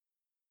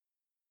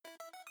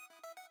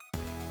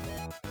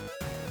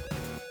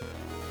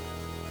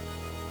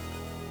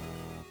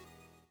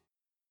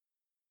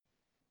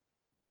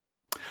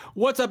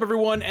What's up,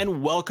 everyone,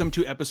 and welcome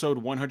to episode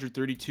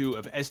 132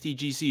 of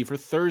SDGC for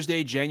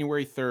Thursday,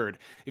 January 3rd.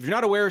 If you're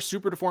not aware,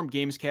 Super Deformed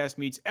Gamescast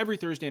meets every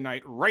Thursday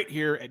night right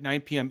here at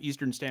 9 p.m.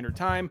 Eastern Standard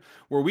Time,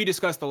 where we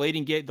discuss the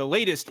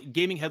latest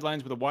gaming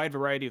headlines with a wide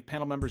variety of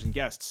panel members and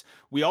guests.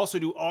 We also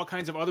do all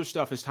kinds of other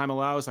stuff as time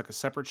allows, like a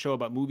separate show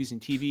about movies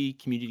and TV,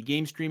 community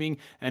game streaming,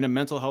 and a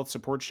mental health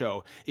support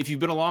show. If you've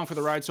been along for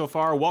the ride so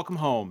far, welcome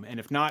home, and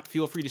if not,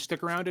 feel free to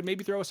stick around and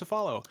maybe throw us a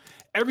follow.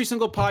 Every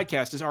single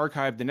podcast is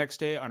archived the next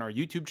day on our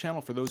YouTube channel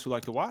for those who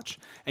like to watch,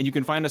 and you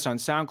can find us on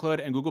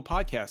SoundCloud and Google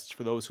Podcasts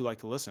for those who like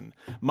to listen.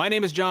 My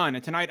name is John,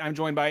 and tonight I'm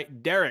joined by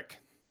Derek.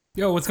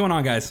 Yo, what's going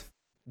on, guys?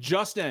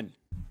 Justin.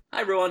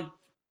 Hi, everyone.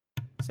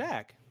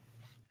 Zach.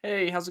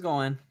 Hey, how's it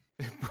going?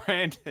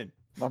 Brandon.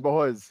 My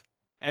boys.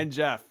 And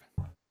Jeff.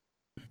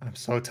 I'm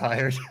so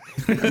tired.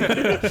 We are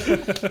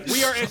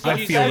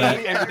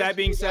SDGC, and with that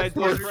being said,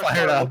 We're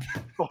fired up.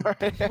 What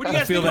do you guys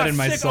I feel think that about in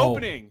my sick soul.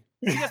 opening?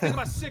 What do you guys think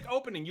about sick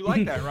opening? You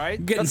like that,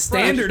 right? Getting That's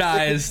fresh.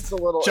 standardized. It's a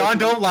little- John, it's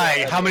don't a lie.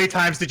 little- How many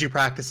times did you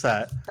practice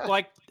that?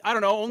 Like, I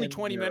don't know, only 10-0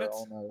 20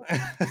 minutes. all night.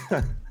 It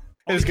Only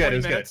was good. 20 It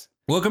was good. minutes.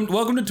 Welcome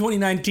to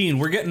 2019.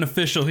 We're getting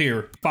official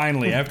here,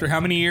 finally. After how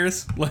many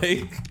years?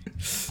 Like,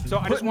 So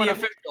I just Put want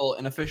to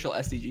an official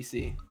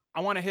SDGC. I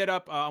want to hit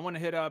up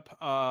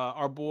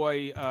our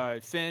boy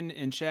Finn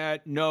in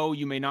chat. No,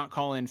 you may not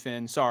call in,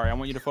 Finn. Sorry, I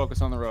want you to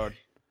focus on the road.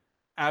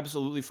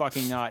 Absolutely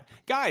fucking not.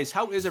 Guys,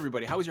 how is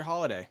everybody? How was your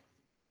holiday?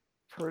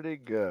 Pretty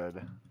good.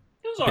 It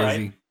was all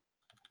right.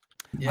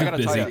 busy. I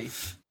gotta tell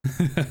busy.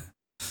 you,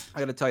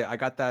 I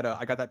got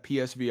that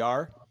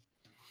PSVR,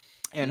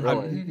 and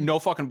Really? no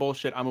fucking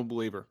bullshit. I'm a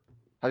believer.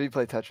 How do you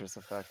play Tetris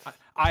Effect?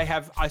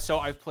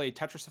 I've played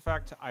Tetris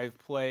Effect. I've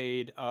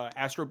played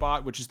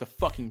Astrobot, which is the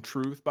fucking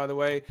truth, by the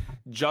way.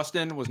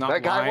 Justin was not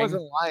That guy lying.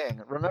 wasn't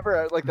lying.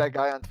 Remember, like that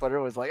guy on Twitter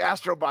was like,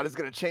 "Astrobot is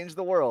gonna change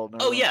the world."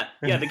 And I Oh was yeah,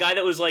 the guy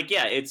that was like,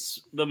 yeah,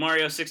 it's the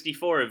Mario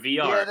 64 of VR,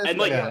 Yeah, that's and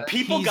like right.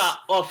 people He's-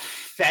 got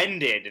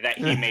offended that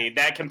he made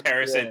that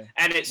comparison, Yeah.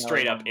 and it No,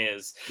 straight no, up no.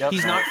 is. Yep.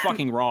 He's not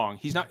fucking wrong.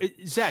 He's not.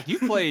 Zach, you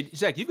played.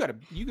 Zach, you got a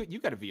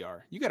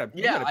VR. You got a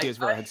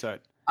PSVR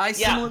headset. I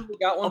Yeah. similarly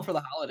got one for the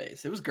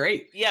holidays. It was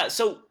great. Yeah,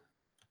 so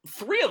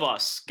 3 of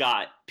us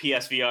got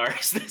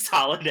PSVRs this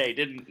holiday,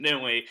 didn't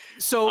we?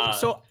 So So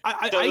so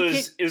I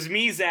it was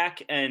me,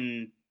 Zach,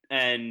 and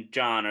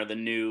John are the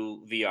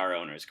new VR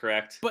owners,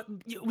 correct? But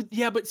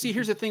yeah, but see,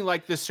 here's the thing.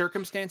 Like, the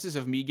circumstances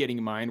of me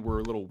getting mine were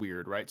a little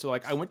weird, right? So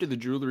like, I went to the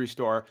jewelry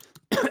store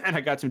and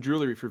I got some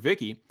jewelry for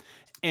Vicky,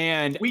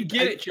 and We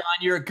get it, John.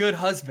 You're a good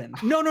husband.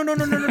 No.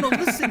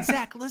 Listen,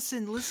 Zach.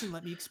 Listen.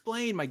 Let me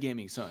explain, my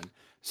gaming son.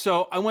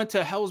 So I went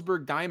to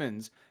Hellsberg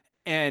Diamonds,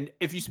 and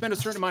if you spend a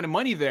certain amount of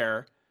money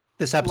there,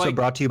 This episode Like-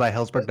 brought to you by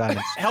Hellsberg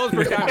Diamonds.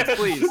 Hellsberg Diamonds,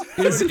 please.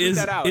 Is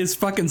that out. is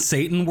fucking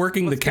Satan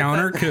working Let's the get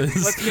counter? that- Because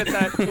Let's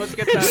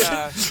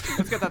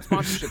get that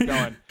sponsorship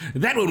going.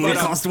 that one will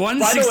cost By the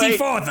way-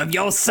 1/64th of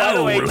your By the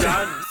soul. way,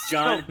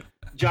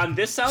 John,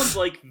 this sounds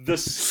like the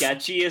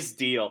sketchiest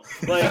deal.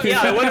 Like,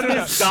 yeah, I went to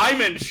this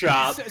diamond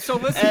shop. So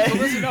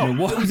listen. No,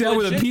 Walk it was down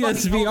with a legit fucking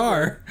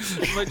PSVR.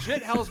 Hellsberg.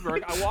 Legit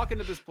Hellsberg. I walk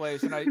into this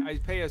place and I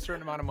pay a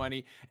certain amount of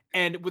money,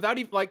 and without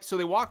even so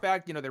they walk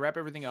back, they wrap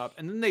everything up,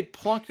 and then they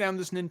plunk down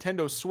this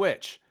Nintendo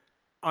Switch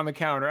on the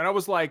counter, and I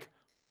was like,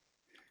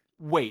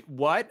 wait,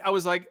 what? I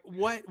was like,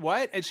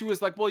 what? And she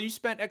was like, well, you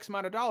spent X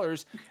amount of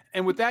dollars,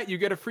 and with that you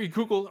get a free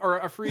Google or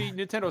a free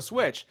Nintendo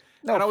Switch.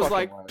 No and I was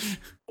fucking like,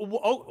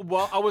 way.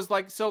 well, I was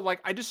like, so like,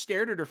 I just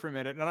stared at her for a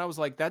minute, and I was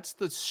like, that's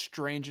the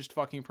strangest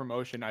fucking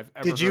promotion I've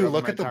ever. Did heard you of in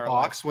look my at the entire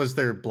box? Was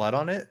there blood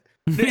on it?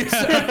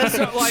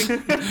 so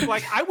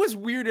like I was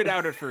weirded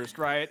out at first,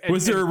 right? And,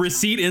 Was there a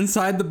receipt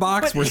inside the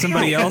box But- where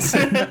somebody else?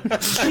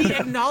 she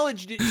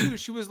acknowledged it too.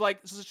 She was like,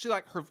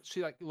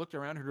 she looked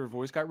around, her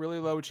voice got really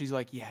low, and she's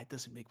like, yeah, it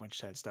doesn't make much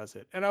sense, does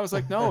it? And I was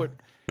like, no,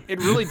 it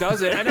really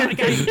doesn't. And then, like,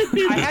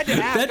 I had to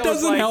ask. That I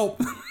was doesn't like-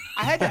 help.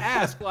 I had to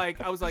ask,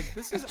 like, I was like,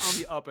 this is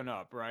on the up and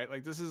up, right?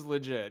 Like, this is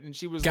legit. And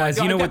she was Guys,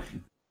 like, you know I what?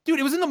 got- Dude,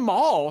 it was in the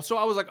mall, so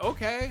I was like,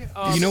 okay.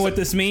 You know what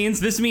this means?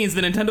 This means the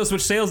Nintendo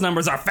Switch sales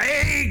numbers are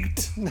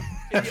faked.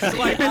 It's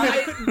like,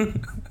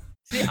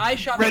 I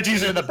shop.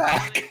 Reggie's in the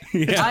back.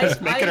 Yeah.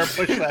 Making her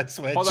push that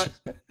switch. hold on,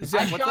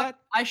 Zach, what's that?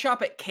 I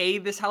shop at K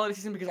this holiday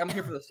season because I'm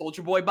here for the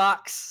Soldier Boy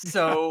box.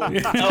 So Oh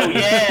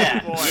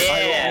yeah, Boy,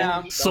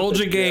 yeah.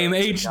 Soldier Game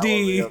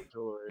HD.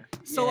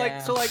 So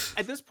Yeah. like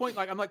at this point,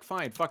 like I'm like,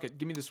 fine, fuck it,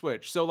 give me the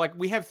Switch. So like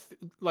we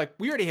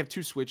already have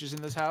 2 Switches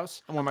in this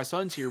house, and when my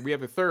son's here, we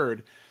have a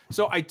third.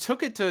 So I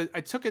took it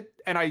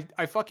and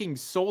I fucking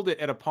sold it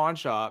at a pawn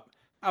shop.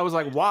 I was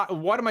like,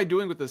 what am I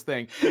doing with this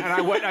thing? And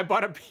I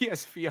bought a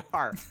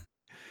PSVR.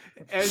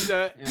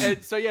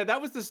 And so yeah,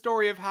 that was the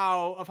story of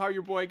how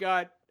your boy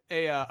got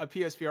a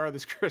PSVR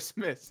this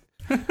Christmas.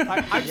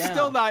 I'm Yeah.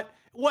 still not.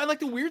 Well, like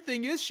the weird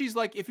thing is, she's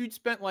like, if you'd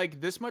spent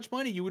like this much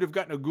money, you would have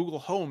gotten a Google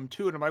Home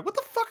too. And I'm like, what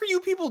the fuck are you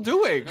people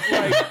doing?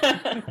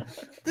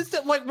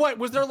 Like, like what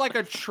was there like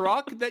a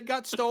truck that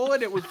got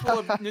stolen? It was full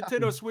of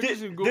Nintendo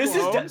Switches and Google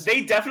Homes.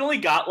 They definitely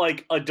got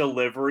like a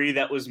delivery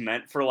that was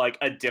meant for like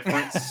a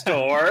different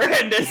store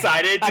and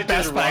decided to A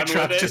Best just Buy run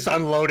truck with it. just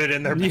unloaded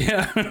in their.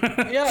 Yeah.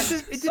 Yeah,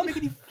 It didn't make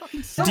any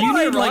fucking sense. Do you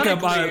need like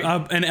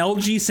ironically- an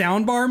LG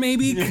soundbar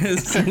maybe?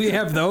 Because we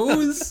have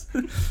those.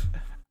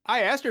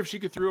 I asked her if she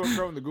could throw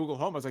in the Google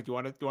Home. I was like, "Do you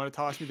want to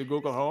toss me the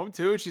Google Home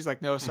too?" And she's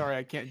like, "No, sorry,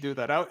 I can't do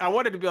that." I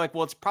wanted to be like,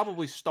 "Well, it's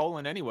probably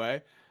stolen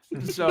anyway."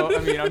 So I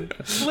mean,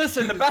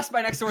 Listen, the Best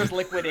Buy next door is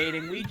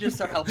liquidating. We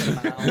just are helping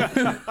them out.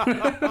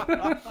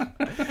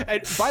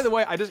 And by the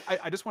way, I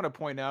just want to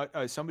point out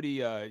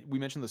somebody we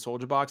mentioned the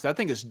Soldier Box. That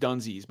thing is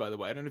Dunsies, by the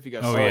way. I don't know if you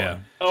guys Oh saw yeah. it,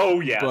 Oh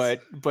yes.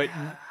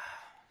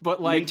 but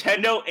like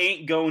Nintendo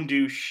ain't gonna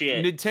do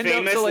shit. Nintendo-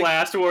 Famous so, like-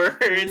 last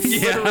words.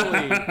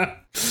 literally,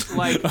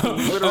 like Oh,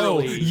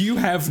 literally, you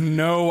have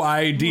no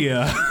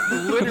idea.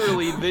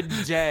 literally the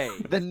day.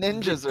 The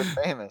ninjas are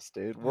famous,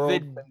 dude.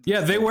 World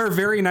Yeah, they wear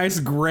very nice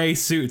gray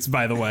suits,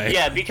 by the way.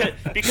 Yeah, because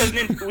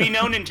we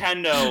know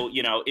Nintendo,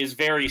 is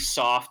very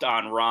soft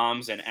on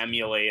ROMs and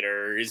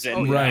emulators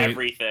and Right.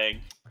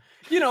 everything.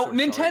 So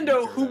Nintendo,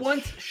 sorry, who Nintendo.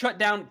 once shut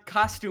down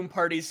costume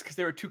parties because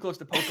they were too close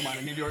to Pokemon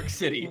in New York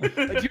City. Like,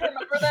 do you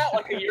remember that?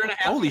 Like a year and a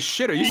half. Holy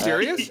shit, are you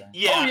serious?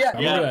 Yeah. Oh yeah, I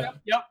yeah, remember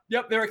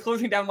yep. They were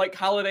closing down like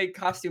holiday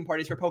costume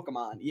parties for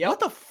Pokemon. Yep, What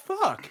the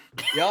fuck?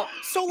 yep.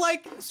 So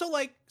like,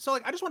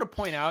 I just want to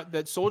point out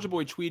that Soldier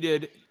Boy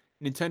tweeted,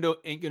 "Nintendo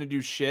ain't gonna do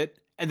shit,"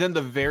 and then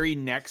the very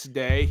next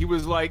day, he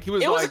was like, It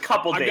was like, a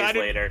couple "I days got it."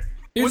 later.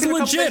 It's Was it a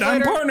couple legit. days I'm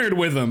later? partnered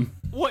with them.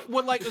 What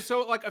like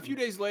so like a few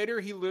days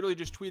later, he literally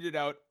just tweeted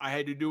out, "I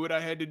had to do what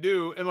I had to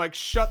do," and like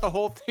shut the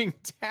whole thing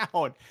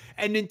down.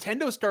 And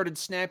Nintendo started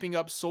snapping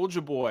up Soldier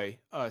Boy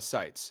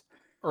sites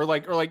or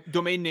like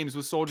domain names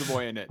with Soldier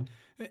Boy in it,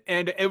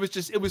 and it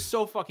was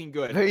so fucking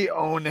good. They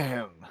own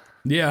him.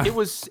 Yeah. It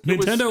was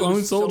Nintendo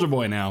owns Soldier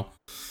Boy now.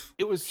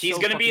 It was. He's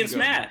so gonna be in fucking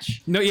good.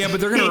 Smash. No, yeah, but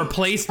they're gonna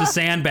replace the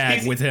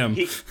sandbag with him.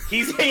 He's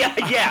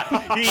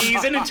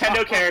He's a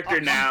Nintendo character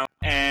now,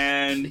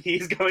 and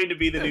he's going to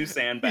be the new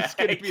sandbag. He's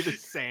gonna be the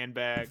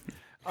sandbag.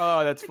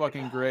 Oh, that's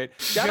fucking great.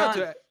 Shout out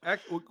to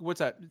what's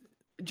that?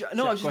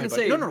 No, I was just Go gonna ahead,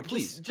 say. buddy. No,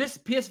 please.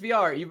 Just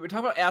PSVR. You were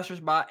talking about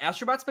Astrobot.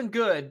 Astrobot's been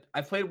good.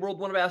 I played World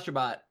 1 of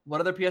Astrobot.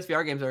 What other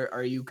PSVR games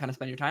are you kind of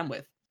spending your time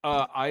with?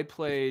 I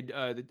played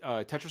the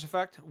Tetris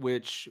Effect,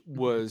 which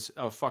was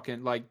a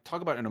fucking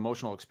talk about an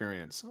emotional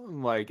experience.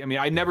 Like, I mean,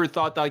 I never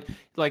thought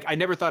I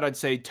never thought I'd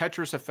say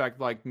Tetris Effect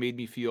made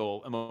me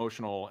feel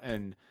emotional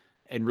and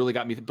really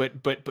got me.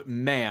 But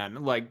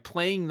man, like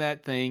playing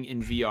that thing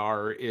in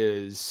VR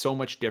is so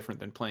much different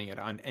than playing it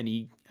on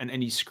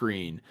any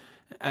screen.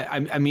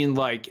 I mean,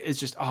 like it's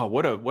just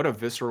what a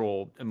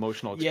visceral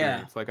emotional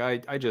experience. Like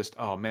I just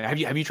man,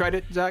 have you tried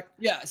it, Zach?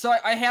 Yeah, so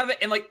I have it,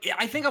 and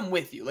I think I'm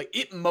with you. Like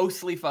it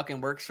mostly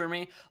fucking works for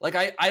me. Like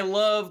I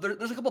love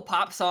there's a couple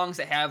pop songs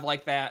that have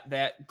like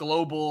that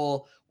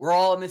global we're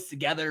all in this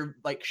together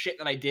like shit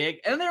that I dig,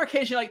 and then there are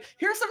occasionally like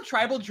here's some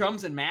tribal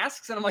drums and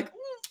masks, and I'm like,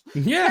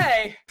 Yeah.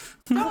 hey,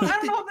 I don't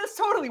know if this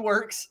totally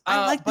works.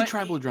 I like the but-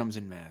 tribal drums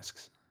and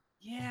masks.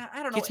 Yeah,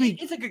 I don't know. Gets me-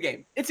 It's a good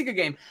game. It's a good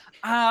game.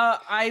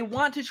 I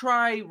want to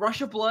try Rush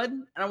of Blood,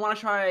 and I want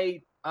to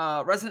try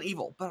Resident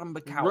Evil, but I'm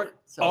a coward.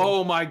 So.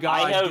 Oh my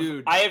god,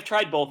 dude! I have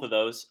tried both of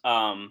those.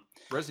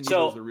 Resident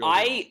Evil is the real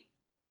deal.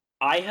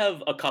 I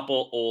have a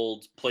couple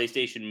old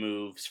PlayStation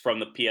moves from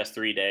the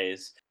PS3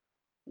 days,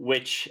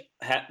 which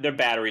their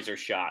batteries are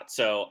shot.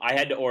 So I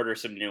had to order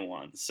some new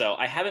ones. So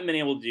I haven't been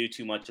able to do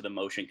too much of the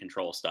motion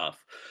control stuff.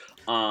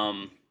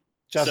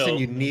 Justin, So-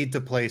 you need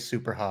to play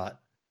Super Hot.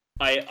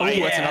 That's another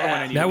one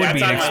I need. That would be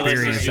That's an on my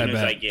list as experience, soon I as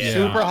I bet. get Yeah. it.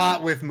 Super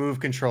Hot with Move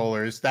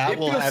controllers. That It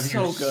will feels have you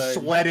so good.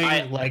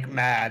 sweating like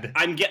mad.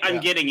 I'm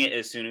getting it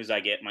as soon as I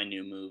get my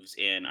new moves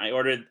in. I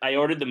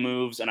ordered the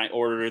moves and I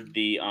ordered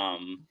the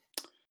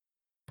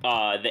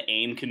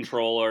aim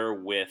controller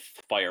with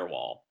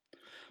Firewall.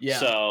 Yeah.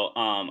 So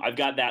I've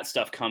got that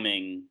stuff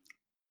coming.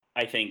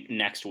 I think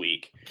next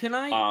week. Can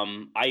I?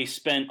 I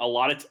spent a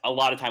lot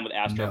of time with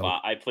Astrobot. No.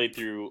 I played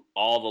through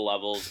all the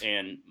levels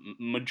and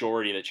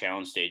majority of the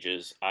challenge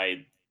stages.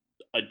 I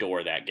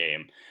adore that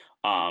game,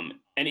 and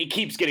it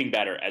keeps getting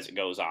better as it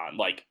goes on,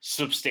 like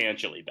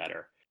substantially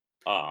better.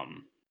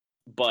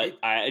 But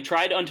I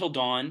tried Until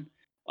Dawn,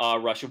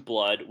 Rush of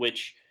Blood,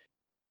 which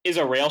is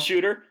a rail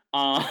shooter.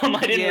 I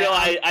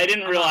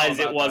didn't realize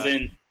it about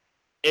wasn't.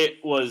 It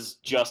was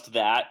just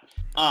that.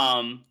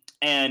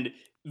 And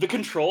the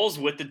controls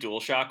with the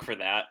DualShock for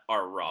that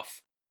are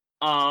rough.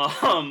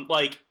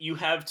 Like you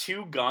have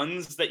two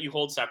guns that you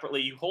hold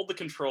separately. You hold the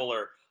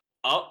controller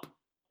up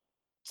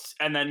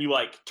and then you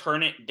like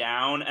turn it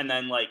down and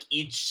then like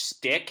each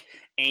stick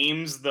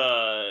aims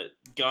the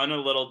gun a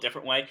little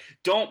different way.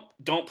 Don't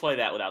play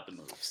that without the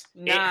moves.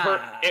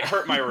 Nah. It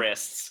hurt my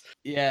wrists.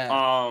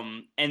 Yeah.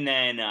 And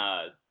then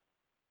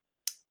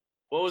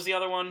what was the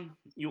other one?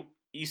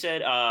 You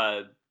said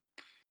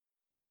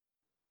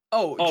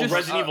Just,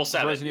 Resident Evil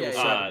 7. Resident Evil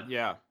yeah, 7.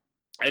 Yeah.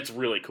 It's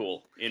really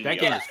cool in That VR.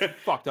 game is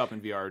fucked up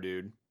in VR,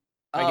 dude.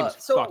 That game is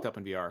So- fucked up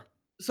in VR.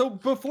 So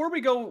before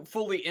we go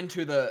fully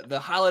into the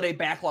holiday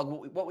backlog,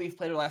 what we've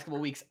played over the last couple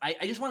of weeks, I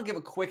just want to give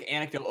a quick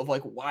anecdote of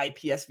like why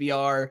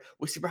PSVR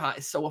with Superhot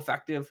is so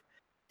effective.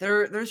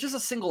 There's just a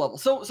single level.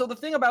 So the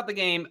thing about the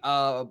game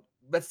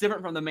that's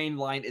different from the main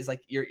line is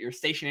like you're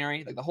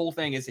stationary. Like the whole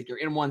thing is like you're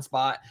in one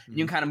spot. You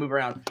can kind of move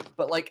around.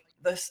 But like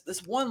this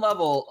one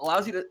level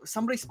allows you to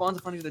somebody spawns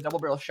in front of you with a double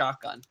barrel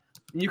shotgun.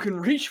 And you can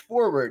reach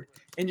forward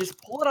and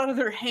just pull it out of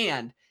their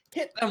hand,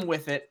 hit them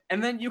with it,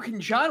 and then you can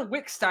John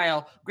Wick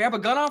style grab a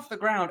gun off the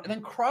ground and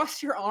then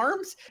cross your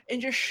arms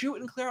and just shoot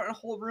and clear out a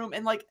whole room.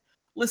 And like,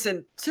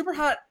 listen,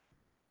 Superhot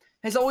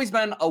has always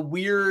been a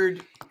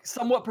weird,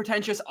 somewhat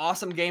pretentious,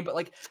 awesome game, but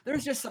like,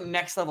 there's just some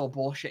next level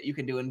bullshit you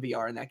can do in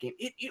VR in that game.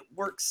 It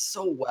works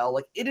so well.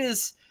 Like, it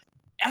is.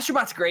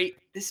 Astrobot's great.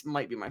 This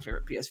might be my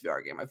favorite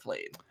PSVR game I've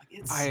played. Like,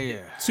 it's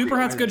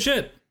Superhot's good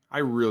shit. I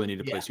really need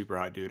to play Yeah.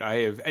 Superhot, dude. I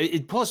have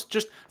it. Plus,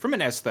 just from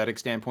an aesthetic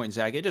standpoint,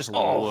 Zach, it just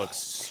looks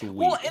sweet.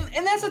 Well,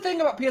 and that's the thing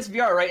about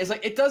PSVR, right? Is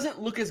like it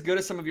doesn't look as good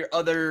as some of your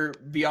other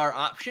VR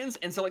options,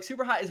 and so like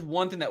Superhot is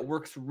one thing that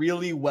works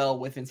really well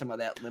within some of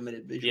that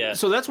limited vision. Yeah.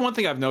 So that's one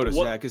thing I've noticed,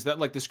 What- Zach, is that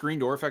like the screen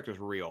door effect is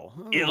real.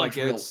 It like looks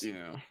real, it's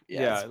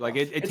yeah, like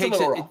rough. it It's a takes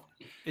little it. rough.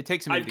 It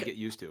takes a minute to I've- get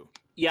used to.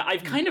 Yeah,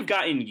 I've kind of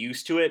gotten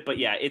used to it, but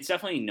yeah, it's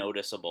definitely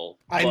noticeable.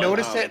 I But,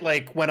 notice it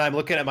like when I'm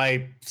looking at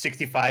my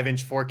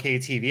 65-inch 4K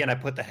TV and I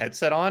put the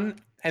headset on,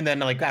 and then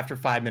like after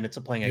 5 minutes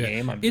of playing a Yeah.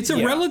 game, I'm It's a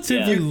Yeah.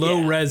 relatively Yeah.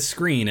 low res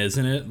screen,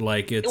 isn't it?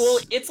 Like it's Well,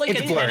 it's like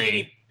It's a blurry.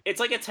 1080. It's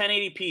like a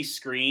 1080p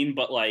screen,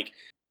 but like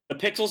the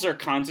pixels are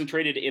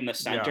concentrated in the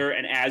center,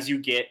 and as you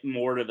get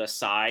more to the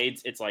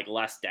sides, it's like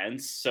less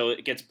dense, so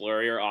it gets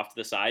blurrier off to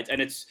the sides,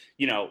 and it's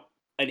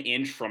an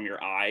inch from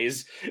your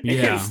eyes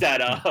Yeah.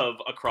 instead of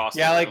across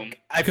yeah, the room.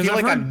 like I 'Cause feel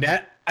I've like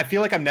heard- I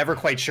feel like I'm never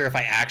quite sure if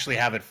I actually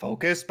have it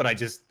focused, but I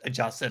just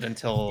adjust it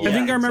until. I think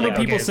I it's remember like,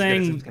 people okay, it's as good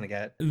as saying it's gonna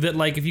get. that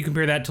like if you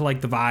compare that to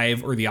like the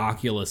Vive or the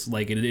Oculus,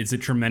 like it's a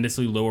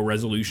tremendously lower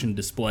resolution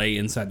display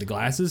inside the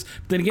glasses.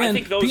 But then again,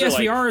 think those are,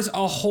 PSVR is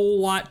a whole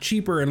lot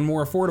cheaper and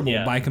more affordable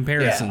Yeah. by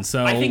comparison. Yeah.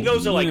 So I think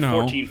those are like you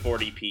know,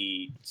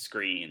 1440p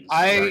screens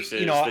versus the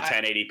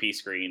 1080p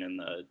screen and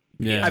the.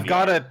 Yeah. I've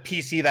got a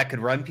PC that could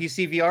run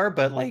PCVR,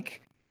 but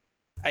like.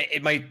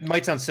 It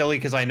might sound silly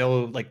because I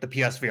know like the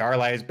PSVR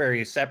library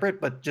is separate,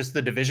 but just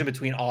the division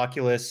between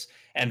Oculus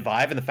and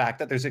Vive and the fact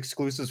that there's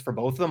exclusives for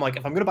both of them. Like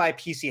if I'm gonna buy a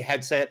PC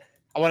headset,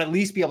 I want to at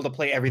least be able to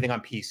play everything on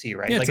PC,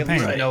 right? Yeah, like it's at a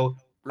least pain. I know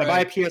if I buy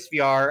a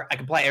PSVR, I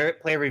can play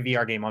every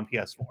VR game on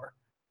PS4.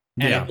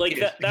 Yeah. Like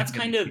It's that's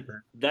gonna kind be of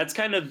cheaper.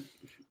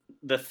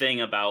 the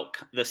thing about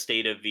the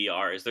state of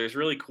VR is there's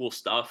really cool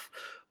stuff,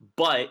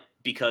 but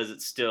because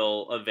it's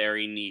still a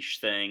very niche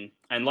thing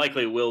and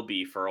likely will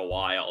be for a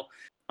while,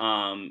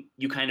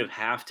 you kind of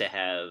have to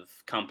have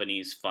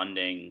companies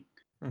funding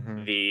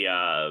Mhm. the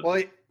Well,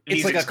 it's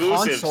these like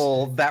exclusives, a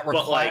console that but,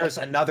 like- requires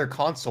another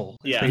console.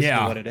 Is Yeah. basically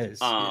Yeah. what it is.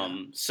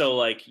 So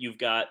like you've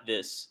got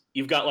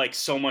like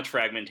so much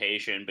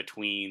fragmentation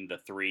between the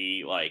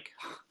three like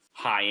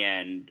high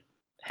end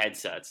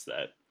headsets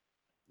that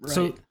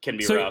So can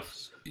be So- rough.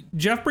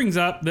 Jeff brings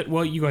up that.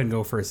 Well, you go ahead and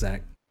go first,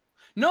 Zach.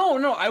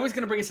 No, I was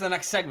gonna bring it to the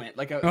next segment.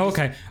 Like, Oh,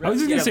 okay. I was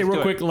just gonna say let's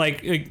real do it. quick,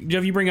 like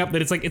Jeff, you bring up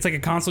that it's like a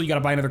console you got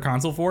to buy another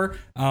console for,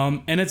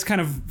 and it's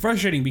kind of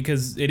frustrating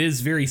because it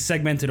is very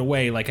segmented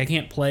away. Like I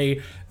can't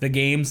play the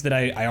games that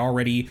I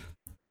already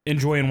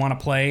enjoy and want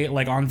to play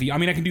like on I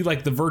mean, I can do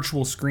like the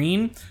virtual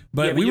screen,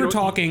 but Yeah, we you were don't-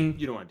 talking.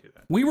 You don't want to do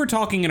that. We were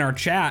talking in our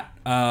chat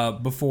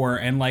before,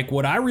 and like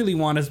what I really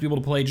want is to be able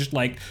to play just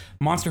like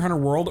Monster Hunter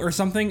World or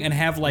something, and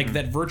have like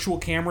that virtual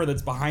camera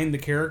that's behind the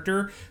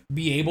character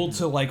be able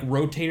to like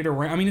rotate it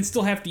around. I mean, it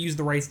still have to use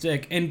the right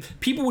stick, and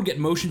people would get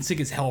motion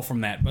sick as hell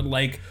from that. But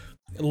like,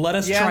 let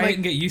us Yeah, try like- it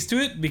and get used to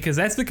it, because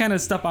that's the kind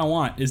of stuff I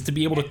want, is to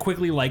be able to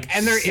quickly like.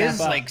 And there snap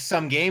is up. like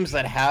some games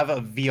that have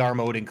a VR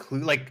mode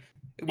include like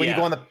when you Yeah.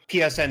 go on the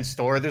PSN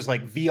store, there's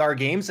like VR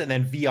games and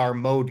then VR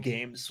mode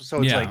games.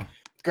 So it's Yeah. like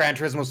Gran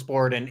Turismo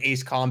Sport and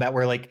Ace Combat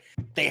where like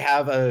they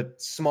have a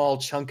small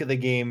chunk of the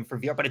game for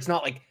VR, but it's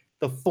not like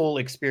the full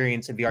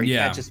experience in VR. You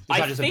Yeah. can't just it's I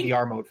not just think- a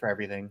VR mode for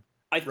everything.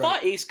 I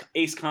thought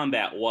Ace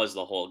Combat was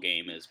the whole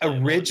game is playable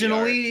in VR.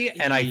 Originally,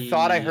 and I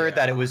thought I heard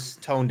that it was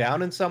toned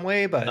down in some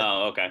way, but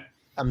Oh, okay.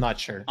 I'm not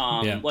sure.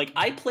 Yeah. Like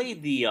I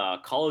played the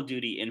Call of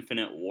Duty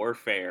Infinite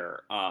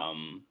Warfare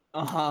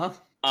Uh-huh.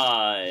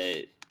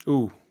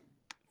 Ooh,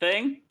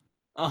 thing. It's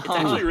Uh-huh.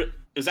 actually it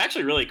was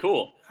actually really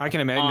cool. I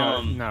can imagine.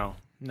 Um, No.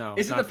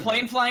 Is it not the for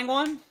plane me. flying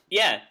one?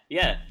 Yeah.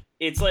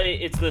 It's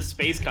the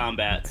space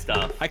combat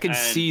stuff. I can and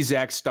see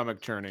Zach's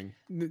stomach churning.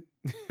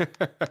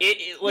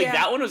 it like Yeah.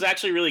 that one was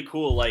actually really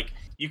cool. Like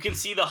you can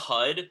see the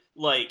HUD,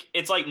 like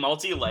it's like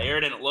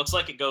multi-layered and it looks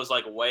like it goes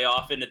like way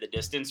off into the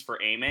distance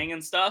for aiming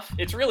and stuff.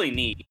 It's really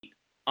neat.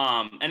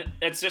 And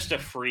it's just a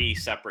free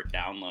separate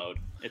download.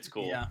 It's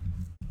cool. Yeah.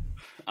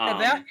 Um,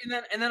 That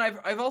and then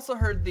I've also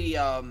heard the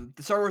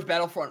Star Wars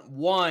Battlefront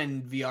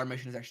 1 VR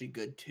mission is actually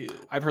good too.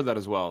 I've heard that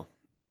as well.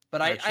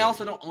 But I Actually-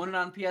 also don't own it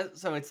on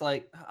PS, so it's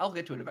like I'll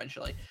get to it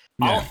eventually.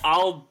 Yeah.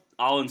 I'll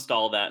I'll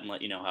install that and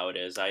let you know how it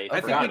is. I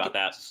think forgot we about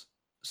that.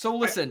 So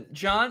listen,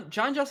 John,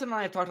 Justin, and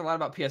I have talked a lot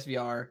about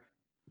PSVR.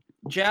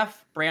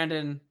 Jeff,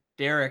 Brandon,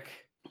 Derek,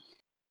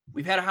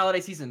 we've had a holiday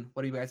season.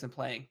 What have you guys been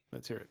playing?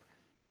 Let's hear it.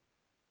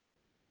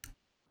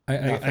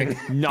 I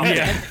Nothing.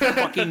 Yeah.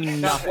 Fucking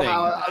nothing.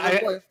 Wow, I've been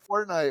playing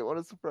Fortnite. What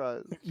a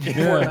surprise.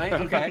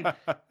 Fortnite. Okay.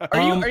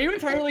 Are you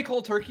entirely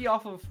cold turkey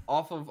off of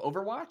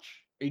Overwatch?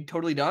 Are you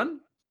totally done?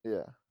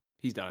 Yeah.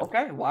 He's done.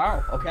 Okay.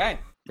 Wow. Okay.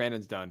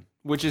 Brandon's done,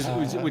 which is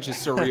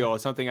surreal.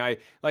 It's something I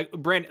like.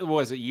 Brandon, what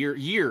was it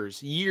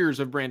years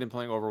of Brandon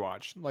playing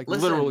Overwatch, like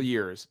Listen. literal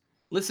years.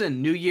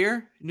 Listen, new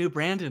year, new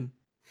Brandon.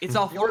 It's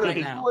all Fortnite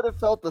You now. would have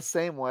felt the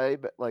same way,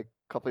 but like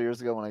a couple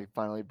years ago when I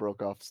finally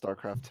broke off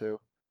StarCraft 2.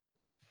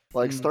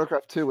 Like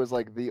StarCraft 2 was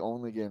like the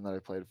only game that I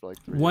played for like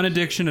 3 one years.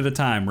 addiction at a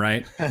time,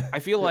 right? I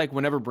feel like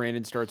whenever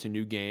Brandon starts a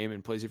new game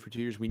and plays it for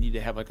 2 years, we need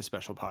to have like a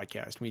special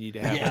podcast. We need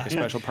to have like a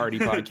special party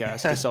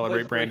podcast to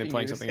celebrate Brandon breaking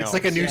playing news. something It's else.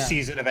 like a new Yeah.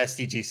 season of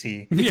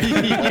SDGC.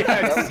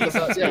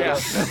 That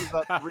was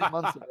about 3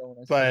 months ago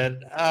when I started.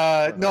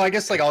 But no, I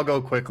guess like I'll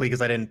go quickly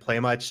because I didn't play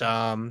much.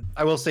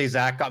 I will say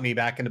Zach got me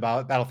back into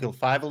Battlefield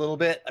 5 a little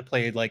bit. I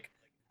played like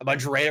a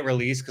bunch right at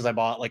release because I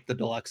bought like the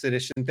deluxe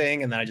edition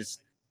thing, and then I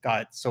just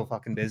got so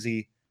fucking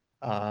busy.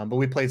 But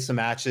we played some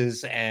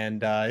matches,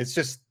 and it's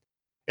just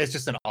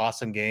an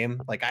awesome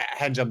game. Like I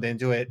hadn't jumped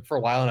into it for a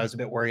while, and I was a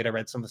bit worried. I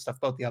read some of the stuff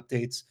about the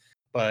updates,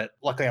 but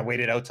luckily I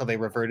waited out till they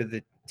reverted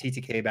the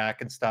TTK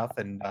back and stuff.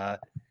 And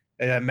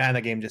man,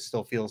 the game just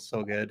still feels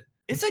so good.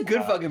 It's a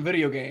good fucking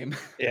video game.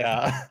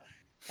 Yeah.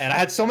 And I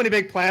had so many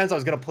big plans. I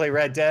was gonna play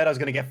Red Dead. I was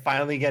gonna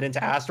finally get into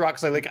Astrock.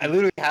 So I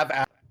literally have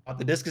Astrock.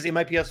 The disc is in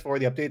my PS4.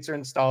 The updates are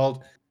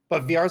installed.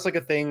 But VR is like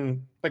a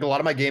thing. Like a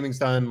lot of my gaming's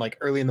done like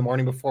early in the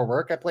morning before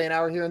work. I play an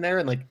hour here and there,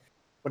 and like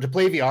when to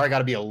play VR, I got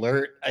to be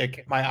alert.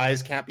 Like my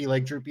eyes can't be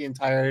like droopy and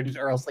tired,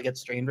 or else they get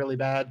strained really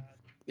bad.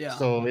 Yeah.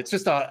 So it's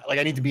just like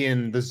I need to be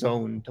in the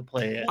zone to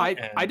play it.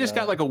 I just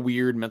got like a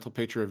weird mental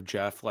picture of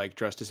Jeff like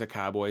dressed as a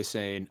cowboy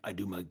saying, "I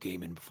do my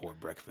gaming before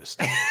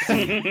breakfast."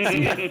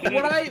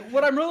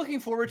 what I'm really looking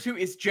forward to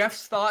is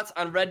Jeff's thoughts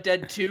on Red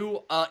Dead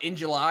 2 in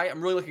July.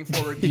 I'm really looking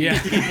forward to Yeah.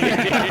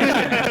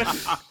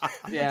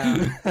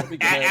 Yeah. that'd be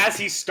good. As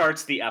he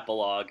starts the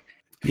epilogue.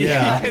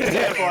 Yeah.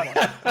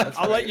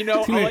 I'll let you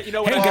know. I'll let you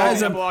know. Hey when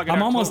guys, I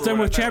I'm almost done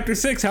with chapter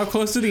 6. How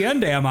close to the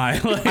end am I?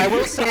 Like- I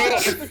will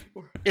say,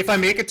 if I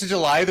make it to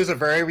July, there's a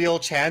very real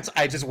chance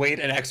I just wait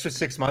an extra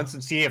 6 months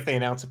and see if they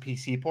announce a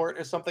PC port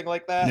or something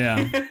like that.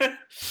 yeah.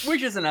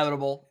 Which is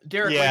inevitable.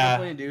 Derek, Yeah.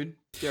 what are you playing, dude?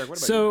 Derek, what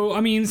about So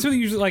I mean, so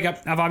usually like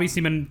I've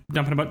obviously been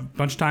dumping a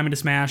bunch of time into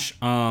Smash.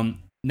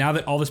 Now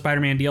that all the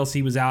Spider-Man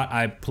DLC was out,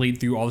 I played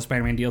through all the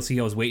Spider-Man DLC.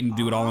 I was waiting to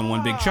do it all in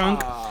one big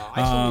chunk.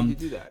 I still need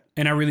to do that.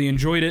 And I really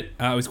enjoyed it.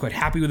 I was quite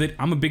happy with it.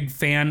 I'm a big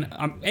fan.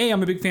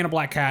 I'm a big fan of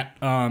Black Cat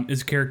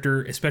as a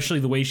character,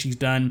 especially the way she's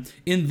done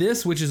in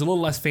this, which is a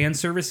little less fan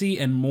servicey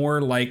and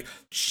more like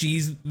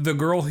she's the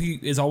girl who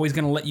is always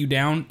going to let you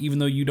down, even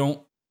though you don't.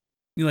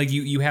 Like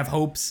you have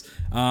hopes,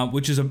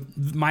 which is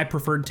my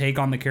preferred take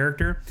on the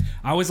character.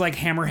 I always like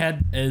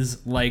Hammerhead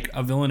as like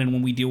a villain, and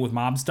when we deal with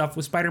mob stuff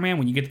with Spider-Man,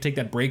 when you get to take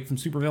that break from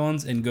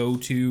supervillains and go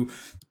to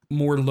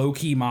more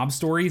low-key mob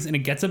stories, and it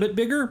gets a bit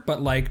bigger,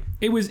 but like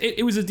it was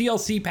a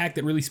DLC pack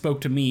that really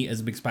spoke to me as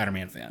a big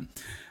Spider-Man fan.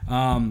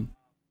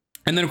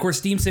 And then, of course,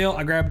 Steam sale.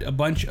 I grabbed a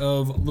bunch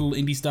of little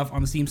indie stuff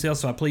on the Steam sale,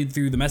 so I played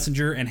through The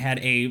Messenger and had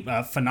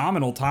a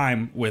phenomenal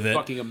time with it.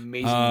 Fucking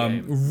amazing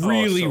game.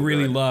 Really, Oh, so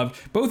really good.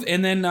 loved both.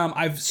 And then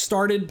I've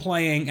started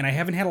playing, and I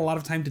haven't had a lot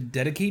of time to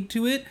dedicate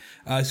to it,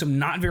 so I'm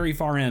not very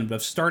far in, but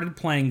I've started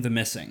playing The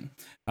Missing,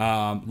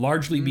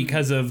 largely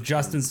because of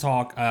Justin's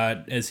talk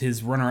as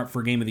his runner-up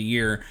for Game of the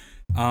Year.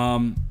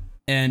 And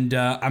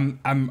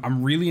I'm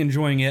really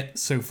enjoying it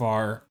so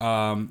far.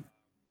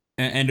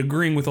 And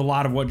agreeing with a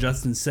lot of what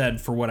Justin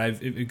said for what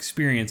I've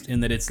experienced,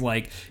 in that it's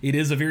like it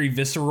is a very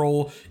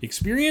visceral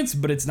experience,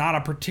 but it's not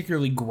a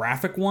particularly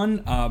graphic one.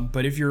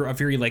 But if you're a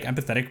very like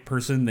empathetic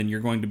person, then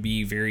you're going to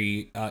be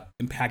very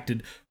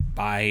impacted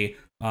by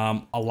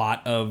a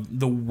lot of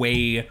the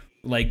way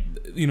like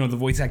the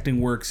voice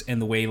acting works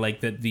and the way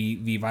like that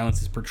the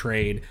violence is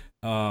portrayed.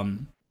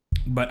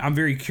 But I'm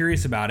very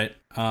curious about it.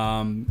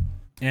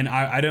 And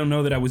I don't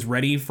know that I was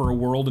ready for a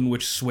world in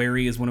which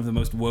Swery is one of the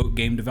most woke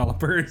game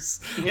developers,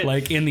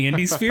 like in the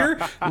indie sphere.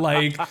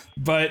 Like,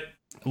 but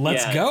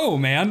let's go,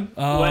 man.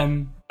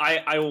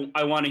 I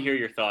want to hear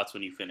your thoughts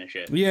when you finish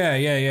it.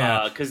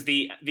 Yeah. Because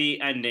the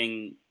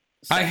ending.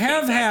 I section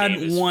have of that game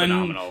had is one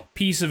phenomenal.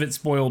 piece of it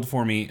spoiled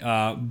for me,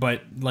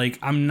 but like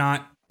I'm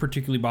not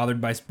particularly bothered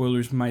by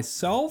spoilers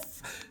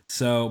myself.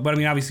 So, but I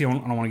mean, obviously, I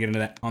don't want to get into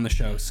that on the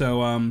show.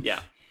 So,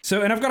 Yeah.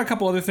 So, and I've got a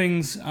couple other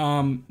things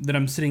that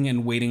I'm sitting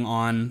and waiting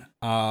on.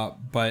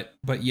 But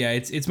yeah,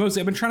 it's mostly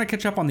I've been trying to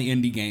catch up on the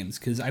indie games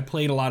because I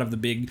played a lot of the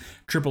big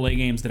AAA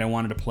games that I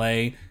wanted to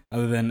play.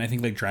 Other than I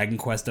think like Dragon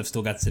Quest, I've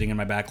still got sitting in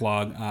my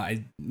backlog.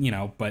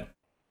 But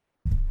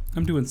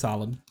I'm doing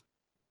solid.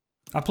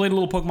 I played a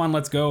little Pokemon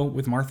Let's Go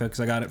with Martha because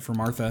I got it for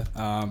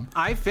Martha.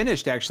 I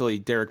finished actually,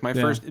 Derek. My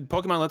first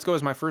Pokemon Let's Go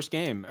is my first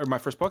game, or my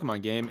first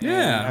Pokemon game. And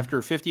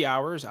after 50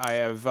 hours, I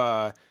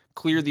have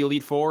clear the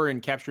Elite Four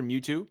and capture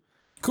Mewtwo.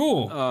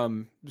 Cool.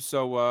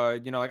 So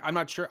you know, like I'm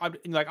not sure.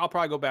 Like I'll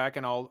probably go back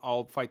and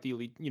I'll fight the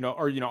Elite, you know,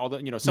 or you know, all the,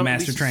 you know, some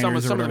Master at least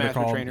trainers or some of the whatever they're Master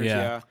called. trainers. Yeah.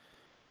 Yeah.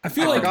 I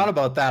feel I like forgot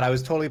about that. I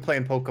was totally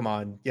playing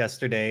Pokemon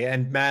yesterday,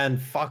 and man,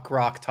 fuck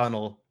Rock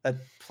Tunnel. That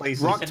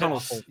place Rock is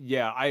Tunnels. awful.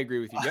 Yeah, I agree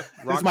with you. Yep.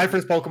 This is my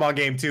first Pokemon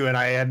game too, and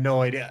I had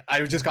no idea. I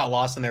just got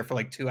lost in there for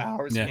like 2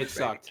 hours. Yeah. and It was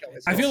ready to sucked. kill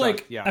I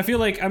myself. feel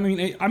like I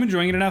mean I'm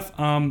enjoying it enough.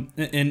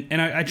 And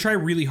I try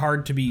really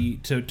hard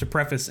to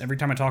preface every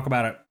time I talk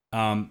about it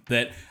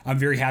that I'm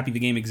very happy the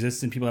game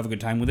exists and people have a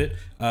good time with it.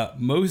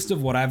 Most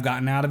of what I've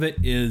gotten out of it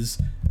is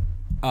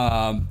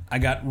I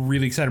got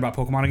really excited about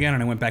Pokemon again,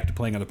 and I went back to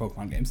playing other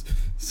Pokemon games.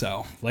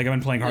 So like I've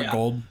been playing Heart Yeah.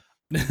 Gold,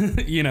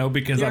 you know,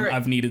 because You're-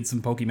 I've needed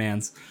some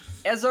Pokemans.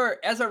 As our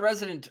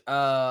resident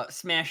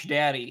Smash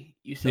Daddy,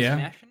 you still Yeah.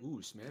 smashing?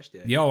 Ooh, smash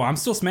that. Yo, I'm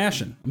still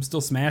smashing.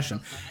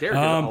 Derek,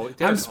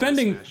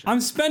 I'm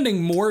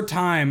spending more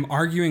time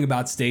arguing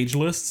about stage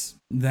lists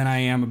than I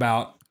am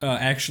about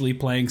actually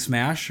playing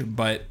Smash,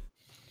 but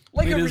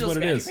Like It a is real what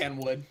it Smash is. fan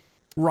would.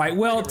 right.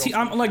 Well, Like a real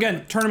I'm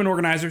again tournament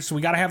organizer, so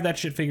we got to have that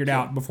shit figured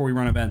out before we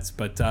run events.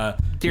 But you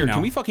Derek, know,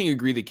 can we fucking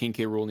agree that King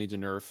K. Rool needs a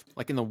nerf,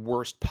 like in the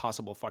worst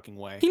possible fucking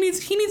way? he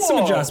needs some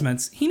Whoa.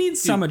 adjustments. He needs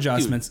some Dude,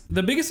 adjustments.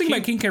 The biggest thing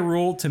about King K.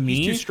 Rool to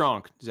He's too me,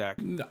 strong, Zach.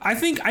 I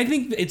think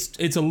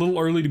it's a little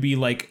early to be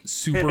like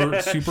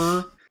super.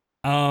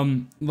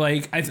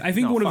 Like I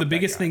think No, one of the fuck that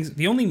biggest guy. things,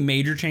 the only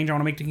major change I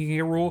want to make to King K.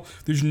 Rool,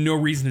 there's no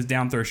reason his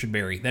down throw should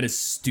vary. That is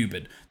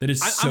stupid. That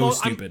is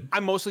stupid.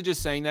 I'm mostly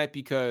just saying that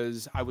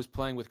because I was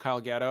playing with Kyle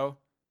Gatto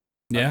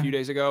a Yeah. few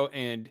days ago,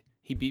 and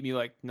he beat me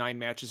like 9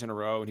 matches in a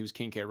row, and he was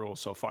King K. Rool,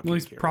 so fuck Well, King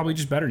he's K. probably Rool.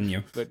 just better than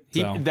you. But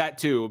so. that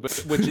too, but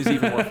which is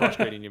even more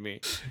frustrating to me.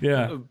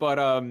 Yeah. But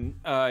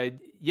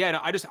yeah, no,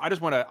 I just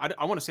want to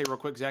I want to say real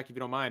quick, Zach, if you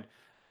don't mind.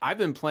 I've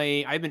been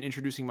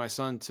introducing my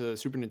son to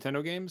Super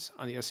Nintendo games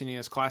on the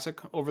SNES Classic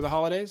over the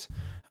holidays.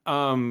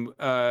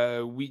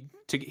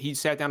 He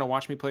sat down and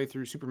watched me play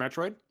through Super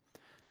Metroid,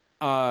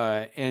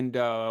 and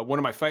one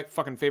of my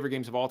fucking favorite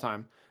games of all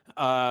time.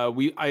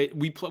 We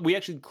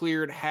actually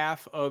cleared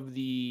half of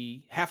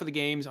the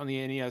games on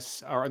the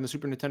NES or on the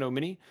Super Nintendo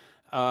Mini.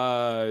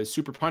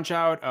 Super Punch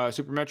Out,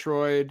 Super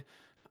Metroid,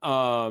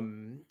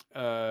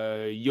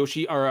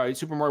 Yoshi or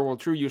Super Mario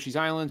World True, Yoshi's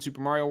Island, Super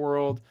Mario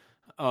World,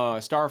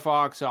 Star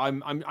Fox. So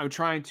I'm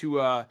trying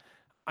to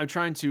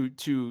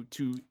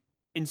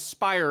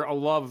inspire a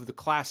love of the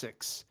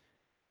classics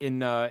in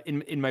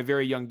my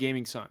very young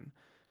gaming son.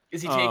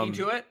 Is he taking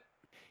to it?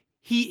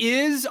 He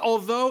is,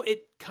 although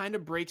it kind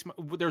of breaks my.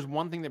 There's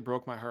one thing that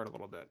broke my heart a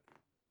little bit.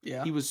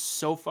 Yeah. He was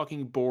so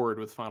fucking bored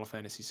with Final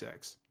Fantasy VI.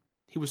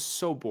 He was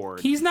so bored.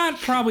 He's not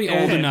probably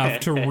old enough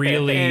to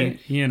really, And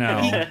you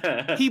know.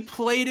 He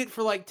played it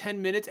for like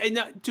 10 minutes.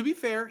 And to be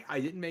fair,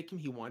 I didn't make him.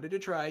 He wanted to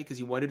try because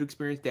he wanted to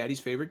experience Daddy's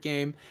favorite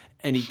game.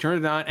 And he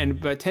turned it on. And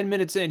about 10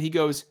 minutes in, he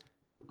just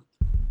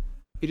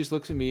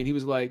looks at me and he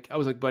was like, I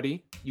was like,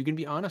 buddy, you can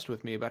be honest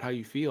with me about how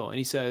you feel. And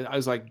he said, I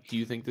was like, do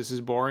you think this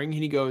is boring?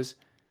 And he goes,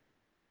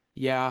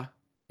 yeah,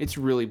 it's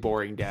really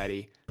boring,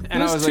 Daddy. And I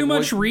There's was too like,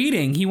 much "What?"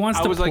 reading. He wants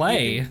I to was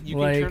play. like, you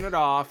can turn it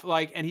off.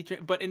 Like, and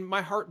but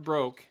my heart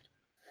broke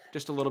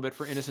just a little bit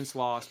for innocence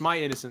lost. My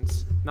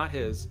innocence, not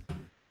his.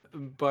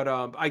 But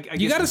I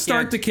You got to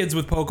start the kids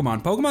with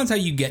Pokemon. Pokemon's how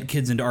you get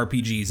kids into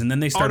RPGs, and then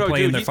they start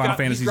playing their Final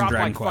Fantasies and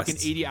Dragon Quests.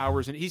 Quests. Fucking 80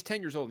 hours, and he's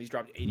 10 years old. And he's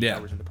dropped 80 Yeah.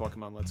 hours into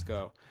Pokemon. Let's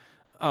go.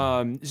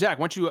 Zach,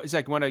 you want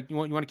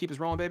to keep this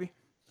rolling, baby?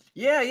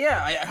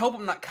 Yeah. I hope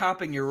I'm not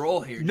copying your role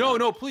here. No, John.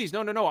 no, please,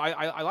 no.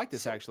 I like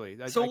this actually.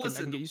 I can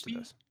Listen, get used to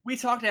this. we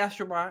talked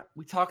Astrobot,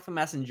 we talked The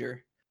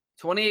Messenger.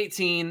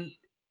 2018,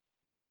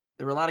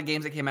 there were a lot of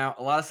games that came out.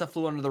 A lot of stuff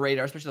flew under the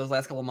radar, especially those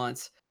last couple of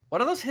months.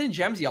 What are those hidden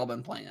gems y'all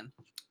been playing?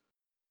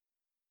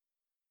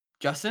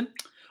 Justin?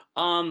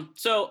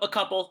 So a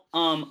couple.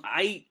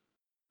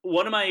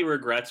 One of my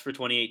regrets for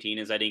 2018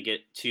 is I didn't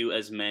get to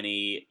as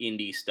many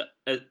indie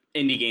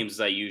games as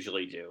I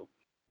usually do.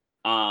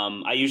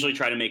 I usually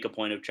try to make a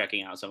point of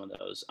checking out some of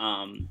those.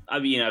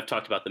 I've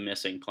talked about the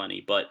missing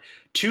plenty, but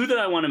two that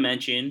I want to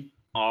mention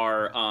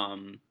are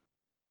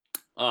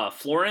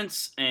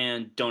Florence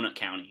and Donut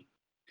County.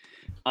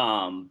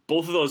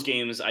 Both of those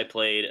games I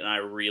played and I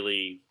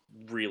really,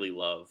 really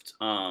loved.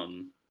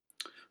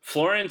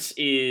 Florence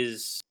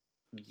is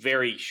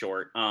very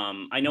short.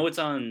 I know it's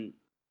on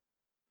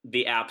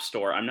the App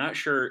Store. I'm not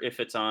sure if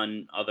it's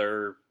on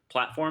other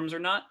platforms or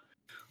not,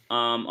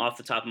 off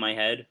the top of my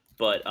head.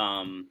 But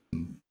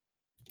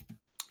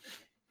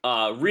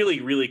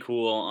really, really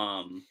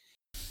cool.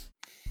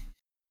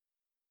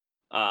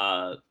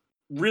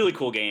 Really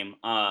cool game.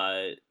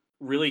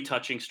 Really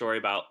touching story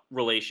about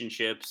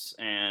relationships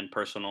and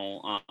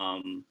personal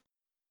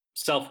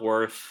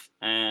self-worth,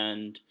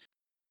 and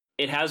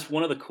it has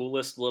one of the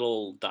coolest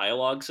little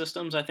dialogue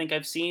systems I think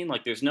I've seen.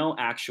 Like, there's no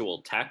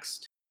actual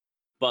text,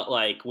 but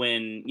like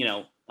when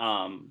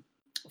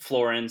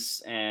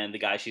Florence and the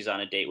guy she's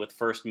on a date with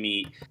first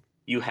meet,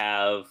 you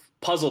have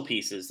puzzle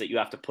pieces that you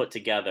have to put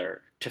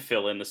together to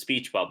fill in the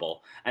speech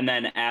bubble. And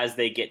then as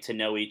they get to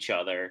know each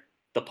other,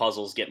 the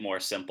puzzles get more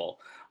simple.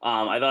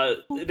 I thought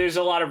there's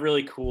a lot of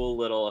really cool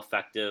little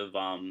effective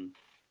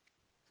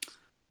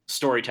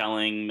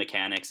storytelling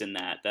mechanics in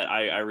that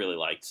I really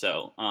liked.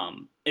 So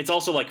it's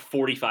also like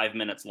 45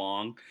 minutes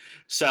long.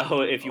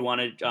 So if you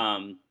want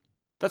to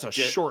That's a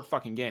short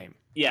fucking game.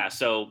 yeah,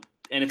 so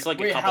and it's like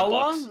Wait, a couple how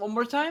bucks. long? One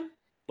more time?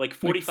 Like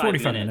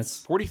 45,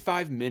 minutes.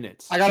 45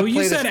 minutes. I gotta Well,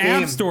 play you this said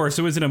game. App Store,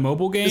 so is it a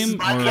mobile This is game?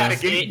 my or- kind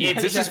of game.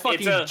 This is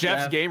fucking a-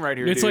 Jeff's game right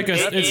here. It's dude. like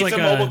a- It's like a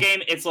mobile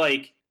game. It's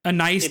like a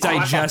nice It's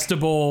less-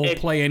 digestible it-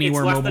 play it's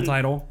anywhere less mobile than-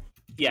 title.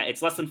 yeah,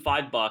 it's less than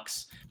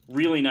 $5.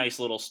 Really nice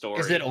little story.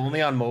 Is it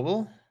only on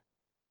mobile?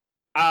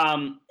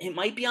 It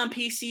might be on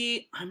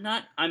PC. I'm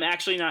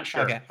actually not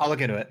sure. Okay, I'll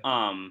look into it.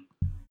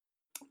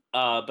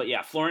 But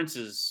yeah, Florence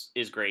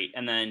is great,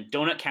 and then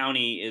Donut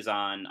County is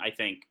on I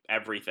think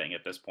everything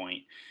at this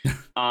point.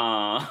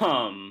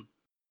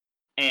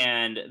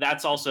 And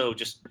that's also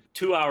just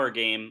 2-hour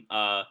game.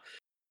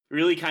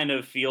 Really kind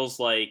of feels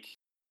like,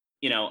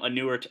 you know, a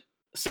newer,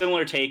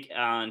 similar take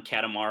on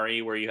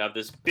Katamari, where you have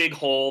this big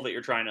hole that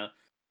you're trying to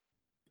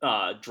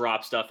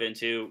drop stuff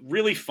into.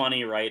 Really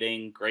funny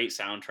writing, great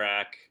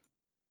soundtrack.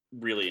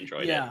 Really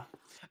enjoyed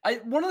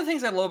it. One of the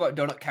things I love about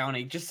Donut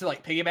County, just to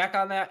like piggyback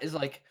on that, is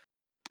like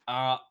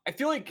I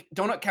feel like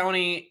Donut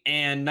County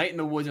and Night in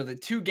the Woods are the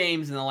two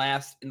games in the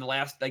last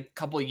like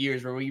couple of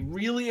years where we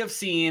really have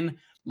seen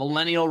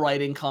millennial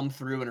writing come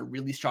through in a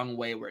really strong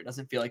way, where it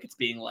doesn't feel like it's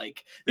being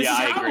like, this Yeah, is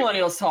I how agree.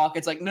 millennials talk.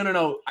 It's like,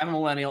 no, I'm a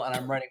millennial and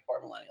I'm writing for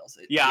millennials.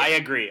 Yeah, I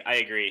agree.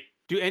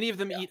 Do any of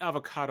them eat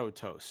avocado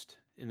toast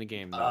in the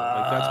game though?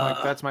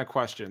 Like that's my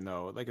question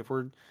though. Like if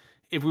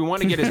we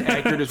want to get as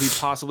accurate as we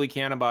possibly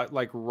can about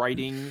like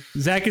writing.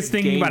 Zach is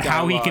thinking game about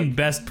how he can dialogue.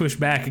 best push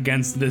back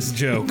against this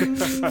joke.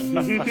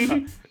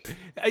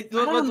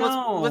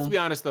 Let's be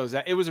honest though,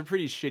 Zach. It was a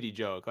pretty shitty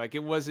joke. Like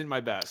it wasn't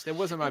my best. It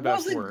wasn't my It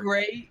best wasn't work.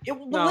 great.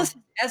 No.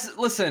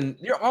 Listen,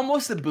 you're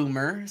almost a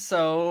boomer,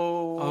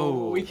 so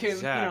Oh, we can,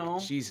 Zach, you know,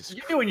 Jesus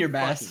you're doing your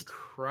fucking best.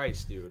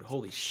 Christ, dude.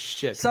 Holy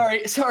shit.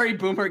 Sorry,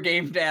 boomer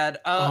game dad.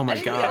 Oh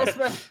my God.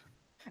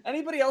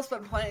 Anybody else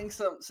been playing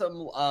some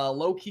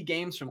low key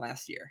games from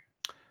last year?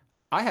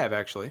 I have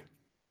actually.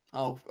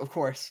 Oh, of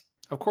course.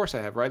 Of course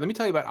I have, right? Let me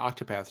tell you about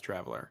Octopath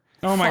Traveler.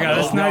 Oh my god,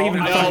 that's not No,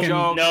 even I'm fucking.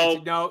 joking.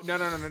 No.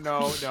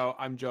 No.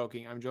 I'm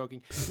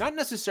joking. Not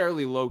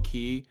necessarily low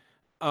key,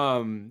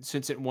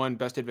 since it won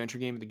Best Adventure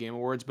Game at the Game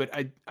Awards, but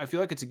I feel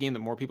like it's a game that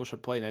more people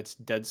should play, and that's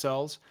Dead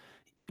Cells.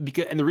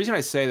 And the reason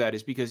I say that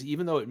is because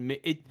even though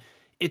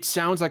it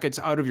sounds like it's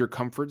out of your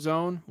comfort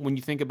zone when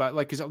you think about,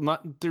 like, because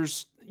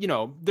there's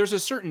a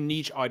certain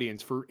niche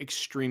audience for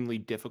extremely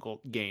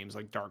difficult games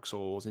like Dark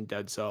Souls and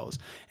Dead Cells,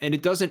 and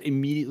it doesn't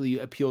immediately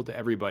appeal to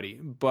everybody.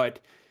 But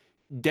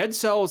Dead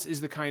Cells is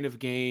the kind of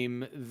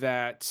game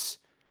that's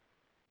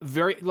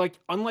very, like,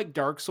 unlike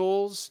Dark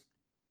Souls,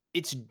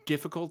 its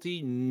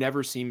difficulty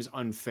never seems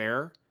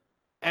unfair.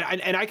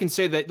 And I can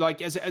say that,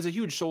 like, as a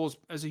huge Souls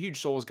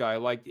guy,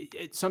 like,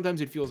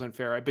 sometimes it feels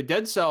unfair. But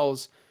Dead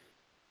Cells,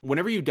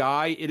 whenever you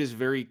die, it is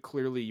very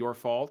clearly your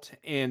fault,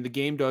 and the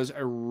game does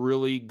a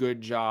really good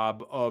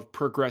job of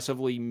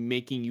progressively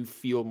making you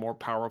feel more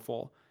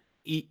powerful.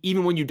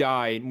 Even when you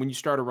die, when you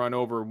start a run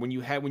over, when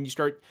you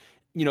start,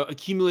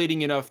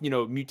 accumulating enough,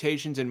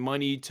 mutations and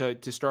money to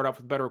start off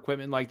with better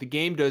equipment, like, the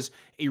game does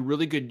a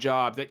really good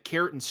job. That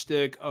carrot and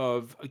stick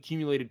of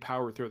accumulated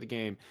power throughout the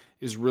game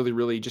is really,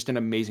 really just an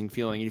amazing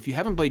feeling. And if you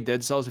haven't played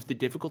Dead Cells, if the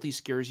difficulty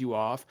scares you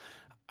off,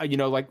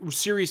 like,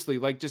 seriously,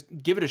 like, just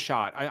give it a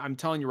shot. I'm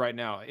telling you right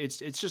now, it's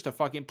just a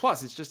fucking,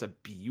 plus it's just a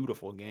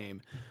beautiful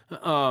game.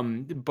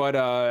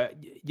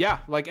 Yeah,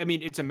 like, I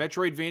mean, it's a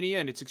Metroidvania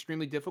and it's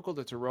extremely difficult.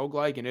 It's a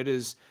roguelike, and it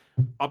is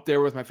up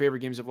there with my favorite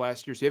games of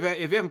last year. So if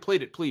you haven't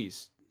played it,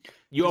 please,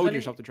 you owe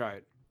yourself to try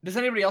it. Does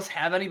anybody else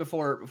have any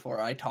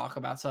before I talk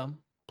about some?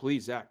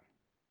 Please, Zach.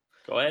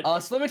 Go ahead.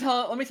 So let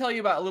me tell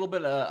you about a little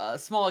bit of a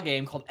small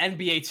game called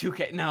NBA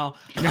 2K. No,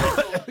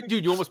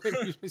 Dude, you almost made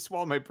me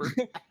swallow my burp.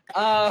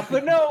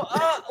 but no.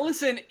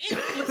 Listen,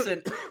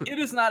 it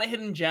is not a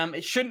hidden gem.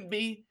 It shouldn't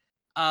be.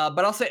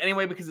 But I'll say it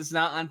anyway because it's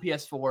not on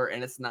PS4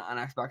 and it's not on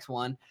Xbox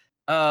One.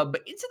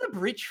 But Into the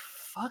Breach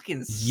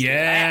fucking slaps.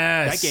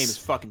 Yes, That game is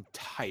fucking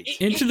tight.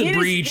 Into the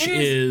Breach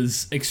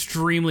is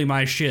extremely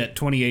my shit.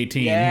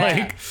 2018. Yeah,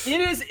 Like,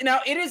 it is. Now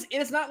it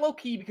is not low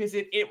key because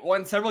it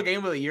won several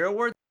Game of the Year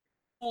awards.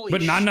 Holy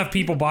but not enough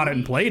people bought it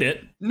and played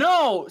it.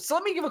 No, so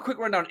let me give a quick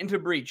rundown. Into the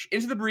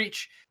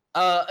Breach,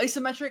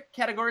 isometric,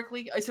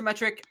 categorically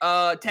isometric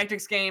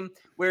tactics game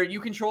where you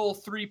control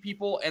 3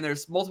 people and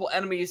there's multiple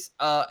enemies,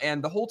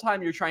 and the whole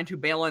time you're trying to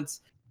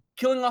balance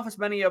killing off as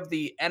many of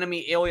the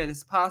enemy aliens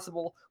as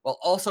possible while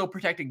also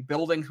protecting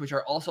buildings, which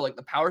are also like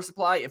the power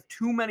supply. If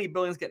too many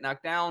buildings get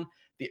knocked down,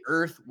 the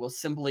Earth will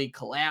simply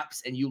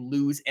collapse and you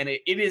lose. And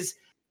it is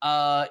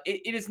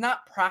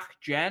not proc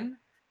gen.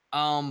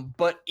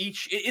 But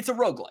it's a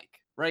roguelike,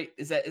 right?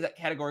 Is that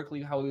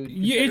categorically how we would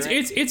Yeah, consider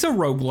it? it's a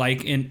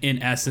roguelike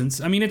in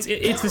essence. I mean, it's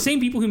the same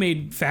people who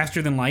made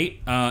Faster Than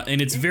Light,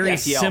 and it's very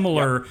Yes, yeah,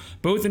 similar,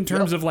 both in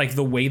terms of like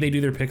the way they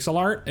do their pixel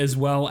art, as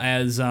well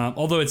as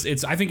although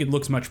it's I think it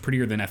looks much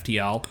prettier than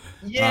FTL.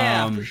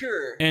 Yeah, for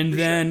sure. And for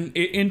then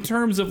in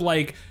terms of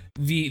like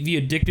the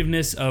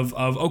addictiveness of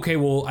okay,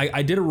 well,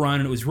 I did a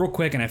run and it was real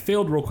quick and I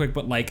failed real quick,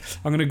 but like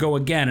I'm gonna go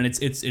again, and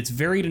it's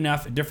varied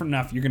enough, different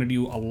enough. You're gonna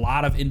do a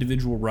lot of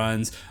individual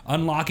runs,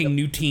 unlocking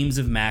new teams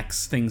of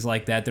mechs, things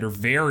like that are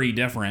very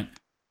different.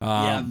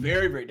 yeah,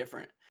 very very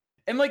different.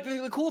 And like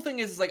the cool thing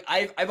is like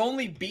I've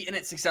only beaten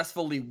it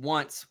successfully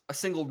once, a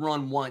single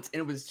run once, and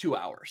it was 2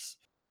 hours.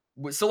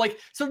 So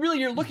really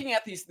you're looking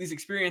at these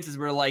experiences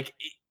where like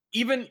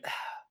even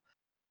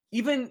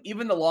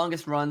the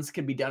longest runs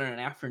can be done in an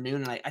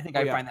afternoon, and I think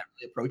I find that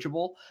really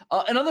approachable.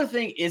 Another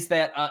thing is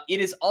that it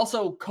is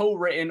also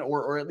co-written,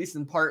 or at least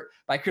in part,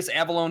 by Chris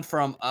Avellone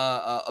from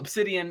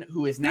Obsidian,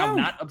 who is now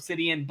not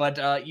Obsidian,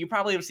 but you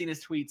probably have seen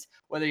his tweets,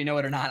 whether you know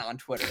it or not, on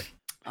Twitter.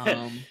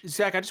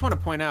 Zach, I just want to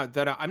point out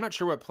that I'm not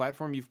sure what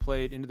platform you've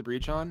played Into the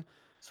Breach on.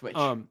 Switch.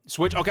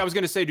 Switch. Okay, I was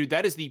gonna say, dude,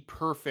 that is the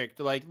perfect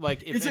like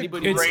if It's a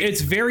anybody.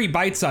 It's very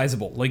bite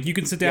sizable. Like you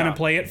can sit down and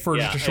play it for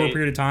just a short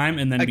period of time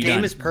and then A be game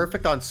done. is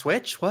perfect on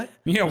Switch? What?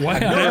 Yeah,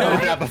 what? I've never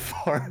heard that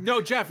before.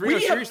 No, Jeff. We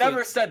have seriously.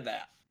 never said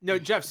that. No,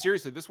 Jeff.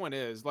 Seriously, this one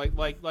is like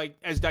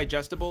as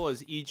digestible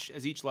as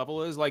each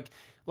level is. Like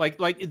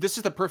this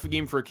is the perfect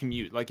game for a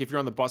commute. Like if you're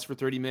on the bus for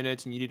 30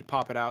 minutes and you need to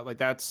pop it out,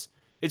 like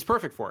it's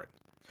perfect for it.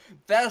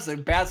 That is a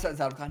bad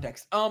sentence out of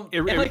context. It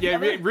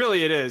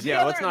really it is.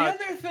 Yeah, let's not.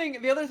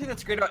 The other thing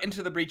that's great about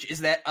Into the Breach is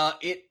that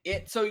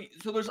so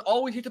there's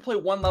always, you have to play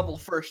one level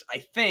first, I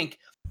think,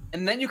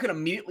 and then you can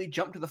immediately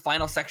jump to the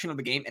final section of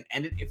the game and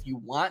end it if you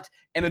want,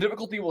 and the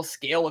difficulty will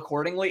scale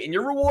accordingly, and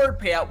your reward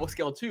payout will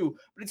scale too.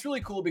 But it's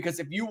really cool because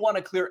if you want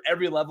to clear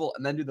every level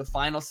and then do the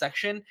final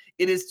section,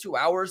 it is 2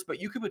 hours, but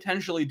you could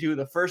potentially do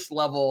the first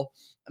level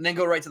and then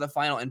go right to the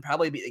final and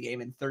probably beat the game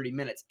in 30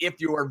 minutes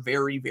if you are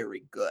very,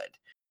 very good.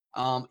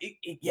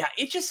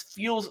 It just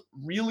feels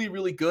really,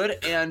 really good.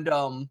 And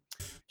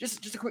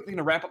just a quick thing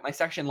to wrap up my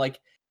section, like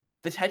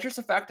the Tetris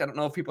effect. I don't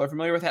know if people are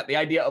familiar with that. The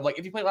idea of like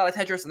if you play a lot of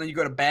Tetris and then you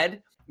go to bed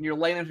and you're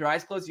laying there with your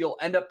eyes closed, you'll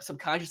end up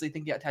subconsciously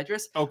thinking about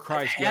Tetris. Oh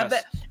Christ, yes.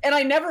 That, and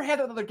I never had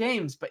that with other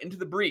games, but Into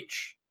the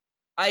Breach,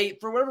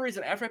 for whatever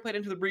reason, after I played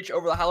Into the Breach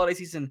over the holiday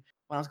season,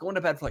 when I was going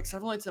to bed for like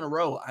several nights in a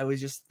row, I was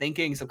just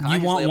thinking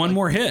subconsciously. You want one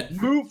more hit?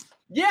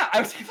 Yeah,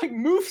 I was like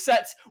move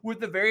sets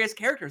with the various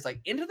characters. Like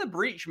Into the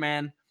Breach,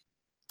 man.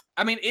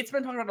 I mean, it's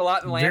been talked about a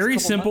lot in the last very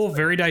couple simple, months,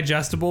 very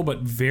digestible, but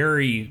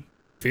very,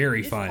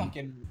 very fun.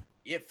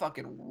 It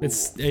fucking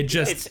rules.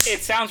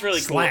 It sounds really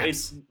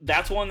slaps. Cool.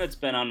 That's one that's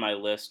been on my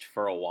list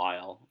for a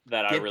while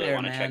that I really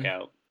want to check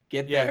out.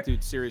 Get there,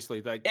 dude.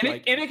 Seriously,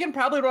 it can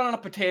probably run on a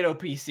potato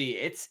PC.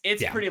 It's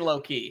pretty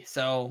low key.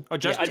 So I'd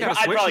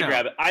probably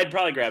grab it. I'd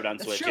probably grab it on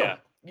Switch. True. Yeah,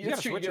 you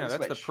got to Switch now.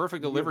 That's the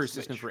perfect delivery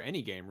system for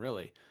any game,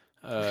 really.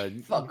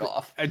 Fuck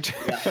off.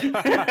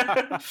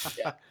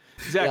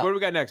 Zach, what do we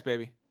got next,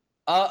 baby?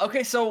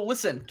 Okay, so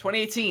listen,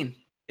 2018,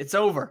 it's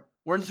over.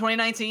 We're into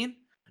 2019.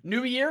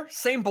 New year,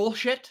 same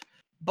bullshit,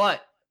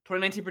 but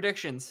 2019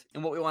 predictions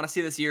and what we want to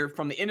see this year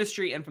from the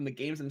industry and from the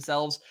games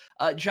themselves.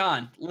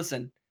 John,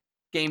 listen,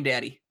 Game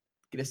Daddy,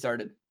 get us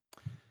started.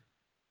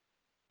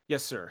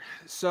 Yes, sir.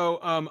 So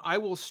I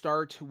will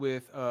start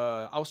with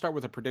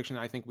a prediction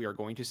I think we are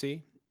going to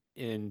see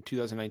in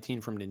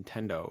 2019 from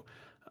Nintendo.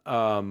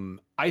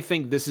 I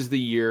think this is the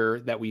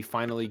year that we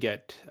finally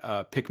get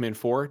Pikmin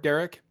 4,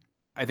 Derek.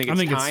 I think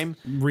it's time.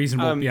 It's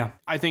reasonable. Yeah.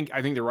 I think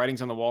the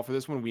writing's on the wall for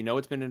this one. We know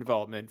it's been in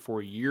development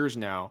for years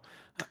now.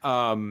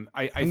 I'm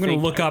going to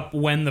look up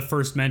when the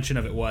first mention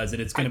of it was, and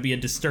it's going to be a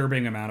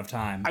disturbing amount of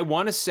time. I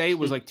want to say it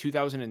was like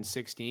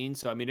 2016.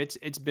 So I mean, it's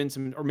been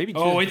some, or maybe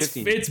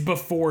 2015. It's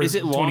before. Is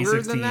it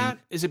longer than that?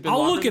 Is it?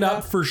 I'll look it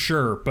up for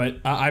sure, but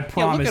I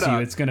promise you,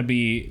 it's going to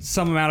be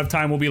some amount of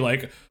time. We'll be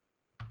like.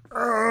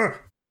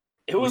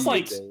 It was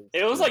like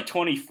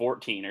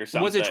 2014 or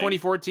something. Was it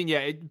 2014?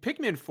 Yeah,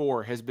 Pikmin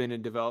 4 has been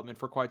in development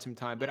for quite some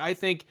time, but I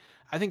think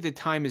the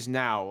time is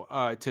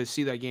now to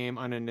see that game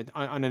on a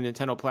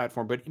Nintendo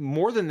platform. But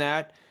more than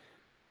that,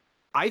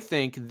 I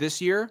think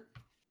this year,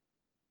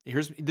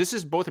 this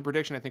is both a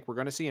prediction I think we're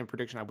going to see and a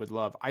prediction I would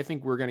love. I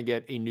think we're going to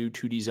get a new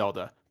 2D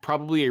Zelda,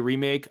 probably a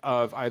remake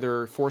of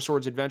either Four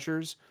Swords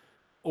Adventures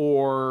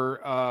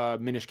or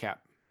Minish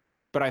Cap.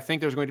 But I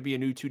think there's going to be a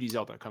new 2D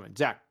Zelda coming.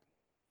 Zach.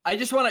 I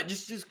just want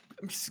to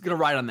I'm just gonna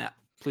ride on that.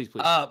 Please.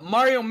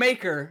 Mario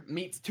Maker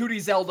meets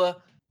 2D Zelda,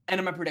 end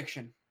of my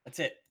prediction. That's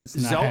it.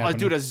 Zelda,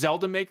 dude, a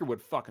Zelda Maker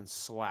would fucking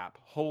slap.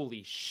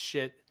 Holy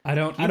shit! I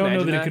don't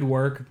know that it could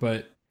work,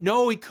 but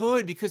no, it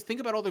could, because think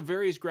about all the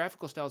various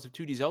graphical styles of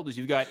 2D Zeldas.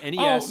 You've got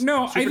NES,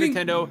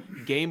 Nintendo,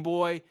 Game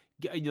Boy,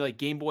 like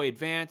Game Boy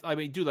Advance. I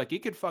mean, dude, like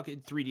it could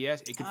fucking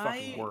 3DS. It could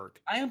fucking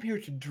work. I am here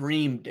to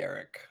dream,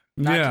 Derek.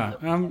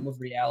 Of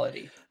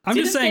reality. I'm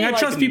just saying, I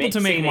trust people to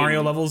make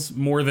Mario levels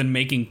more than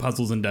making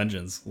puzzles and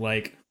dungeons.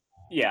 Like,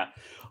 yeah.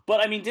 But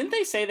I mean, didn't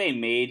they say they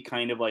made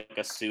kind of like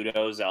a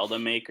pseudo Zelda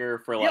maker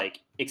for Yep. like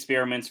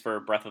experiments for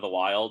Breath of the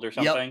Wild or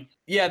something?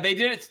 Yeah, they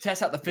did it to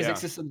test out the physics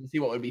Yeah. system to see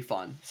what would be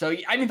fun. So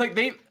I mean, like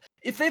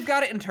if they've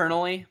got it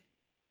internally,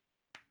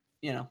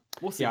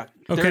 we'll see. Yeah.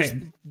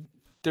 Okay.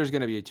 There's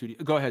going to be a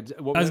 2D. Go ahead.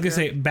 What I was gonna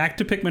there? say back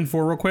to Pikmin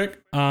 4 real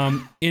quick.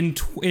 In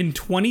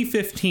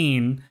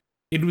 2015,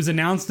 it was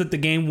announced that the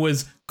game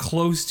was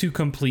close to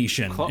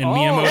completion in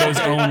Miyamoto's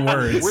own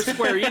words. We're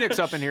Square Enix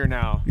up in here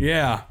now.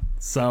 Yeah.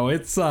 So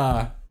it's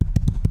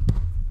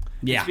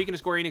yeah. Speaking of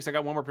Square Enix, I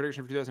got one more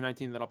prediction for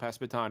 2019 that I'll pass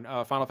the baton.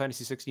 Final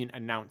Fantasy 16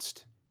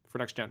 announced for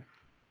next gen.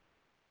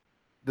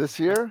 This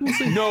year? No.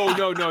 Just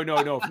no,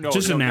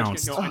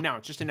 announced. No,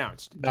 announced. Just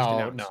announced.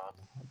 No.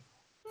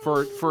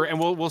 For and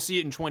we'll see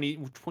it in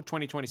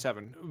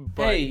 2027.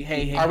 But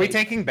Hey. Are we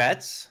taking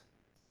bets?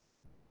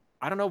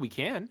 I don't know. We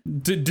can.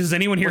 Does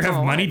anyone here What's on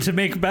have the money line? to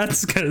make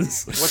bets?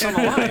 Because What's on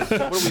the line?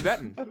 What are we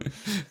betting?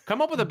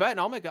 Come up with a bet, and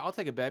I'll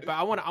take a bet. But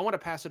I want to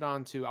pass it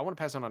on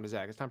to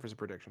Zach. It's time for some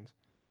predictions.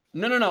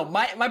 No.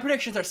 My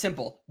predictions are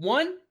simple.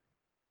 1,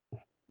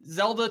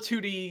 Zelda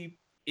 2D.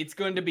 It's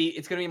going to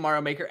be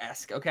Mario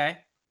Maker-esque. Okay.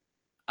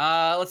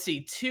 Let's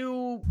see.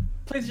 2,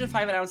 PlayStation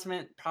 5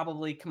 announcement.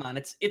 Probably. Come on.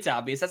 It's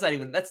obvious. That's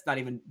not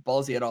even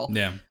ballsy at all.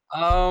 yeah.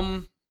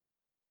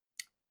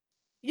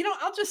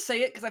 I'll just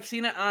say it because I've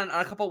seen it on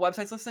a couple of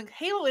websites listing.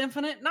 Halo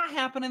Infinite not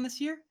happening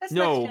this year. That's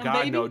No, next gen, God,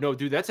 baby. no,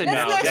 dude. That's a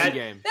That's next next- gen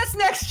game. That's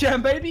next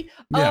gen, baby.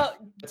 Yeah.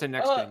 That's a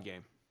next gen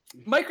game.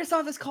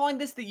 Microsoft is calling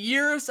this the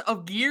years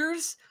of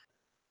Gears.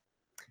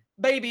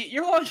 Baby,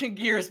 you're launching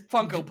Gears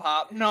Funko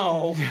Pop.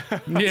 No.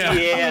 Yeah.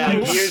 Yeah,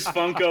 Gears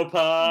Funko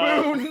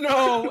Pop. Boo,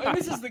 no. And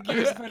this is the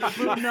Gears Infinite.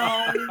 Boo,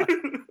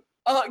 no.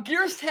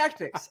 Gears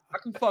Tactics. I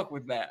can fuck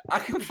with that. I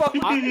can fuck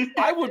with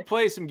I would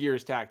play some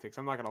Gears Tactics.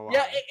 I'm not gonna lie.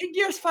 Yeah, in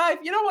Gears 5,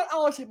 you know what? I'll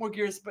always take more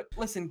Gears, but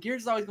listen,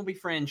 Gears is always gonna be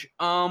fringe.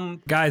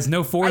 Guys,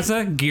 no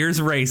Forza, Gears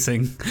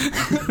Racing.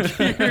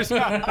 Gears.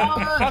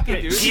 Fuck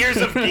it, dude. Gears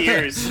of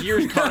Gears.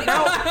 Gears Kart.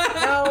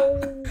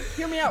 Now,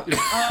 hear me out.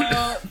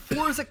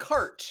 Forza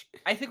Kart.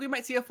 I think we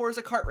might see a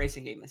Forza Kart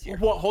racing game this year.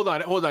 Well, hold on.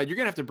 You're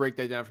gonna have to break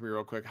that down for me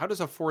real quick. How does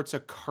a Forza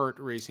Kart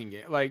racing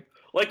game Like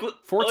with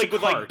Forza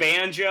with Kart. like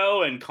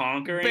Banjo and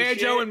Conquer and Banjo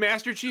shit? and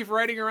Master Chief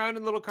riding around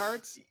in little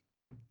carts?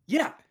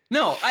 Yeah.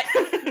 No,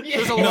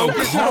 There's a No,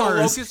 locust- cars.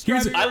 locust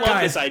Here's driving I around? love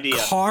guys, this idea.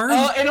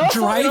 Cars, and also-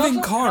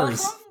 driving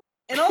cars.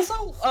 And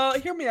also,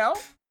 hear me out.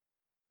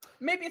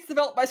 Maybe it's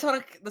developed by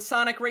the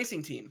Sonic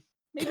Racing team.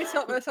 Maybe it's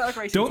developed by the Sonic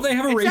Racing Don't team. they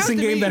have a It sounds racing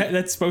to game me-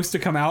 that's supposed to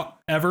come out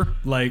ever?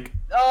 Like,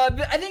 I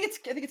think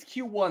it's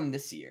Q1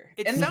 this year.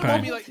 It and sounds to the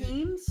me like-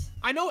 teams.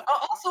 I know.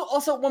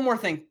 Also, one more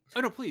thing.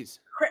 Oh no, please.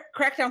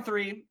 Crackdown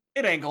 3.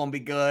 It ain't gonna be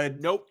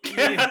good. Nope.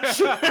 That's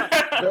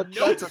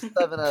a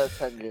 7 out of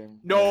 10 game.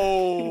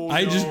 No.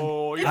 I just-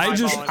 no, you're I not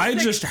just- on. I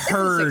It's a just 6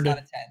 heard out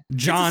of 10.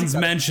 John's 6 out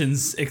of 10.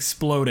 mentions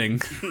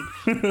exploding.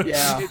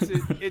 Yeah.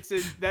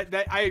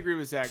 That I agree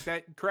with Zach.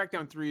 That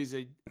Crackdown 3 is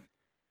a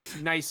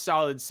nice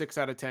solid 6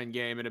 out of 10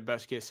 game in a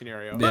best case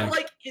scenario. Yeah. But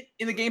like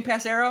in the Game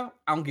Pass era,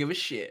 I don't give a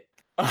shit.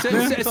 So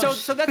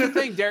that's the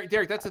thing,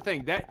 Derek. That's the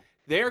thing that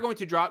they are going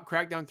to drop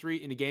Crackdown 3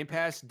 into Game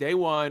Pass day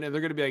one, and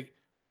they're going to be like,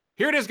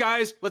 "Here it is,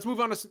 guys. Let's move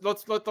on to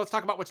let's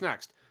talk about what's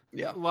next."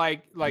 Yeah.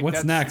 Like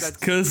What's next?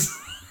 Because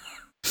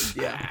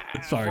Yeah.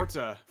 Sorry.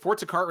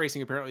 Forza kart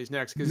racing apparently is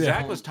next because Yeah.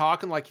 Zach was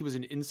talking like he was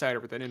an insider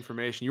with that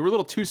information. You were a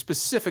little too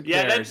specific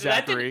Yeah, there, that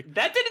Zachary.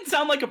 didn't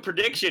sound like a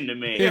prediction to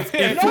me. If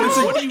No,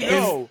 Forza- what do you if-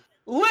 know?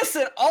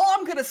 Listen, all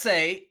I'm gonna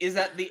say is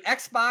that the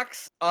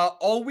Xbox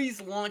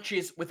always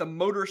launches with a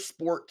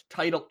motorsport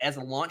title as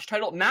a launch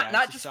title, Yeah,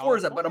 not it's a just solid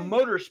Forza, but a point.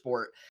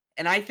 motorsport.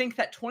 And I think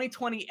that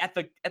 2020 at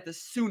the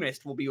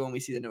soonest will be when we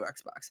see the new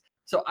Xbox.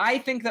 So I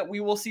think that we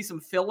will see some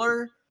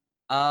filler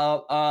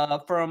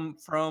from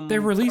they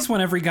release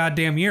one every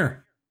goddamn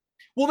year.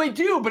 Well, they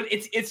do, but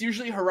it's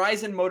usually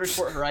Horizon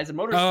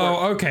Motorsport.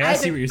 Oh, okay. I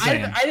see think- what you're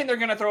saying. I think they're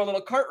gonna throw a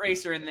little kart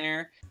racer in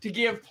there to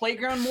give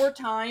Playground more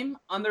time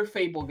on their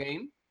Fable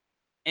game,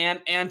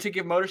 and to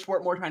give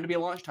Motorsport more time to be a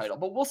launch title.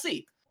 But we'll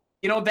see.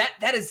 You know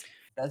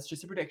that's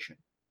just a prediction.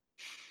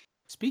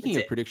 Speaking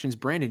That's of it. predictions,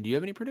 Brandon, do you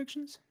have any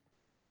predictions?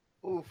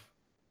 Oof.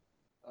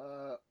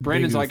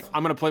 Brandon's Big like, oof.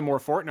 I'm gonna play more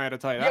Fortnite. I'll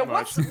tell you Yeah, that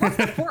much. what's the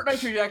Fortnite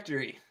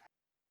trajectory?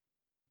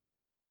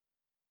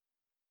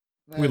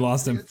 We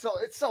lost him. It's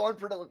so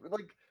unpredictable.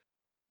 Like,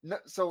 no,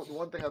 so the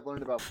one thing I've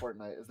learned about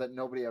Fortnite is that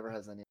nobody ever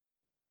has any,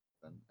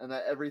 and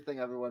that everything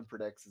everyone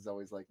predicts is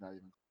always like not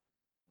even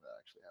that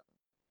actually happens.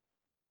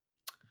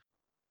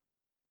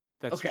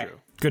 That's Okay. true.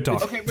 Good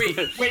talk. Okay, wait.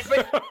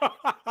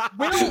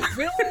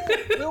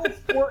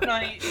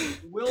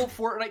 Will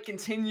Fortnite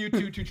continue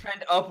to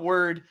trend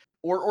upward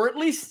or at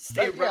least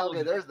stay Yeah, okay,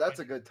 relevant? that's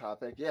a good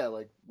topic. Yeah,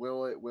 like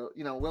will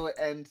it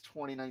end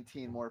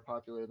 2019 more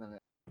popular than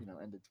it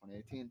ended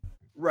 2018?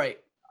 Right.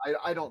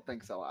 I don't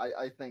think so.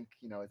 I think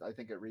I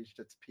think it reached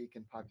its peak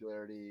in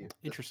popularity this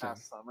Interesting.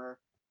 past summer.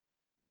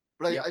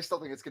 But Yep. I still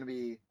think it's going to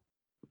be,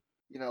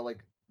 like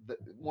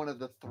one of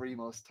the 3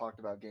 most talked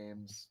about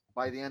games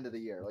by the end of the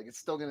year. Like it's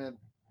still going to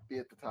be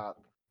at the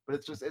top. but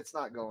it's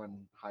not going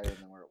higher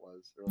than where it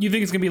was. You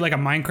think it's gonna be like a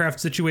Minecraft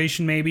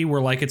situation, maybe,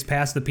 where like it's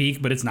past the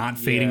peak, but it's not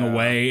fading Yeah.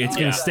 away. It's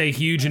gonna Yeah. stay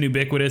huge and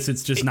ubiquitous.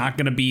 It's just not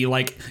gonna be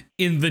like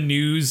in the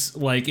news,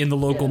 like in the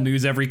local Yeah.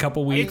 news every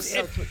couple I mean, weeks.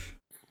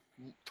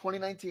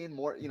 2019,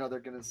 more, they're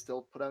gonna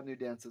still put out new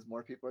dances.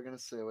 More people are gonna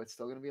sue. It's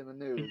still gonna be in the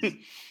news.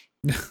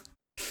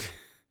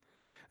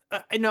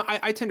 No,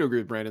 I tend to agree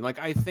with Brandon. Like,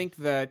 I think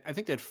that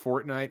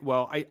Fortnite.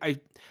 Well, I'm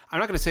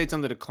not going to say it's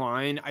on the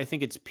decline. I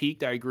think it's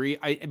peaked. I agree.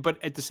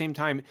 But at the same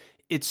time,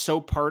 it's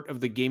so part of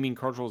the gaming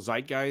cultural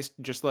zeitgeist,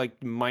 just like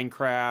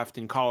Minecraft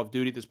and Call of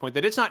Duty at this point,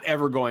 that it's not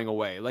ever going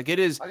away. Like it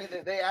is. I mean,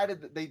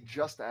 they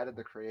just added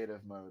the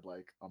creative mode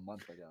like a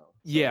month ago. So,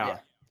 Yeah.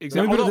 Let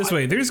Exactly. me put it Although this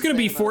way: there's going to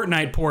be saying that-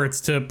 Fortnite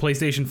ports to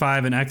PlayStation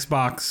 5 and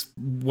Xbox,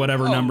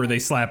 whatever number they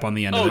slap on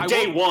the end of Oh, it.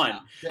 day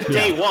one.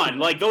 Day one.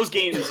 Like those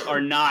games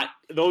are not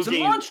those The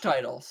games. launch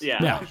titles.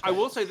 Yeah. Yeah. I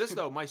will say this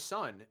though, my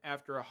son,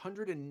 after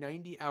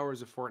 190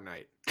 hours of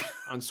Fortnite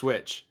on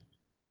Switch,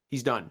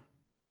 he's done.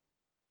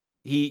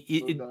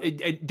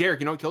 Derek,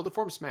 you know what killed it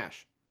for him?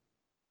 Smash.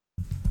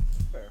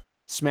 Fair.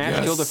 Smash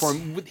Yes. killed it for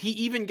him. He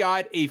even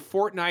got a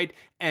Fortnite,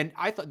 and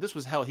I thought this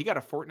was hell. He got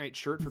a Fortnite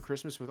shirt for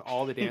Christmas with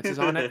all the dances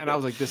on it, and I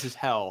was like, this is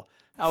hell.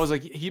 I was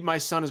like, my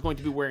son is going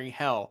to be wearing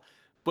hell.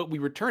 But we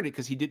returned it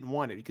because he didn't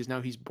want it, because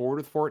now he's bored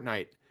with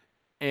Fortnite,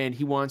 and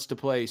he wants to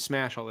play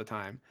Smash all the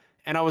time.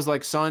 And I was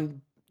like,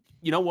 son,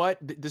 you know what?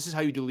 This is how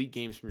you delete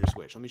games from your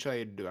Switch. Let me show you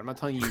how to do it. I'm not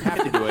telling you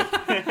have to do it,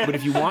 but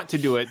if you want to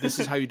do it, this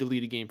is how you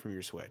delete a game from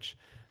your Switch.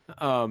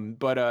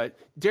 But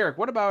Derek,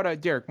 what about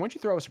Derek? Why don't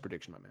you throw us a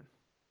prediction, my man?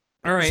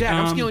 All right, Zach,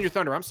 I'm stealing your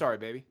thunder. I'm sorry,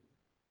 baby.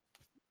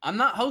 I'm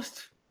not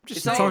host. Just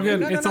It's saying. all good.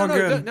 No, no, It's no, all no,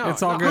 good. no,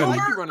 It's all no, good. I like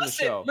you Boomer, running the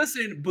listen, show.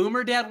 listen,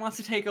 Boomer Dad wants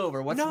to take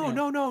over. What's No,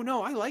 new?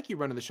 no. I like you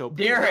running the show.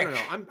 Please, Derek.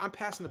 No. I'm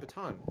passing the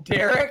baton.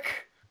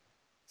 Derek,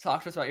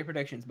 talk to us about your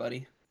predictions,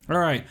 buddy. All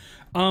right.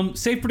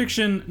 Safe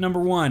prediction number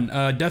 1: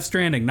 Death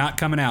Stranding not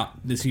coming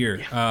out this year.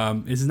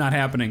 This is not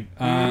happening.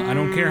 I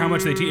don't care how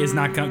much they tease. It's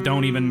not.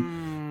 Don't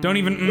even.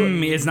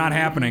 It's not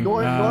happening.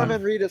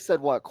 Norman Reedus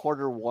said what,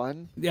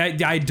 Q1?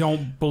 I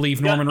don't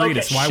believe Norman okay,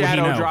 Reedus. Why would he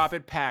Shadow know? drop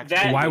it, PAX.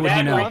 Why would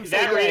he know? I'm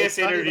saying That it's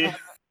Reedus not even- interview.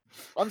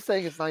 I'm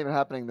saying it's not even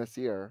happening this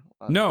year.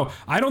 No,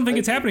 I don't think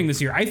it's happening this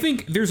year. I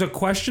think there's a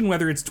question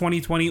whether it's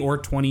 2020 or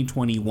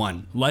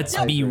 2021. Let's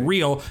be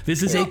real.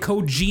 This is a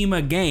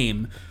Kojima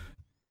game.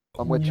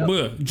 I'm with you.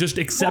 Bleh. Just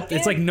accept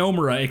it's like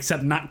Nomura,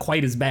 except not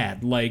quite as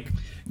bad. Like,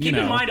 you Keep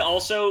know. in mind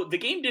also, the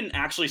game didn't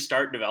actually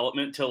start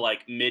development till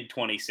like mid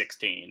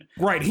 2016.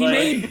 Right,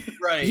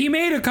 Like- he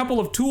made a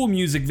couple of Tool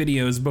music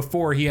videos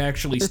before he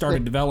actually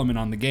started development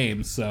on the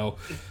game. So,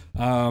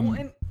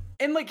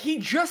 And like he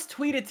just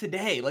tweeted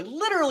today, like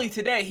literally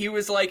today, he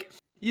was like,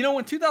 you know,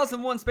 when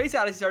 2001 Space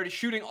Odyssey started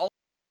shooting all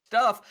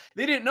stuff,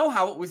 they didn't know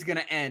how it was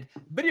gonna end.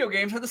 Video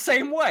games are the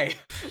same way.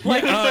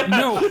 Like,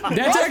 no,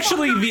 that's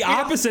actually the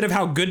opposite of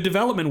how good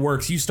development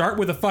works. You start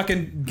with a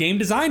fucking game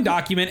design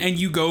document and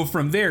you go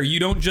from there. You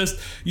don't just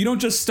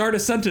start a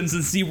sentence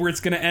and see where it's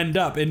going to end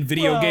up in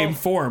video Well, game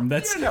form.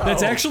 That's you know.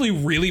 that's actually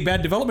really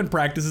bad development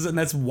practices, and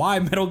that's why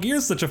Metal Gear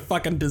is such a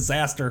fucking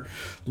disaster.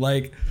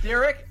 Like,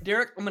 Derek,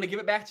 I'm gonna give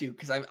it back to you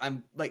because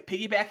I'm like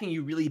piggybacking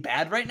you really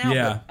bad right now.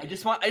 Yeah. But I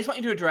just want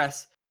you to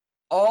address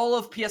all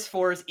of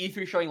PS4's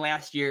E3 showing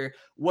last year.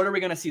 What are we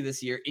gonna see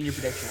this year in your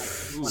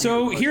prediction?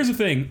 so here's the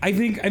thing. I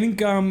think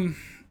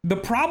the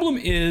problem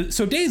is,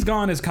 so Days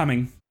Gone is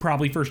coming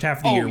probably first half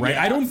of the Oh, year, right?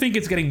 yeah. I don't think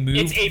it's getting moved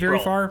It's very April.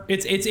 far.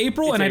 It's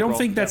April, It's and I don't April,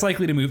 think that's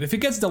likely to move. If it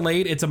gets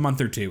delayed, it's a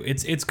month or two.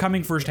 It's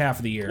coming first half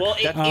of the year. Well,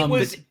 it Um,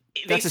 was.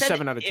 That's a said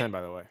 7 out of 10,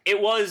 by the way.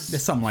 It was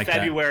Something like that.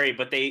 February,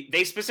 but they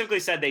specifically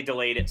said they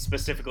delayed it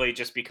specifically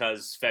just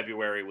because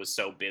February was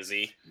so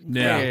busy.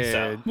 yeah.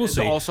 So, We'll It's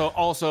see.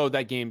 Also,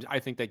 that game. I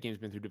think that game's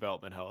been through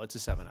development hell. It's a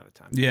 7 out of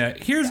 10. Yeah,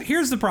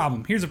 here's the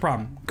problem. Here's the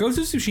problem. Ghost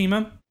of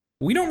Tsushima,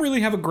 we don't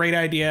really have a great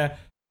idea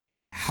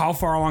how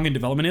far along in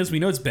development is. We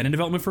know it's been in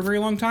development for a very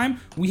long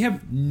time. We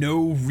have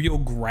no real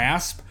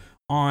grasp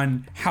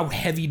on how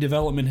heavy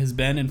development has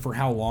been and for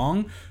how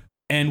long.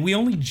 And we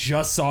only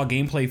just saw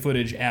gameplay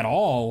footage at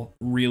all,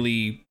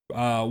 really.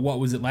 What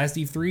was it, last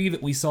E3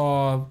 that we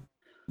saw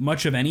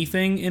much of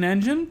anything in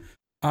engine?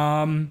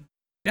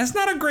 That's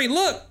not a great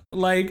look.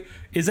 Like,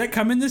 is that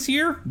coming this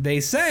year? They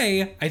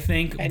say, I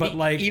think, And but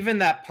like, even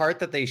that part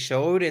that they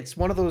showed, it's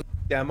one of those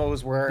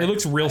demos where it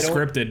looks real I don't-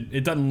 scripted.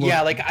 It doesn't look.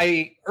 Yeah, like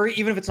or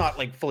even if it's not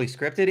like fully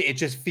scripted, it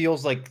just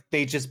feels like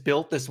they just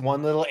built this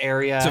one little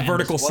area. It's a and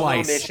vertical this one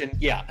little slice. mission.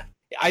 Yeah,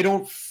 I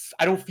don't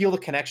feel the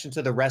connection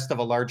to the rest of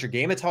a larger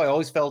game. It's how I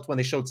always felt when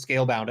they showed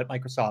Scalebound at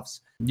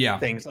Microsoft's Yeah.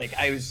 things. Like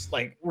I was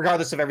like,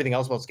 regardless of everything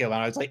else about Scalebound,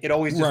 I was like, it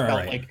always just Right, felt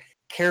right. like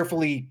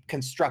carefully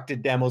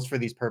constructed demos for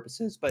these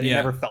purposes, but Yeah. it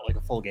never felt like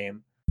a full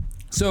game.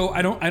 So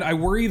I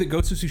worry that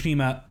Ghost of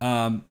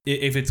Tsushima,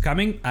 if it's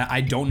coming,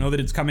 I don't know that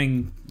it's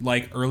coming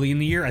like early in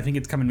the year. I think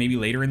it's coming maybe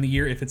later in the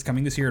year, if it's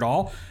coming this year at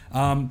all.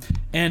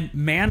 And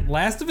man,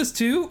 Last of Us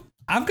 2,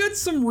 I've got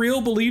some real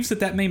beliefs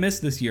that may miss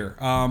this year.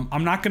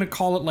 I'm not going to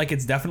call it like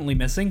it's definitely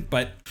missing,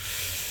 but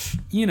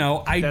you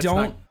know, I That's don't.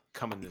 not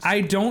coming this. I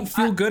don't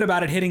feel good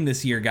about it hitting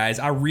this year, guys.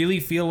 I really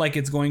feel like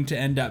it's going to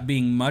end up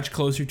being much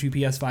closer to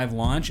PS5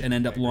 launch and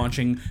end up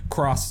launching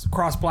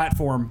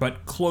cross-platform,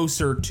 but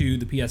closer to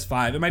the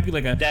PS5. It might be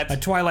like a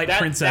Twilight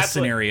Princess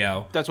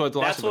scenario. That's what The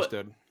Last of Us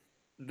did.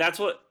 That's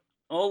what.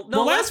 Oh, The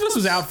Last of Us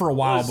was out for a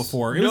while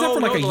before. It was out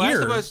for like a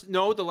year.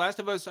 The Last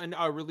of Us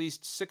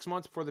released 6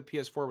 months before the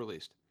PS4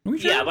 released.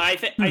 Yeah, but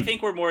I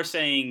think we're more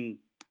saying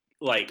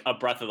like a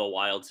Breath of the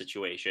Wild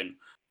situation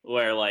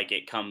where like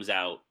it comes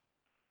out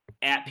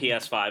at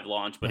PS5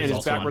 launch, but it's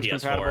also on PS4.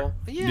 Compatible.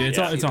 Yeah,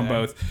 it's on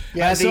both.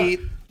 Yeah,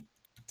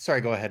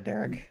 sorry, go ahead,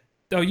 Derek.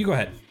 Oh, you go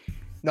ahead.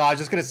 No, I was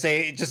just gonna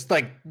say, just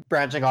like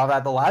branching off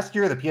that, the last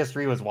year the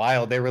PS3 was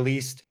wild. They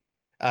released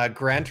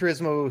Gran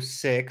Turismo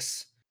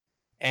 6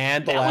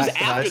 and that was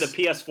after the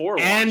PS4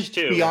 launch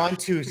too. Beyond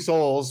Two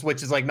Souls,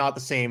 which is like not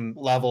the same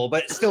level,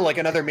 but still like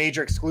another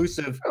major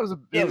exclusive.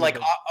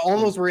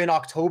 All those were in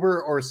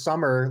October or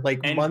summer,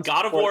 like and months.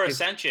 God of War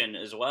Ascension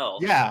as well.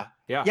 Yeah.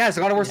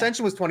 So God of War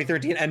Ascension was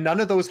 2013, and none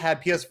of those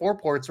had PS4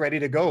 ports ready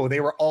to go. They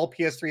were all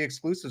PS3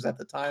 exclusives at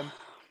the time.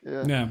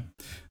 Yeah.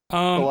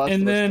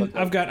 And then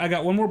I've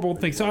got one more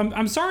bold thing. So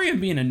I'm sorry I'm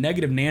being a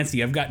negative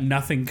Nancy. I've got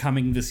nothing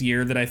coming this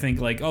year that I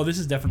think like, oh, this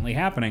is definitely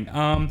happening.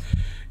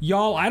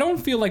 Y'all, I don't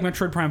feel like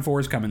Metroid Prime 4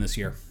 is coming this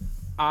year.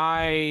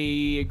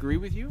 I agree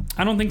with you.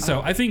 I don't think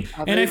so. I think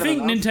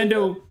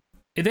Nintendo.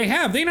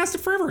 They announced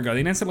it forever ago.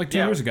 They announced it like 2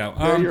 years ago.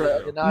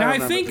 Now I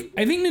think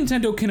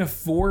Nintendo can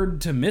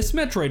afford to miss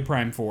Metroid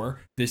Prime 4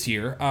 this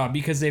year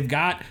because they've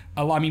got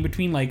a lot. I mean,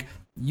 between like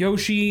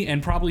Yoshi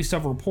and probably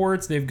several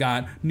ports, they've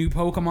got new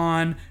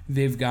Pokemon.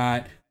 They've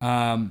got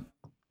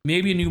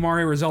maybe a new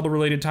Mario or Zelda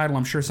related title.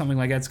 I'm sure something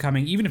like that's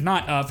coming. Even if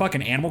not,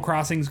 fucking Animal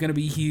Crossing is going to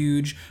be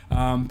huge.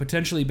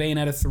 Potentially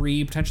Bayonetta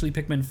 3, potentially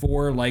Pikmin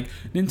 4. Like,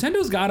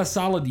 Nintendo's got a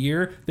solid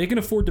year. They can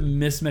afford to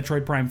miss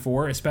Metroid Prime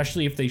 4,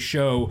 especially if they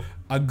show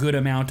a good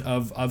amount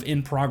of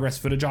in-progress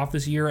footage off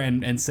this year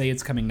and say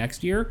it's coming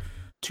next year.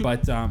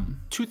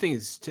 Two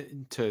things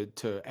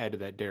to add to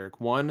that, Derek.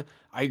 One,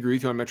 I agree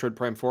with you on Metroid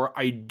Prime 4.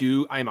 I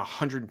am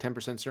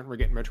 110% certain we're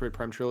getting Metroid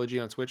Prime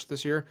Trilogy on Switch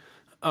this year.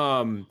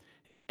 And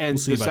we'll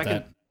see the about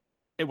second,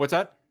 what's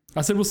that?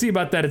 I said we'll see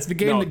about that. It's the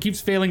game that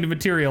keeps failing to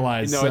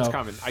materialize. No, it's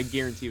coming. I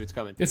guarantee you it's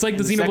coming. It's like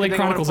the Xenoblade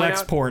Chronicles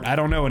X port. I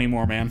don't know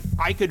anymore, man.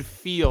 I could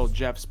feel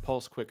Jeff's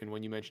pulse quicken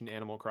when you mentioned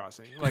Animal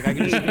Crossing. Like, I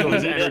can just feel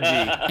his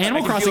energy.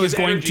 Animal Crossing is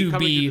going to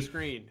be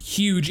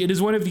huge. It is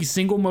one of the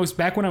single most,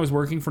 back when I was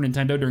working for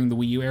Nintendo during the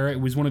Wii U era,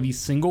 it was one of the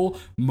single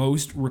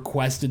most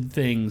requested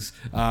things.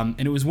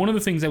 And it was one of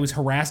the things I was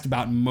harassed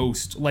about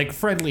most, like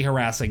friendly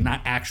harassing,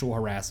 not actual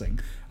harassing,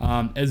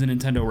 as a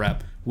Nintendo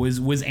rep.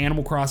 Was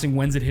Animal Crossing,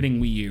 when's it hitting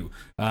Wii U?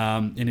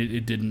 And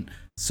it didn't.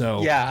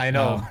 So yeah, I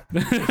know.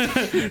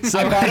 So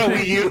I bought a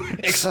Wii U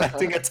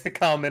expecting it to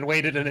come and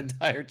waited an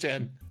entire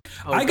gen.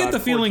 I get the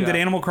feeling that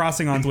Animal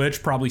Crossing on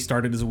Switch probably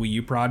started as a Wii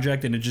U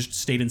project and it just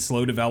stayed in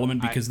slow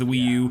development because the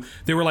Wii U,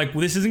 they were like,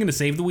 well, this isn't going to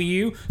save the Wii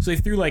U. So they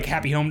threw like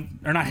Happy Home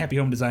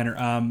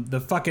Designer,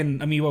 the fucking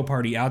Amiibo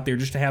party out there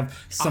just to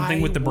have something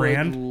with the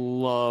brand. I would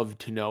love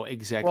to know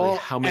exactly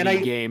how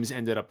many games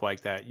ended up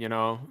like that, you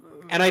know?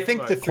 And I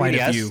think the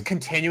 3DS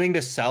continuing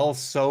to sell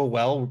so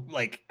well,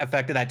 like,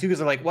 affected that too, because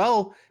they're like,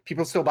 well,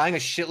 people are still buying a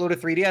shitload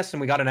of 3DS, and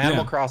we got an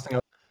Animal Crossing,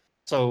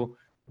 so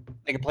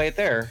they can play it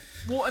there.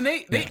 Well, and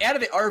they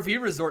added the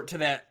RV resort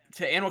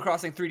to Animal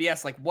Crossing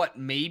 3DS, like what,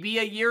 maybe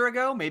a year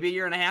ago, maybe a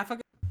year and a half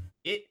ago.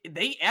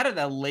 They added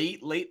a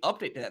late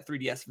update to that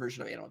 3DS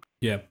version of Animal Crossing.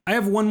 Yeah, I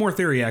have one more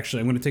theory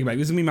actually. I'm going to take it back.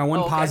 This is going to be my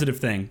one positive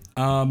thing.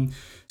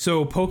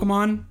 So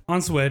Pokemon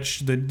on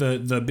Switch,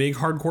 the big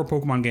hardcore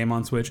Pokemon game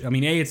on Switch. I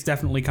mean, A, it's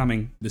definitely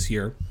coming this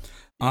year.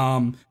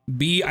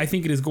 B, I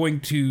think it is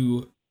going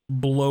to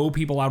blow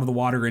people out of the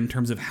water in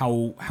terms of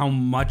how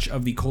much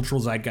of the cultural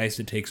zeitgeist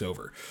it takes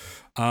over.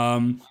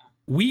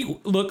 We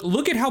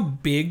look at how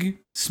big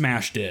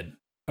Smash did.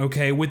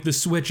 Okay, with the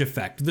Switch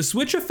effect. The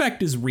Switch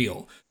effect is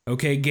real.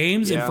 Okay,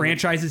 games and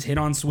franchises hit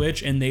on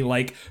Switch and they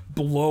like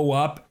blow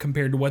up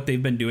compared to what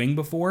they've been doing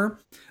before.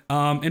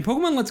 And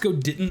Pokemon Let's Go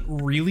didn't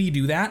really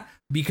do that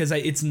because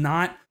it's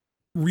not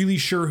really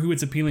sure who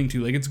it's appealing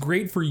to. Like, it's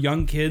great for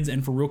young kids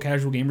and for real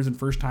casual gamers and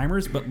first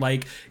timers, but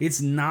like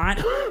it's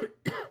not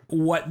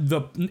what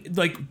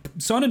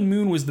Sun and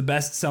Moon was the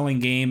best selling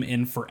game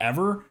in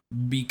forever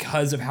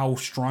because of how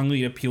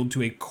strongly it appealed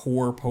to a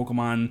core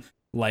Pokemon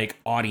like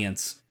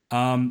audience.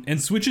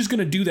 And Switch is going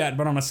to do that,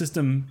 but on a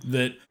system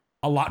that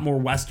a lot more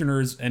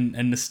Westerners and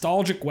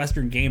nostalgic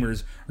Western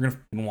gamers are going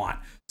to want.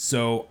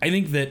 So I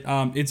think that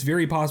it's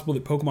very possible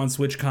that Pokemon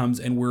Switch comes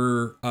and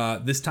we're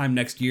this time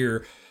next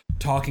year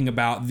talking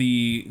about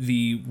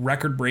the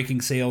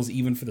record-breaking sales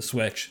even for the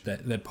Switch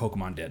that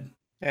Pokemon did.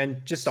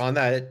 And just on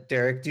that,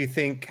 Derek, do you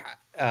think,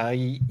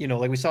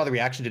 like we saw the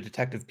reaction to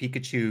Detective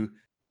Pikachu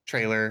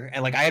trailer,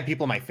 and like I had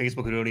people on my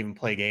Facebook who don't even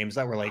play games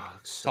that were like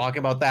talking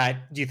about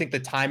that. Do you think the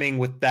timing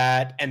with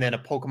that and then a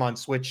Pokemon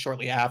Switch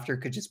shortly after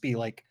could just be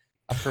like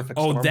a perfect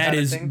storm? Oh, that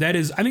is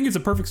I think it's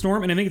a perfect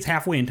storm, and I think it's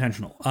halfway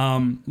intentional.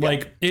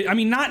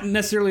 Not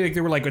necessarily like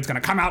they were like it's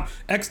going to come out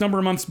X number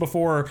of months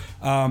before,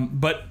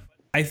 but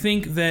I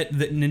think that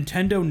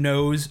Nintendo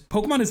knows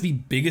Pokemon is the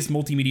biggest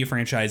multimedia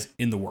franchise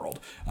in the world,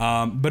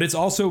 but it's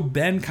also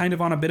been kind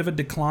of on a bit of a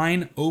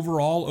decline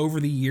overall over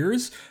the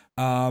years.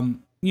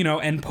 You know,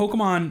 and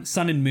Pokemon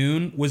Sun and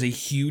Moon was a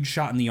huge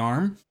shot in the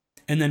arm,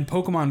 and then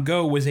Pokemon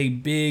Go was a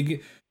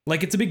big,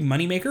 like, it's a big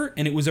moneymaker,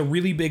 and it was a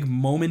really big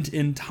moment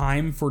in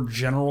time for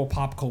general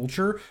pop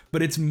culture,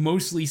 but it's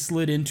mostly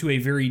slid into a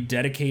very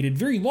dedicated,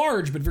 very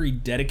large, but very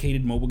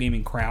dedicated mobile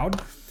gaming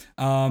crowd.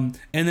 And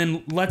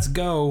then Let's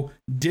Go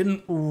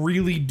didn't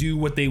really do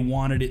what they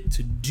wanted it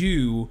to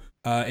do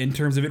in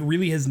terms of it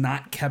really has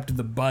not kept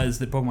the buzz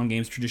that Pokemon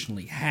games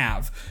traditionally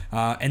have.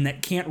 And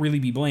that can't really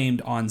be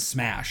blamed on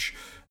Smash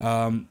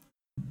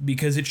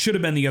because it should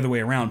have been the other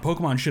way around.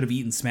 Pokemon should have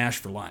eaten Smash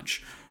for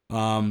lunch.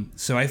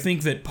 So I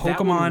think that Pokemon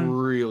That one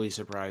really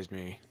surprised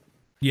me.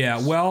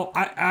 Yeah, well,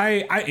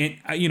 I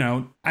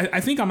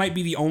think I might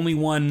be the only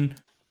one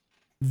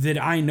that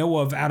I know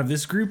of out of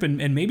this group, and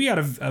maybe out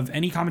of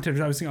any commentators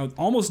I was seeing,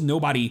 almost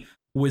nobody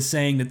was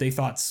saying that they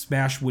thought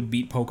Smash would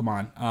beat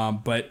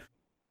Pokemon. But,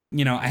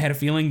 you know, I had a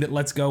feeling that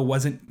Let's Go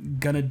wasn't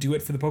going to do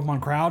it for the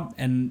Pokemon crowd,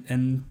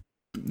 and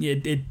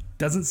it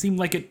doesn't seem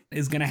like it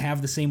is going to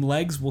have the same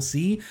legs. We'll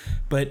see.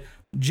 But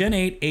Gen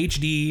 8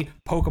 HD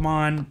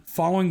Pokemon,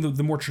 following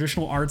the more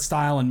traditional art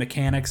style and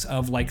mechanics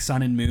of, like,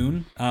 Sun and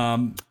Moon,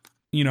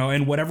 you know,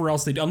 and whatever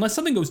else they do, unless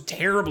something goes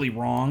terribly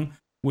wrong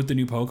with the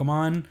new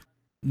Pokemon,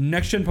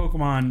 next gen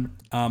Pokemon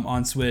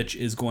on Switch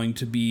is going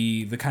to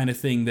be the kind of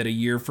thing that a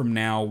year from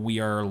now we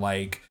are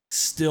like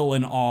still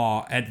in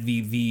awe at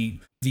the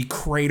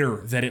crater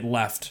that it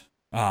left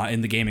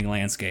in the gaming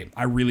landscape.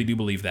 I really do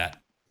believe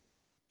that.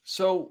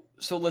 So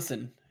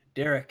listen,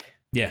 Derek.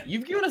 Yeah.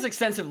 You've given us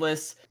extensive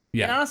lists.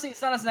 Yeah. And honestly,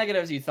 it's not as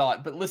negative as you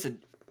thought. But listen,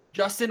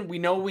 Justin, we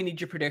know we need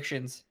your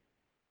predictions.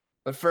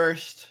 But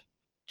first,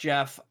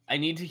 Jeff, I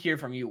need to hear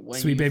from you. When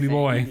Sweet you baby think-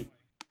 boy.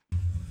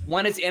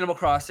 When is Animal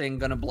Crossing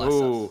gonna bless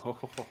Ooh, us? ho,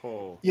 ho, ho,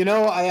 ho. You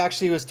know, I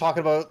actually was talking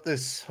about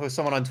this with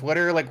someone on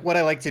Twitter. Like, what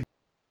I like to do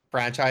with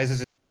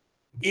franchises,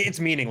 it's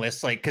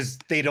meaningless, like, because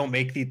they don't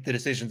make the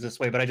decisions this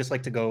way. But I just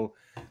like to go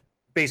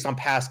based on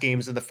past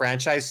games of the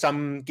franchise.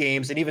 Some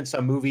games and even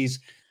some movies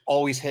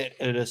always hit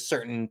at a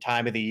certain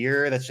time of the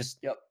year. That's just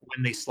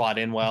when they slot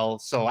in well.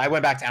 So I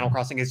went back to Animal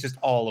Crossing. It's just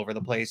all over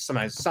the place.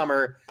 Sometimes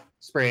summer,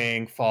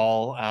 spring,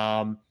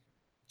 fall.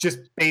 Just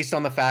based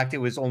on the fact it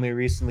was only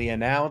recently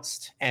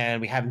announced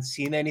and we haven't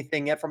seen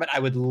anything yet from it. I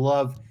would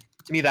love,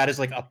 to me, that is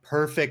like a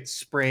perfect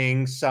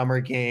spring, summer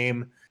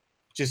game.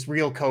 Just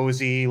real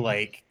cozy,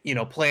 like, you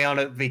know, play on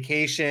a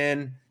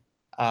vacation.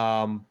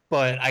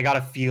 But I got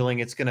a feeling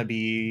it's going to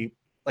be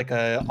like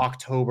a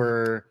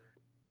October,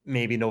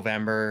 maybe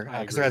November,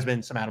 because there has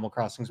been some Animal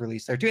Crossings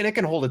released there too. And it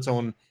can hold its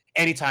own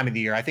any time of the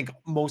year. I think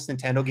most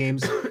Nintendo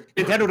games,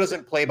 Nintendo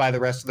doesn't play by the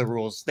rest of the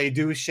rules. They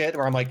do shit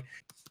where I'm like,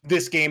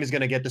 this game is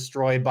going to get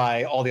destroyed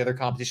by all the other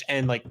competition.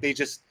 And like, they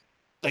just,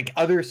 like,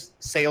 other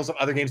sales of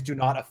other games do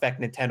not affect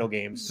Nintendo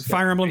games.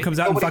 Fire Emblem comes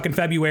out in fucking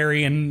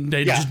February and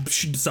it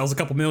just sells a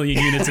couple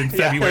million units in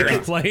February.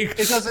 Like,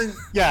 it doesn't,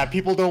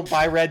 people don't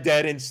buy Red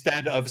Dead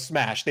instead of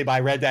Smash. They buy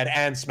Red Dead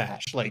and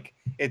Smash. Like,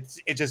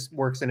 it just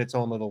works in its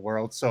own little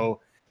world. So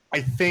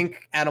I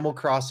think Animal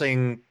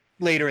Crossing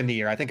later in the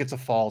year, I think it's a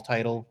fall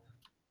title.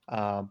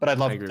 But I'd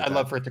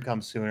love for it to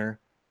come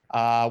sooner.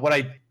 What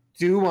I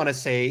do want to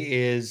say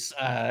is,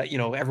 you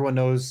know, everyone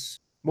knows,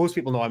 most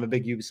people know I'm a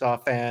big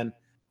Ubisoft fan.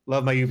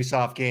 Love my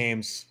Ubisoft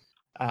games.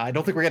 I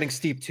don't think we're getting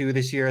Steep 2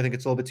 this year. I think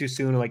it's a little bit too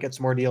soon. We might get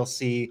some more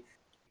DLC.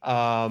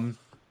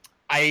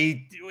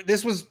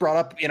 This was brought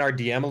up in our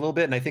DM a little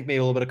bit, and I think maybe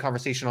a little bit of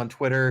conversation on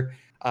Twitter.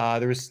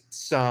 There was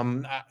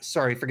some,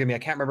 sorry, forgive me, I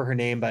can't remember her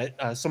name,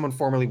 but someone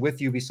formerly with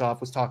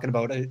Ubisoft was talking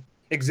about an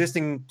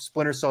existing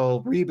Splinter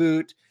Cell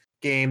reboot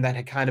game that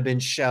had kind of been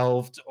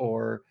shelved,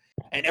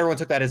 and everyone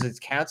took that as it's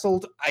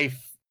canceled.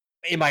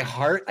 In my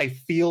heart, I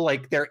feel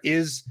like there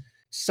is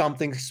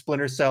something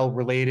Splinter Cell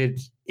related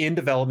in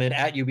development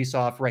at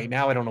Ubisoft right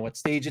now. I don't know what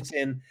stage it's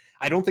in.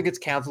 I don't think it's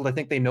canceled. I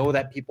think they know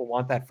that people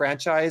want that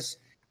franchise.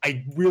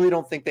 I really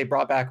don't think they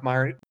brought back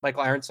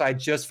Michael Ironside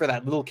just for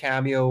that little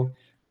cameo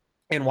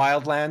in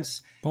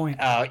Wildlands. point.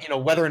 You know,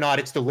 whether or not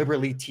it's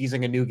deliberately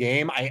teasing a new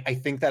game, I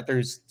think that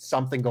there's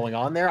something going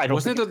on there. I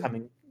don't think it's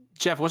coming.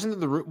 Jeff, wasn't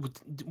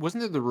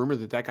there the rumor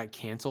that got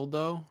canceled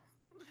though?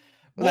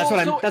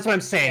 Well, that's what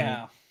I'm saying.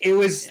 Yeah. It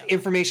was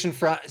information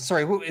from.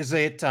 Sorry, who is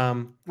it?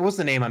 What was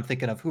the name I'm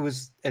thinking of? Who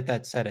was it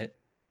that said it?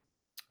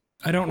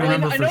 I don't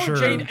remember for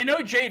sure. I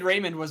know Jade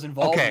Raymond was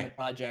involved in the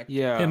project.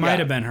 Yeah, It might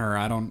have been her.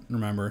 I don't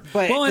remember.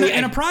 But well,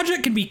 and a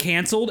project can be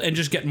canceled and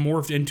just get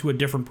morphed into a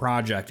different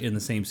project in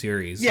the same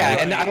series. Yeah,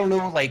 and I don't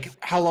know like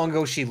how long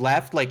ago she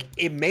left. Like,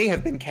 it may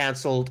have been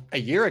canceled a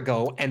year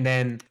ago and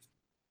then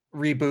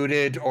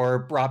rebooted or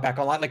brought back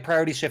online. Like,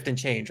 priority shift and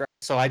change, right?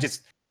 So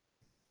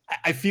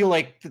I feel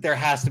like there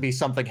has to be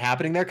something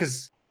happening there,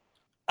 because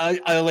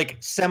a like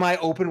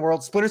semi-open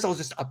world Splinter Cell is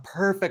just a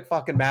perfect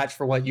fucking match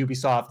for what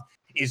Ubisoft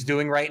is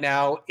doing right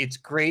now. It's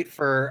great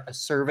for a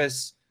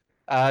service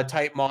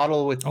type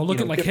model with look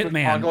at like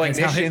Hitman. ongoing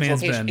That's how missions,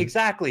 Hitman's location. been.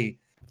 Exactly.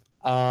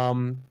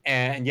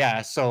 And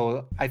yeah,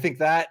 so I think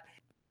that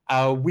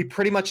We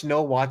pretty much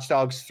know Watch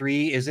Dogs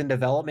 3 is in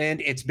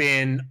development. It's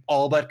been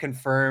all but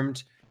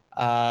confirmed.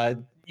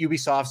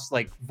 Ubisoft's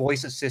like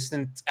voice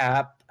assistant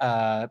app,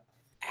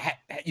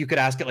 you could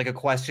ask it like a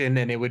question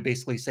and it would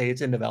basically say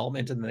it's in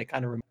development, and then they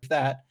kind of removed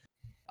that.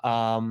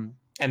 And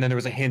then there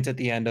was a hint at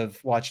the end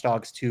of Watch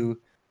Dogs 2.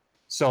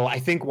 So I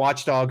think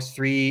Watch Dogs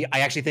 3,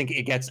 I actually think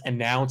it gets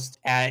announced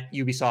at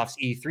Ubisoft's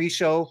E3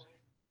 show.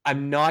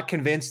 I'm not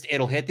convinced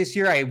it'll hit this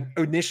year. I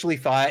initially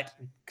thought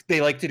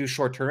they like to do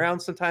short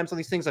turnarounds sometimes on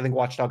these things. I think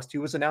Watch Dogs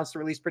 2 was announced to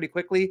release pretty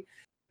quickly.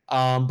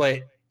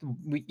 But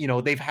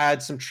they've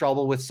had some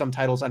trouble with some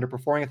titles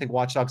underperforming. I think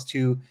Watch Dogs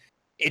 2,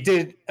 it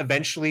did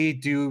eventually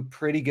do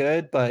pretty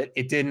good, but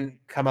it didn't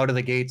come out of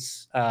the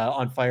gates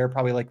on fire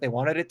probably like they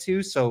wanted it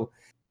to. So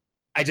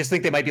I just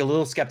think they might be a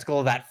little skeptical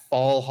of that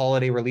fall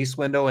holiday release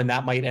window, and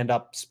that might end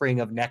up spring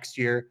of next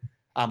year.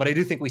 But I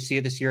do think we see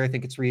it this year. I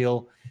think it's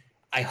real.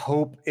 I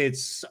hope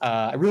it's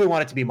I really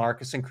want it to be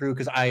Marcus and crew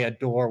because I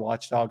adore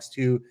Watch Dogs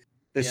 2.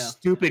 The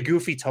stupid,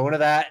 goofy tone of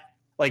that.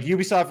 Like,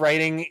 Ubisoft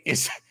writing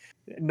is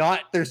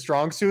not their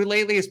strong suit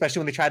lately, especially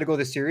when they try to go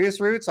the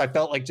serious route. So I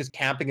felt like just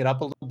camping it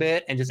up a little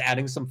bit and just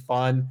adding some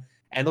fun.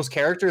 And those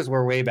characters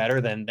were way better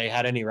than they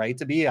had any right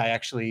to be. I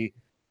actually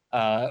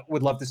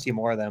would love to see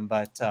more of them.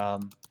 But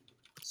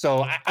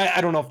so I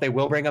don't know if they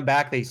will bring them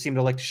back. They seem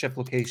to like to shift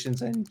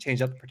locations and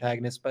change up the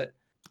protagonist, but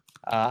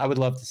I would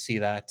love to see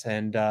that.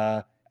 And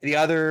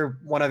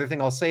one other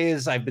thing I'll say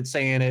is I've been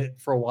saying it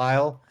for a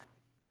while.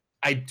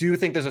 I do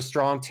think there's a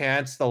strong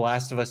chance The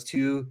Last of Us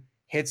 2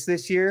 hits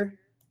this year.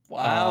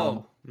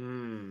 Wow.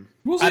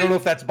 We'll I don't know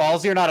if that's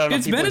ballsy or not. I don't know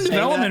It's if people been in are saying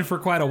development that. for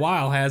quite a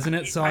while, hasn't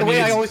it? So The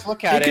way I always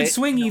look at it it, could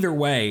swing either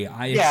way.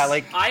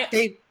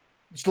 The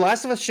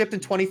Last of Us shipped in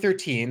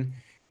 2013,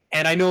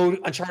 and I know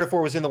Uncharted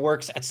 4 was in the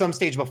works at some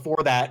stage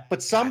before that. But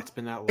It's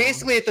been that long.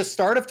 basically at the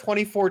start of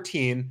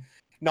 2014,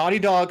 Naughty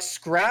Dog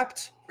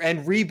scrapped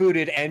and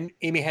rebooted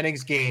Amy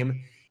Hennig's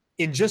game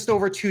in just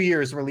over 2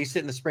 years and released it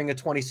in the spring of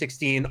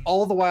 2016,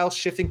 all the while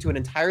shifting to an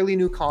entirely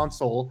new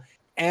console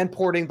and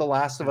porting The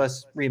Last of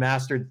Us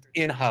Remastered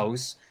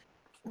in-house.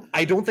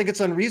 I don't think it's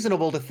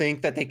unreasonable to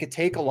think that they could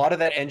take a lot of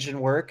that engine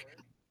work,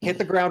 hit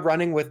the ground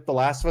running with The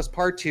Last of Us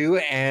Part 2,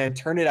 and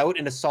turn it out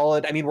into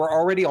solid. I mean, we're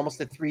already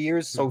almost at 3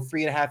 years, so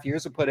 3.5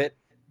 years would put it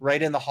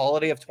right in the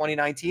holiday of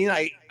 2019.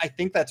 I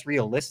think that's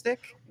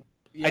realistic.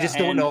 Yeah, I just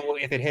don't and know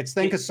if it hits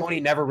then, because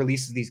Sony never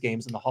releases these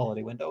games in the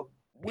holiday window.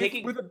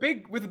 with a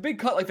big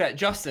cut like that,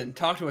 Justin,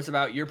 talk to us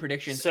about your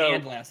predictions So-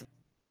 and Last of Us.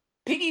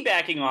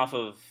 Piggybacking off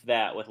of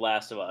that with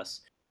Last of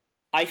Us,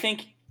 I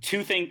think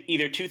two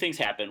things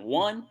happen.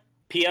 One,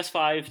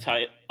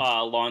 PS5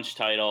 launch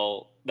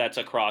title that's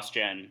a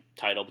cross-gen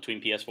title between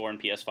PS4 and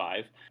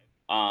PS5,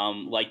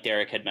 like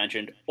Derek had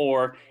mentioned,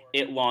 or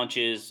it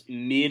launches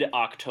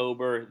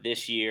mid-October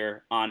this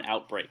year on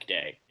Outbreak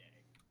Day.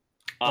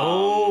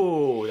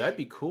 That'd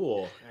be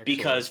cool. Actually.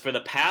 Because for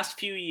the past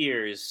few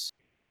years,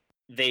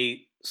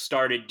 they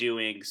started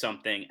doing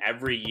something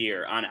every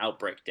year on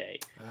Outbreak Day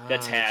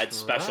that's had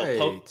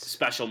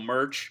special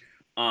merch,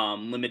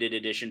 limited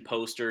edition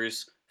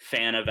posters,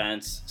 fan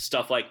events,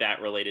 stuff like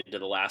that related to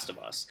The Last of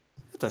Us.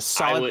 That's a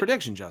solid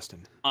prediction,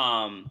 Justin.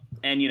 And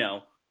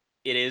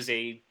it is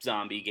a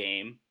zombie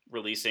game.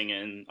 Releasing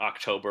in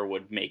October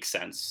would make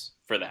sense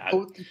for that.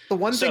 Oh, the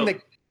one thing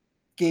that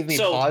gave me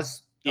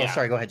pause. Yeah. Oh,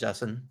 sorry. Go ahead,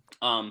 Justin.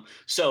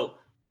 So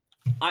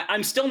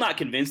I'm still not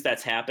convinced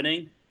that's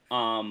happening.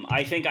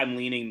 I think I'm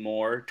leaning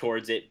more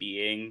towards it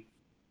being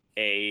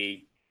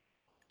a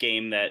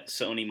game that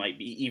Sony might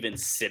be even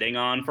sitting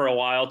on for a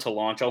while to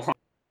launch on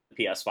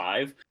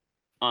PS5.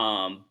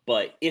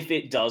 But if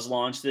it does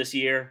launch this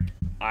year,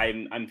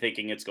 I'm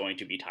thinking it's going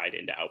to be tied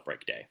into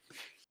Outbreak Day.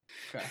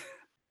 Okay.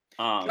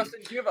 Justin,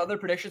 do you have other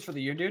predictions for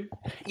the year, dude?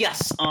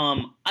 Yes.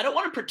 I don't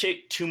want to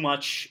predict too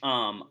much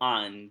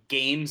on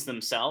games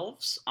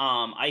themselves.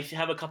 I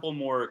have a couple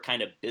more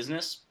kind of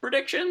business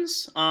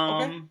predictions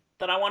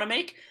that I want to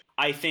make.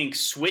 I think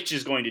Switch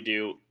is going to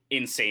do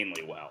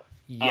insanely well.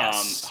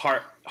 Yes.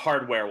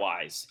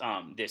 Hardware-wise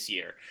this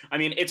year. I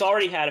mean, it's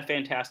already had a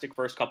fantastic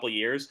first couple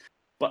years,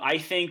 but I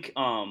think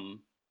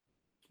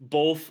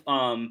both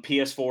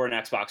PS4 and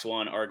Xbox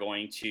One are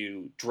going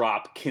to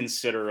drop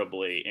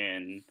considerably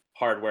in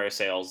hardware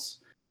sales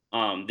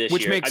this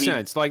Which year. makes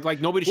sense. Like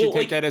nobody should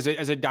take that as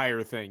a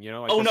dire thing, you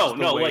know?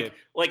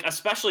 Like,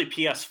 especially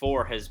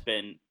PS4 has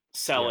been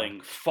selling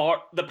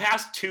far the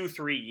past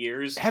 2-3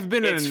 years have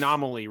been an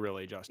anomaly,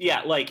 really, Justin.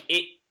 Yeah, like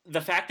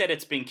the fact that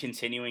it's been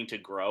continuing to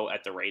grow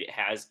at the rate it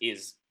has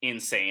is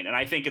insane, and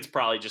I think it's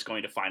probably just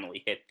going to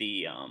finally hit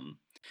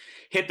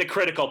the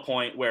critical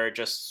point where it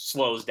just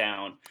slows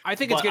down. I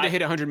think it's going to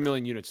hit 100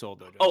 million units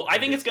sold, though. Oh, I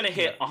think it's going to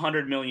hit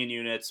 100 million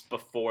units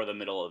before the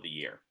middle of the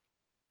year.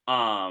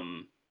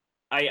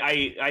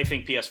 I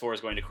think PS4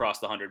 is going to cross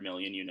the 100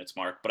 million units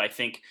mark, but I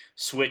think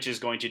Switch is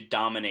going to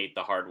dominate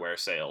the hardware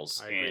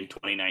sales in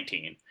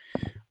 2019.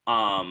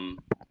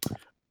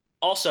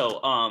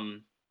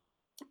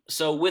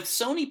 So with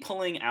Sony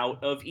pulling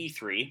out of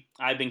E3,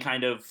 I've been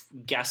kind of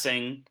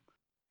guessing,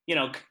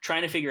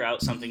 trying to figure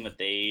out something that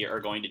they are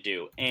going to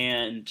do.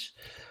 And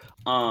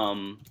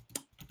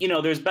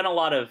there's been a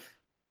lot of,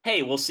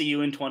 hey, we'll see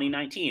you in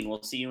 2019.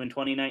 We'll see you in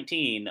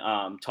 2019.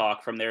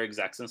 Talk from their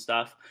execs and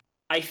stuff.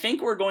 I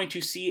think we're going to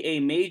see a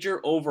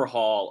major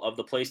overhaul of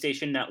the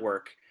PlayStation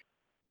Network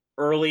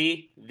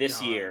early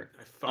this year.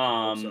 I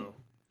fucking hope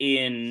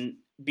so.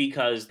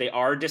 Because they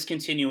are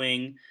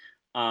discontinuing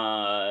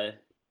the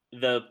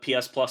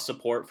PS Plus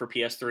support for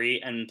PS3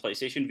 and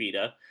PlayStation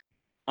Vita.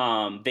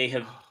 They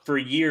have for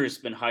years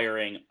been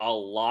hiring a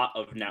lot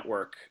of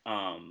network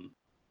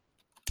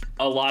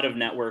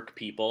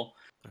people,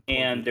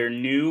 and their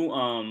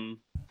new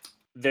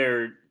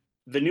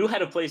the new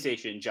head of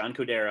PlayStation, John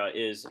Codera,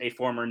 is a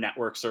former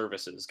network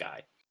services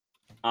guy.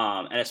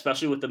 And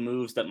especially with the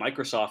moves that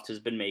Microsoft has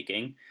been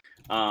making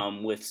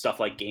with stuff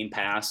like Game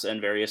Pass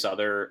and various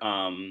other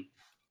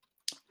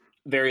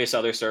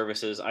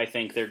services, I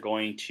think they're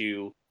going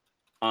to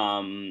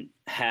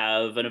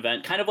have an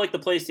event kind of like the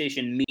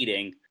PlayStation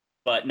meeting,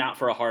 but not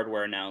for a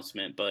hardware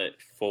announcement, but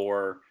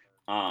for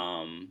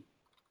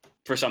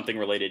something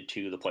related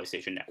to the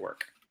PlayStation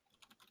Network.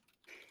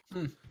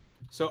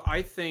 So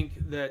I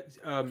think that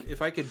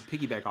if I could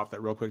piggyback off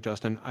that real quick,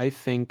 Justin, I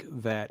think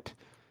that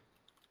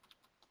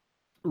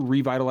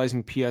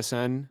revitalizing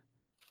PSN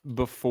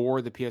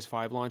before the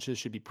PS5 launches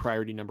should be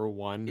priority number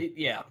one.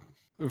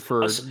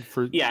 For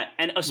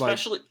and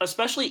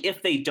especially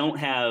if they don't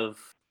have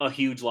a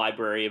huge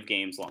library of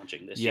games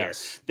launching this year.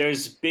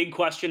 There's big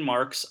question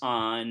marks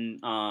on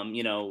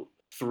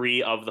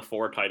 3 of the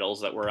 4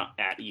 titles that were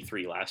at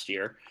E3 last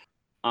year.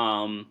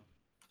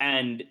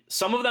 And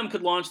some of them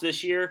could launch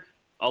this year.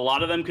 A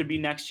lot of them could be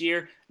next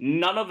year.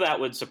 None of that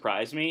would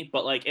surprise me.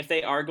 But like, if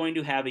they are going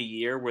to have a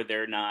year where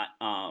they're not,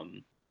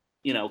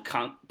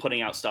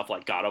 putting out stuff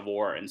like God of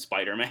War and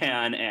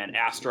Spider-Man and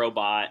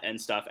Astrobot and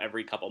stuff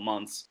every couple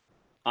months,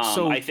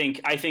 I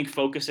think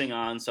focusing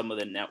on some of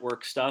the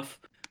network stuff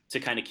to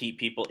kind of keep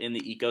people in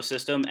the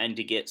ecosystem and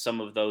to get some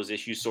of those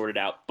issues sorted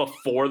out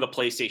before the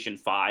PlayStation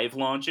 5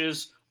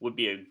 launches would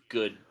be a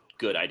good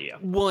idea.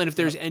 Well, and if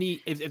there's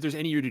any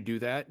year to do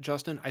that,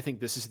 Justin, I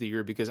think this is the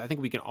year, because I think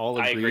we can all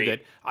agree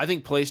that I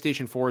think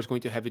PlayStation 4 is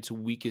going to have its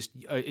weakest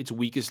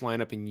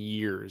lineup in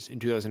years in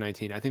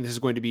 2019. I think this is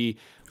going to be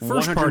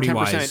first party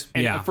wise.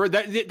 And for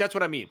that's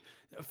what I mean.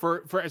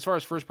 For as far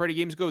as first party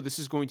games go, this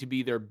is going to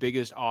be their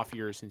biggest off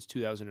year since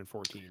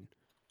 2014.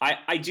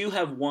 I do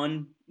have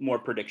one more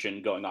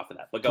prediction going off of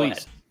that, but go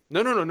ahead.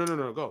 No,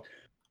 go.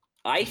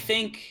 I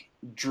think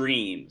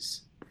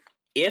Dreams,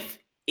 if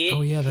it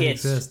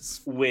hits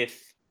exists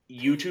with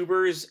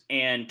YouTubers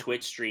and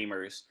Twitch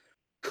streamers,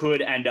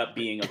 could end up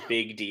being a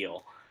big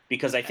deal,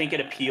 because I think it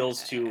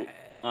appeals to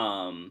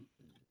a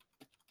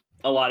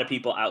lot of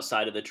people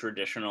outside of the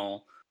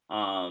traditional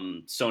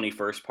Sony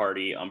first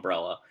party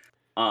umbrella.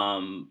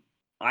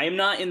 I am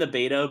not in the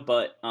beta,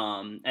 but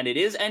and it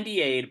is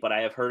NDA'd, but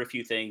I have heard a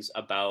few things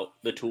about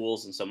the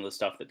tools and some of the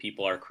stuff that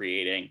people are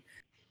creating,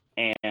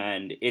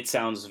 and it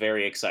sounds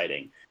very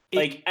exciting.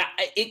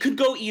 It could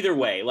go either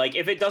way. Like,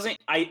 if it doesn't,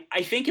 I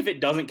think if it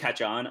doesn't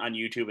catch on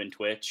YouTube and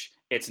Twitch,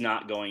 it's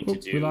not going to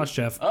do. We lost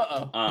Jeff.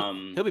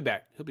 He'll be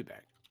back.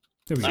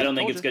 I don't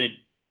think it's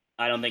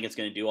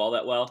gonna do all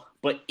that well.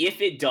 But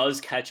if it does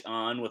catch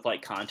on with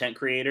like content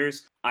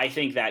creators, I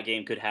think that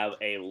game could have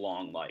a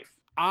long life.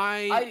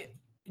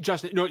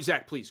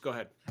 Zach, please go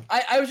ahead.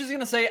 I was just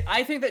gonna say,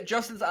 I think that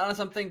Justin's onto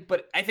something,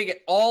 but I think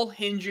it all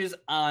hinges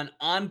on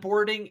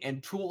onboarding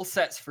and tool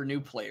sets for new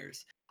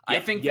players. I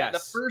think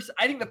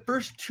the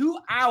first 2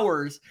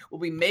 hours will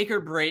be make or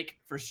break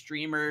for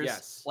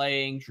streamers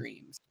playing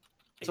Dreams.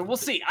 So we'll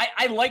see.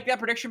 I like that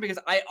prediction, because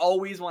I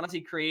always want to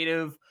see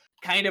creative,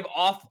 kind of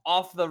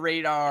off the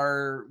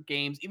radar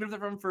games, even if they're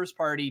from first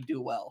party, do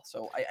well.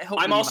 So I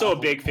hope. I'm also a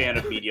big fan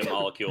of Media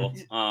Molecule.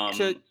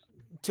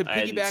 To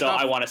piggyback so off,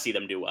 I want to see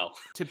them do well.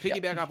 To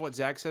piggyback off what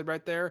Zach said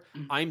right there,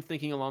 I'm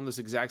thinking along this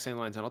exact same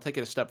lines, and I'll take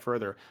it a step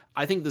further.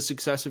 I think the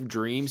success of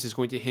Dreams is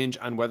going to hinge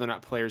on whether or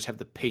not players have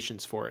the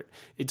patience for it.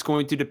 It's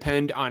going to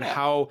depend on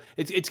how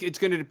it's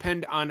going to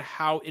depend on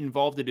how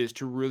involved it is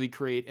to really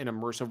create an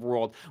immersive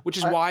world, which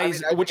is why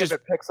if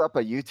it picks up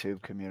a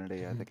YouTube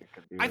community, I think it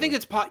could be. I think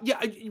it's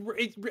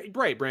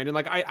right, Brandon.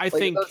 Like I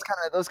think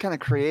those kind of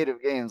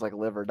creative games like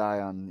live or die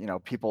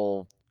on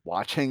people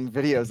watching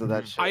videos of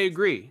that shit. I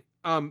agree.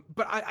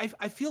 But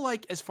I feel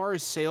like as far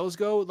as sales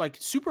go, like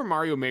Super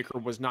Mario Maker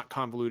was not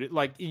convoluted.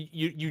 Like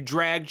you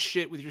dragged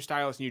shit with your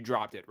stylus and you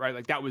dropped it, right?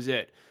 Like that was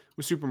it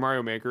with Super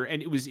Mario Maker,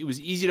 and it was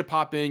easy to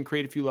pop in,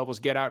 create a few levels,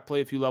 get out, play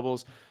a few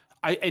levels.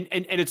 And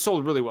it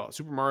sold really well.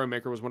 Super Mario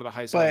Maker was one of the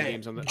highest selling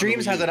games on the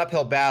Dreams has an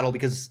uphill battle,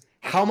 because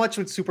how much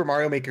would Super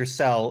Mario Maker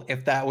sell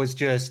if that was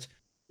just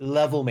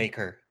Level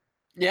Maker?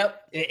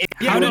 Yep.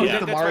 How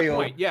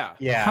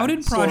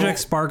did Project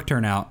Spark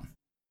turn out?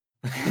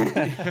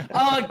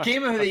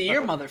 Game of the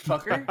Year,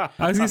 motherfucker.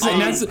 I was gonna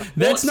say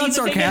that's not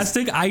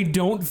sarcastic. I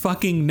don't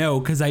fucking know,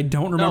 because I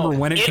don't remember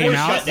when it came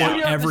out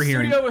or ever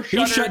hearing. It was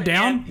shut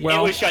down.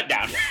 Well, it was shut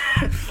down.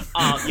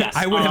 Yes,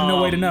 I would have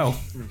no way to know.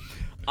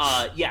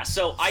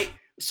 So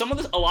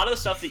a lot of the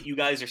stuff that you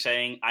guys are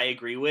saying, I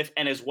agree with,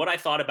 and is what I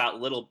thought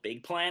about Little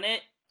Big Planet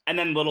and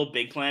then Little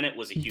Big Planet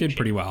was a huge Did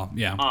pretty hit. well,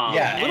 yeah.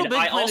 Yeah. And Little Big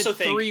I Planet also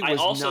think 3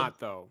 was not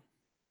though.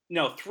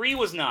 No, 3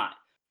 was not,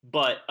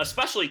 but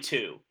especially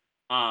 2.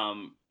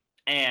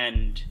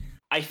 And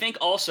I think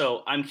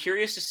also I'm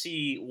curious to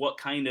see what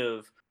kind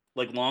of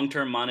like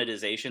long-term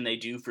monetization they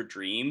do for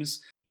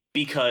Dreams,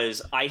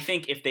 because I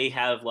think if they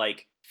have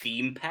like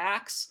theme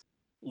packs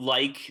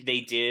like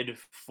they did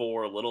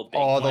for Little Big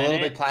Planet. The Little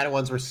Big Planet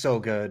ones were so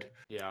good.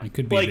 Yeah. It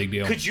could be Like, a big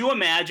deal. could you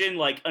imagine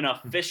like an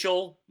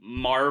official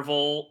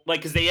Marvel, like,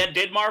 because they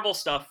did Marvel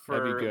stuff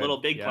That'd be for good,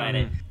 Little Big yeah.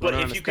 Planet, but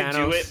Run if on you the could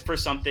do it Thanos. for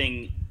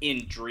something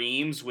in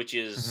Dreams, which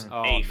is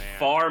Oh, a man.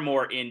 far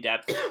more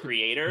in-depth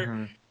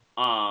creator,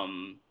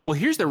 Mhm. Well,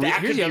 here's the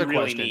that here's could the be other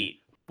really question.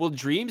 neat. Will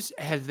Dreams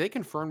have they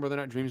confirmed whether or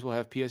not Dreams will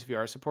have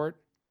PSVR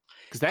support?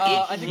 Because that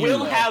I It think will it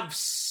will. have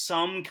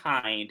some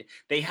kind.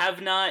 They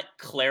have not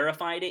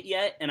clarified it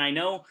yet, and I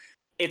know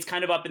it's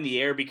kind of up in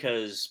the air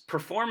because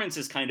performance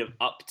is kind of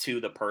up to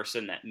the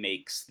person that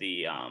makes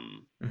the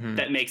Mhm.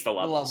 The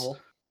levels.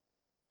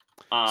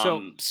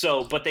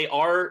 level. But they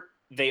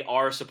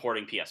are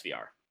supporting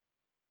PSVR.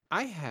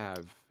 I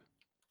have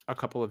a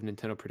couple of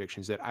Nintendo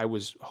predictions that I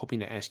was hoping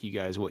to ask you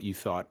guys what you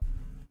thought.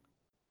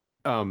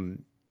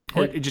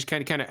 Or just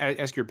kind of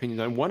ask your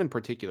opinions on one in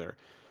particular.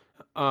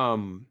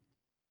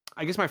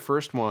 I guess my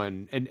first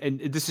one, and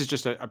this is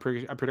just a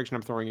prediction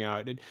I'm throwing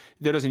out.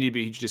 There doesn't need to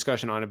be a huge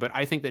discussion on it, but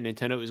I think that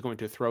Nintendo is going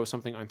to throw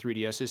something on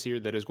 3DS this year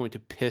that is going to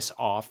piss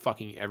off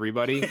fucking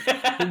everybody.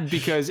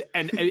 Because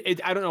I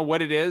don't know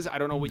what it is. I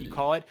don't know what you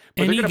call it.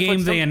 But they're Any gonna put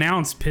game they some-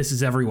 announce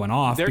pisses everyone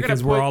off They're gonna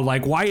because we're put- all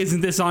like, why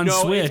isn't this on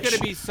No, Switch? it's going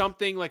to be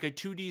something like a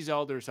 2D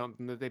Zelda or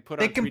something that they put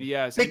They on can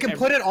 3DS. they and can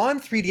put it on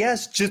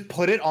 3DS. Just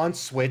put it on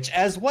Switch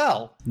as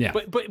well. Yeah.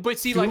 But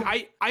see,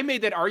 like I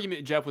made that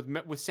argument, Jeff, with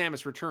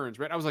Samus Returns,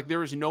 right? I was like,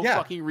 there is no Yeah.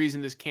 fucking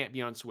reason this can't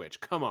be on Switch.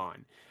 Come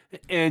on,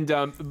 and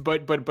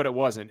but it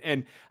wasn't.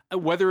 And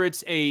whether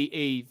it's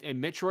a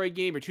Metroid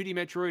game or 2D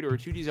Metroid or a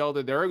 2D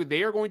Zelda,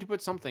 they are going to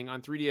put something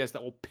on 3DS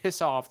that will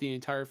piss off the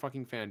entire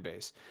fucking fan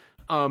base.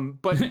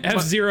 But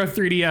F-Zero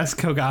 3DS,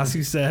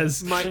 Kogasu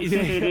says.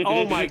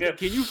 oh my god,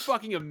 can you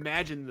fucking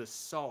imagine the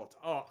salt?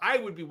 Oh, I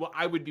would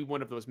be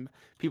one of those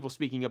people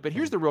speaking up. But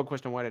here's the real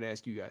question I wanted to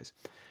ask you guys.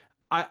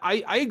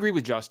 I agree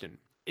with Justin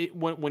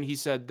when he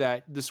said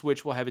that the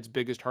Switch will have its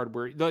biggest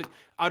hardware.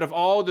 Out of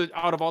all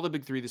the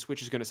big three, the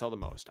Switch is going to sell the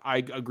most. I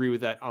agree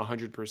with that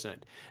 100%.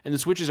 And the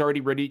Switch is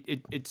already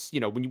ready. It's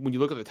when you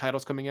look at the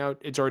titles coming out,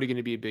 it's already going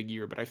to be a big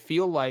year. But I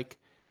feel like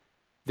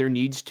there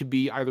needs to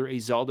be either a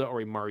Zelda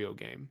or a Mario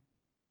game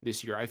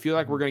this year. I feel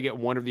like we're going to get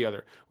one or the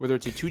other. Whether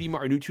it's a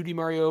new 2D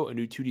Mario, a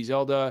new 2D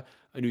Zelda,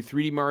 a new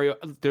 3D Mario,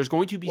 there's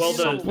going to be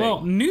something.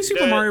 Well, New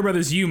Super Mario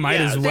Brothers U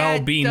might as well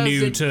that be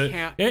new doesn't to.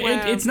 count.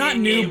 It's not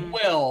new.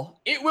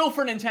 It will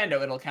for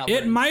Nintendo. It'll count.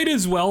 It might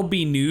as well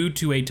be new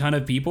to a ton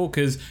of people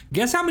because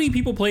guess how many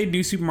people played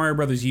New Super Mario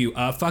Brothers U?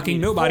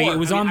 Fucking nobody. four. It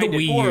was on the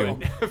Wii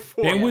U.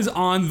 Four. It was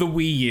on the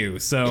Wii U,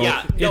 so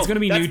Yeah, it's no, going to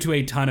be new that's- to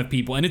a ton of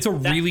people, and it's a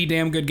really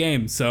damn good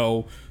game.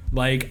 So,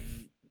 like,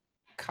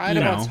 Kind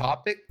You of on know.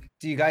 topic.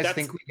 Do you guys That's-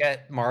 think we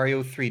get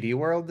Mario 3D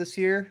World this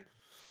year?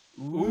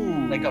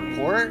 Ooh. Like a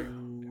port?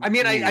 I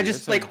mean, I Ooh,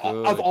 just that like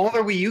sounds of good. all the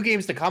Wii U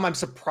games to come, I'm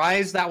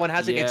surprised that one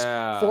hasn't. Yeah.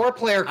 It's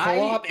 4-player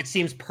co-op. It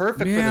seems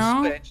perfect Yeah.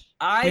 for the Switch.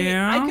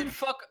 Yeah.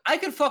 I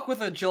could fuck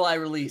with a July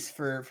release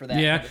for that.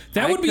 yeah,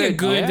 that I would be a could-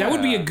 good. That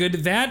would be a yeah. good.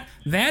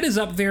 That is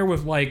up there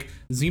with like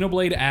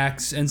Xenoblade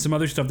X and some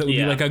other stuff that would be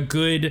Yeah. like a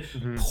good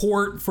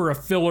port for a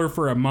filler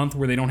for a month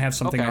where they don't have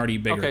something already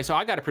bigger. Okay, so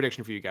I got a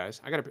prediction for you guys.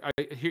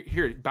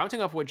 Here,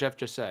 bouncing off what Jeff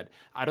just said.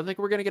 I don't think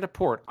we're going to get a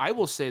port. I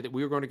will say that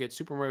we are going to get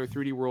Super Mario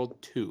 3D World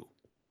 2.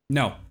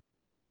 No.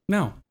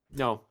 No.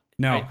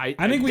 I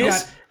think we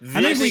This- got.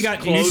 I think we this got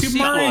New close Super to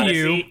Mario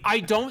U. Odyssey. I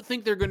don't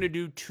think they're going to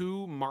do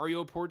 2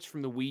 Mario ports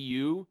from the Wii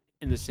U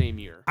in the same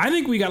year. I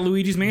think we got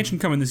Luigi's Mansion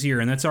coming this year,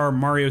 and that's our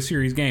Mario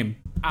series game.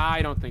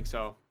 I don't think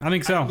so. I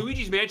think so.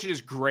 Luigi's Mansion is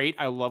great.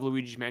 I love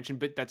Luigi's Mansion,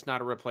 but that's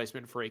not a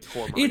replacement for a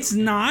core Mario It's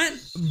game. not,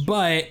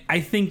 but I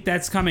think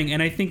that's coming,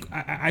 and I think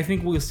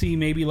we'll see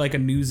maybe like a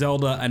new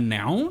Zelda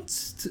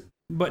announced,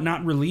 but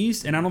not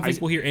released, and I don't think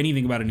we'll hear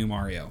anything about a new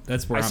Mario.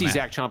 That's where I I'm see at.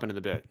 Zach chomping in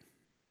the bit.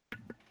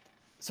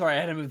 Sorry, I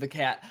had to move the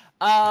cat.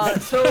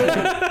 So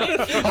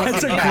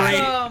That's a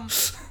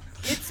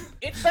great.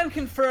 it's been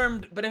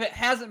confirmed, but if it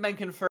hasn't been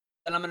confirmed,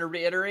 then I'm going to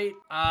reiterate.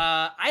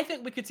 I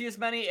think we could see as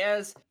many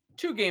as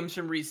 2 games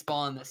from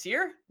Respawn this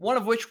year. One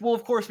of which will,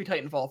 of course, be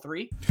Titanfall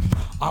 3.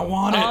 I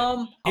want it.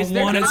 I Is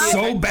there want it gonna be a so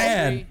Titanfall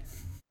bad. 3?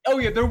 Oh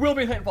yeah, there will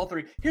be a Titanfall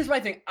 3. Here's my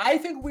thing. I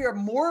think we are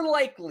more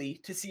likely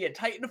to see a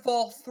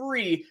Titanfall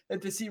 3 than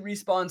to see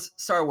Respawn's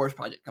Star Wars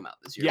project come out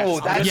this year. Yes, Oh,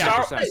 that's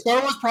 100%.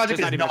 Star Wars Project There's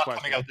not is even a not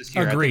question. coming out this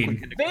year. Agreed. I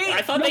think we can-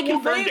 I thought they well,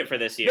 confirmed it for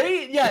this year.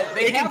 They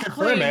They can have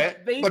confirm claimed,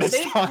 it, but it's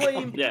they've not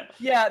claimed,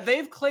 Yeah.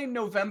 they've claimed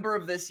November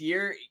of this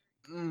year.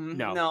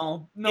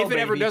 No, If it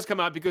ever baby. does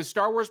come out, because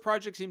Star Wars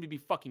projects seem to be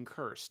fucking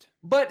cursed.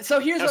 But so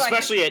here's what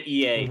Especially at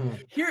E EA.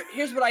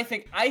 here's what I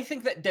think. I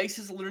think that DICE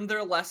has learned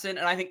their lesson,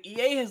 and I think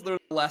EA has learned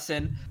a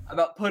lesson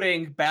about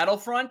putting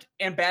Battlefront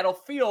and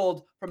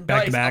Battlefield from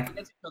Back to DICE back. up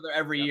against each other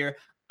every year.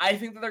 I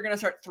think that they're going to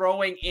start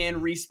throwing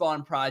in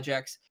Respawn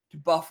projects to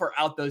buffer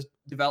out those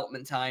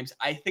development times.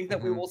 I think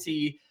that we will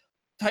see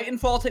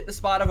Titanfall take the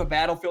spot of a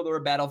Battlefield or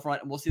a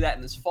Battlefront, and we'll see that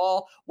in this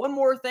fall. One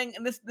more thing,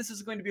 and this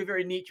is going to be a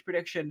very niche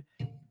prediction.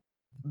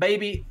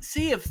 Baby,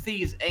 Sea of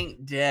Thieves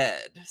ain't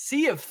dead.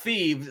 Sea of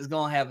Thieves is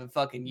gonna have a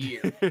fucking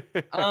year.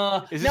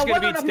 Is this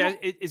gonna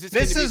be?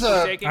 This is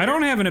a. I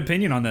don't have an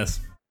opinion on this.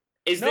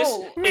 Is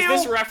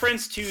this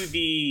reference to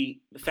the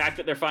fact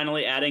that they're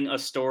finally adding a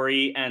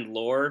story and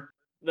lore?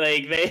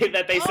 Like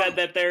they said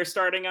that they're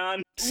starting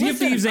on? Sea of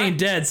Thieves ain't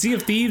dead. Sea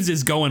of Thieves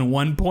is going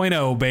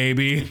 1.0,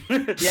 baby.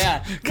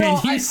 Yeah. Can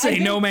you say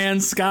No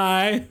Man's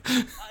Sky?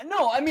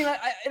 No, I mean,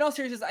 in all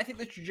seriousness, I think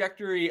the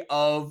trajectory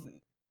of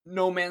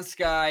No Man's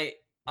Sky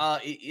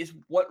is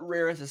what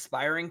Rare is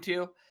aspiring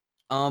to.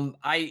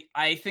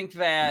 I think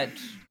that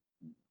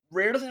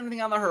Rare doesn't have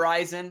anything on the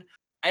horizon.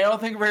 I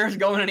don't think Rare is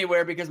going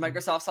anywhere because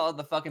Microsoft saw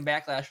the fucking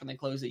backlash when they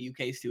closed the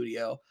UK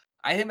studio.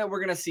 I think we're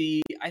gonna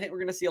see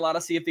a lot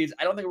of Sea of Thieves.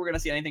 I don't think we're gonna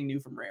see anything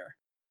new from Rare.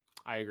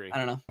 I agree. I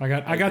don't know. I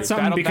got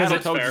something because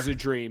Battletoads is a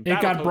dream. It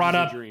got brought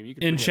up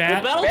in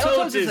chat. Well,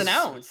 Battletoads is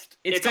announced.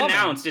 It's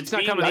announced. It's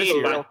not coming this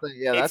year.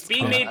 It's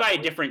being made by a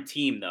different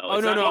team, though. Oh,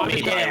 no. No,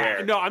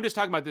 I'm just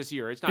talking about this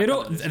year. It's not.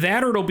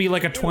 It'll be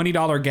like a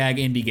 $20 gag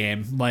indie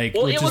game. Like,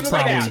 well, which it is looks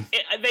probably like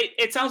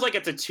it sounds like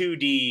it's a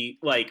 2D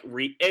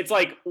it's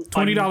like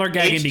 $20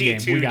 gag indie game.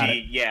 2D, we got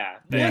it. Yeah.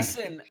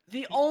 Listen,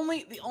 the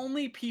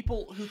only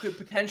people who could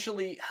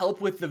potentially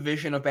help with the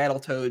vision of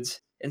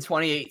Battletoads in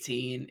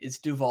 2018 is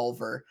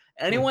Devolver.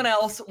 Anyone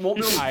else won't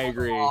be able to I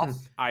agree.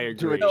 I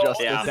agree.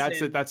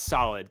 That's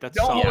solid. That's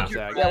solid,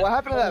 Zach. Yeah, what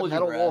happened to that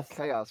Metal Wolf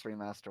Chaos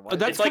remaster?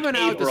 That's it's like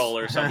coming out April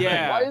or something.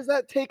 Yeah. Why is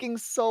that taking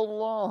so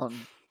long?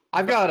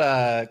 I've got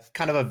a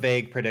kind of a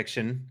vague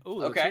prediction. Ooh,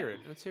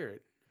 let's hear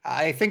it.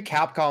 I think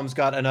Capcom's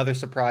got another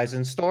surprise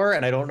in store,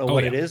 and I don't know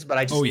what it is, but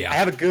I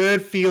have a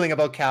good feeling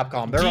about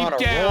Capcom. They're on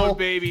a roll,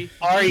 baby.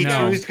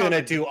 RE2 is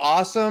gonna do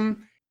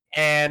awesome,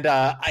 and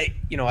I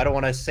don't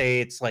want to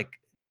say it's like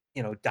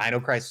Dino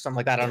Crisis or something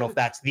like that. I don't know if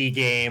that's the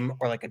game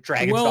or like a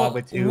Dragon's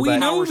Dogma 2. We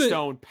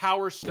know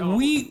Power Stone.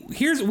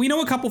 We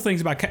know a couple things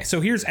about.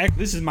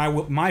 This is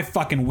my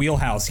fucking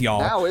wheelhouse,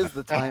 y'all. Now is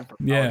the time for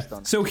Power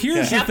Stone. So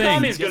here's the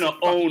thing. Capcom is gonna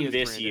own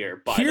this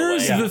year. By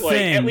here's the way, the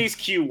thing. At least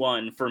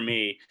Q1 for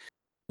me.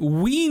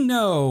 We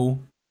know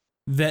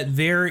that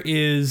there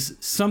is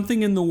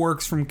something in the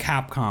works from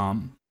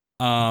Capcom.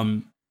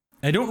 I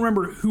don't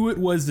remember who it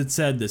was that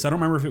said this. I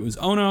don't remember if it was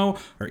Ono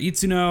or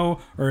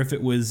Itsuno or if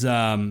it was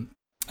Tsujimoto.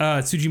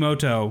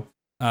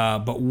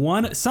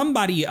 But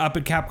somebody up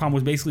at Capcom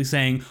was basically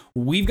saying,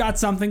 we've got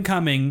something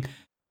coming.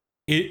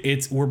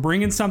 We're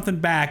bringing something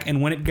back,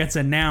 and when it gets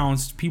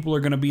announced, people are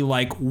going to be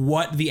like,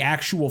 what the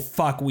actual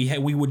fuck? We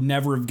would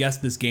never have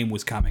guessed this game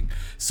was coming.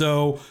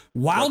 So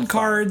wild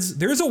cards,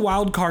 there's a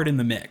wild card in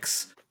the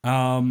mix.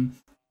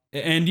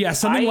 And yeah,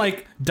 something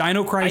like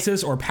Dino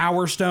Crisis or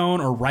Power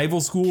Stone or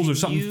Rival Schools or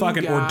something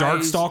fucking or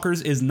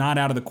Darkstalkers is not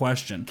out of the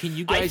question. Can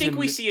you guys? I think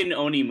we see an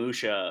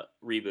Onimusha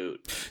reboot.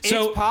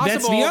 So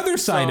that's the other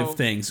side of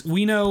things.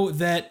 We know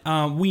that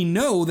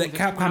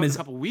Capcom is. A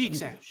couple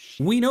weeks.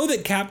 We know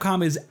that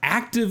Capcom is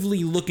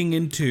actively looking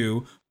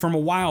into, from a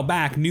while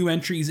back, new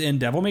entries in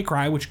Devil May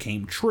Cry, which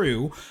came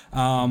true.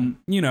 And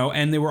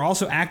they were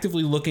also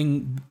actively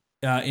looking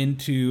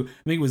into,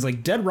 I think it was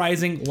like Dead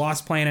Rising,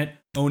 Lost Planet,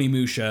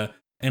 Onimusha,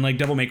 and like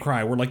Devil May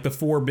Cry were like the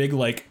four big and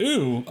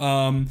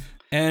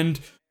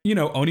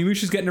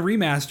Onimusha's getting a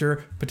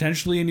remaster,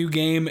 potentially a new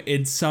game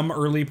in some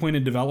early point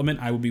in development.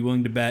 I would be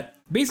willing to bet.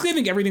 Basically, I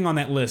think everything on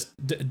that list,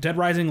 Dead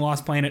Rising,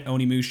 Lost Planet,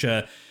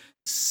 Onimusha,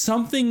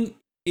 something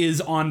is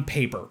on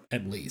paper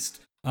at least.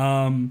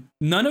 None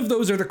of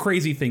those are the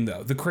crazy thing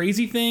though. The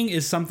crazy thing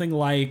is something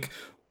like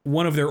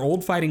one of their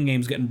old fighting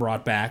games getting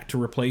brought back to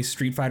replace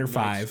Street Fighter V.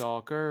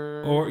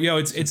 Darkstalkers. Or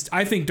it's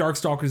I think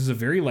Darkstalkers is a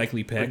very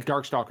likely pick.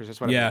 Darkstalkers, that's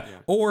what I meant.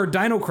 Or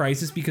Dino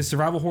Crisis, because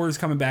Survival Horror is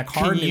coming back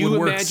hard and it would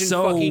work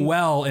so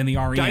well in the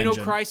RE Dino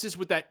engine. Crisis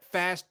with that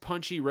fast,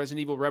 punchy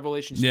Resident Evil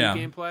Revelations 2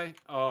 gameplay.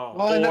 Oh.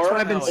 Well, and that's what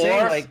I've been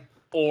saying.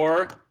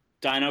 Or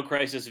Dino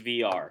Crisis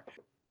VR.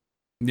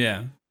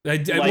 Yeah.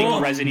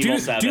 Resident Evil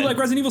 7. Do you like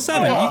Resident Evil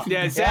 7?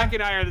 Yeah, Zach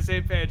and I are on the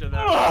same page on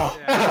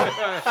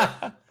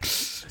that.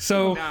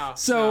 So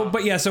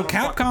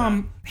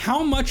Capcom,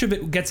 how much of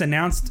it gets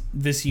announced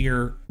this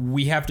year,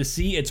 we have to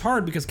see. It's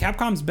hard because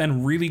Capcom's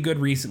been really good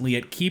recently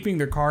at keeping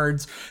their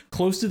cards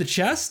close to the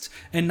chest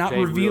and not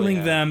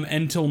revealing them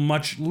until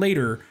much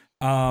later.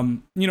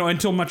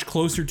 Until much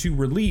closer to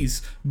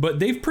release, but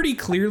they've pretty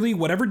clearly,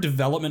 whatever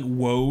development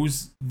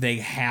woes they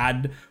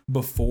had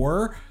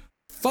before,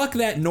 fuck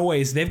that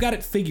noise. They've got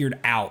it figured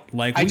out.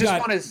 Like, I just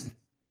want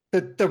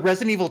to, the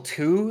Resident Evil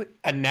 2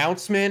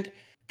 announcement,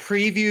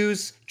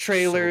 previews,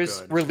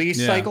 trailers,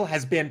 release cycle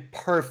has been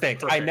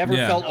perfect. I never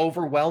felt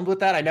overwhelmed with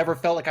that. I never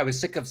felt like I was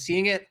sick of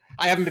seeing it.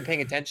 I haven't been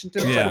paying attention to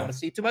it, so I don't want to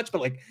see too much, but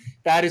like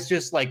that is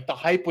just like the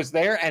hype was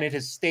there and it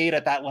has stayed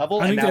at that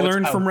level. I think they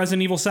learned from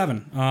Resident Evil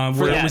 7,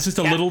 where it was just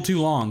a little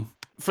too long.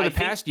 For the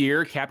past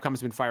year, Capcom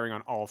has been firing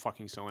on all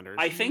fucking cylinders.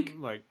 I think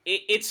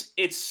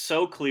it's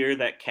so clear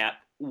that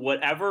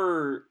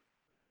whatever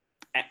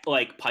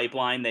like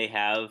pipeline they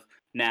have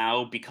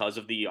now because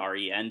of the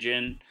RE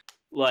engine,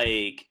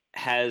 like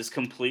has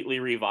completely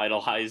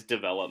revitalized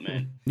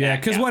development. Yeah,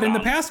 at because what in the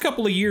Capcom. past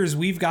couple of years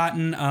we've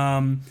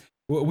gotten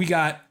we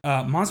got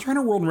Monster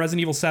Hunter World and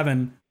Resident Evil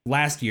 7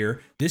 last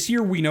year. This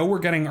year we know we're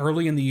getting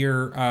early in the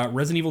year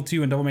Resident Evil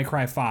 2 and Devil May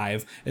Cry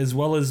 5, as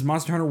well as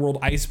Monster Hunter World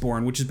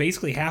Iceborne, which is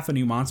basically half a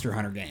new Monster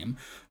Hunter game.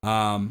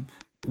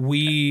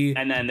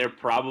 And then they're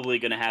probably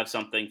going to have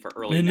something for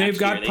early And next they've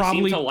got year. They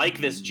probably- seem to like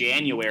this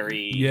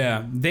January.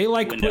 Yeah, they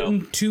like window.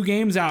 putting 2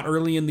 games out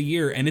early in the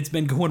year, and it's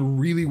been going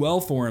really well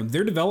for them.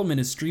 Their development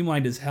is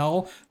streamlined as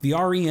hell. The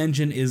RE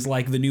engine is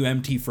like the new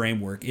MT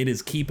framework. It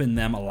is keeping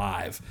them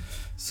alive.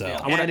 So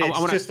And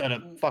it's just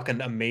a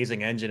fucking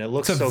amazing engine. It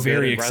looks it's a so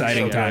very good. It runs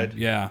exciting so time. good.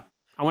 Yeah.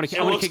 I want to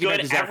It looks kick it back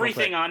good. to Zach real quick.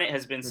 Everything on it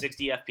has been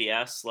 60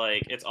 FPS.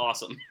 Like, it's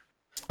awesome.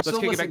 Let's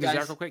kick it listen, back to Zach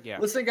guys. real quick. Yeah.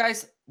 Listen,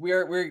 guys, we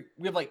have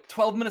like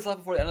 12 minutes left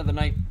before the end of the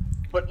night.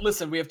 But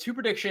listen, we have 2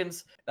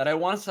 predictions that I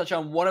want to touch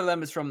on. One of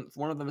them is from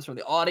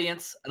the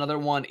audience. Another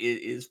one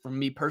is from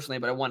me personally,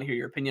 but I want to hear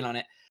your opinion on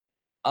it.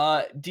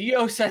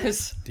 Dio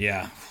says,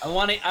 Yeah. I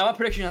want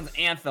prediction on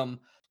Anthem.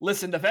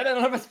 Listen, the fact that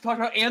none of us talked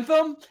about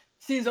Anthem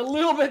seems a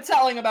little bit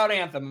telling about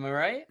Anthem. Am I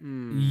right?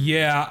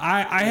 Yeah,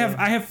 I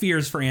have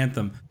fears for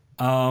Anthem.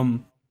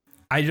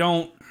 I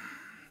don't.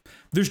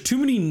 There's too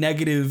many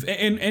negative,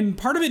 and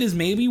part of it is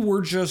maybe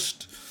we're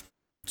just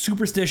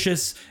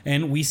superstitious,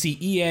 and we see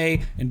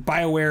EA and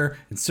BioWare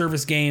and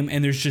Service Game,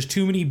 and there's just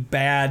too many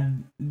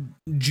bad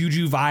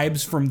juju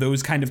vibes from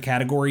those kind of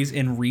categories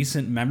in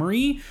recent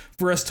memory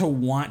for us to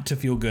want to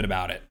feel good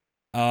about it.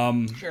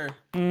 Sure.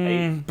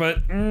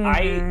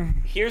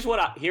 Here's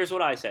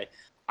what I say.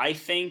 I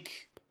think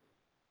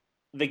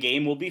the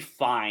game will be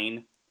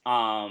fine,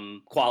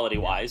 quality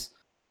wise.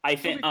 I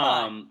think be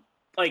fine.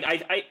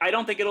 I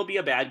don't think it'll be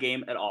a bad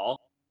game at all.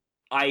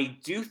 I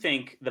do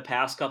think the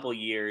past couple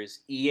years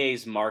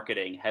EA's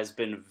marketing has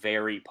been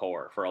very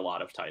poor for a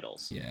lot of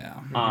titles. Yeah.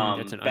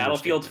 That's an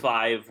Battlefield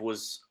understatement. 5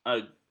 was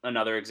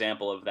another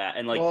example of that,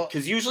 and like Well-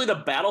 because usually the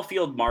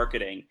Battlefield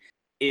marketing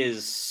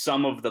is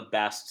some of the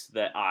best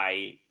that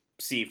I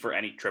see for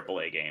any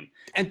AAA game.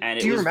 And, And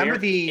do you remember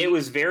it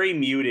was very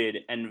muted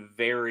and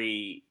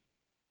very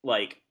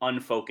like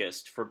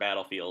unfocused for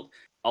Battlefield.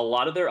 A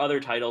lot of their other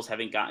titles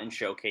haven't gotten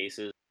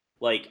showcases.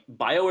 Like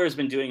BioWare has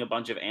been doing a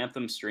bunch of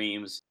Anthem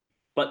streams,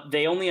 but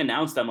they only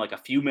announce them like a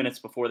few minutes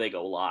before they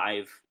go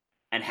live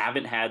and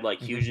haven't had like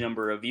huge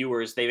number of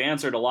viewers. They've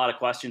answered a lot of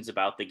questions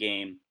about the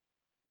game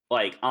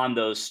like on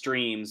those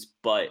streams,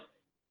 but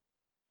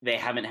they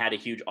haven't had a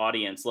huge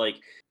audience. Like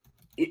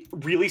it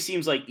really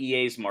seems like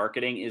EA's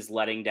marketing is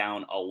letting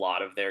down a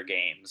lot of their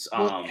games.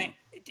 Well,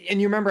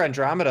 and you remember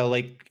Andromeda,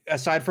 like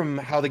aside from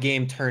how the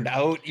game turned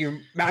out,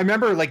 I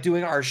remember like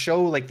doing our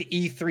show like the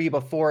E3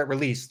 before it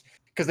released,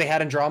 because they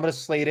had Andromeda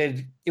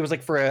slated. It was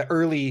like for an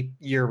early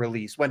year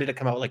release. When did it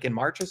come out? Like in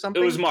March or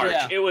something? It was March.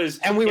 Yeah. It was,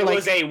 And we were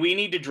like- we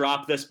need to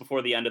drop this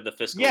before the end of the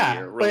fiscal Yeah,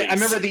 year. but I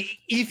remember the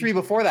E3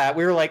 before that.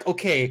 We were like,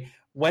 okay,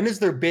 when is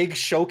their big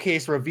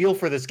showcase reveal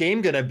for this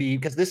game gonna be?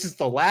 Because this is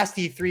the last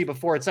E3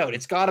 before it's out.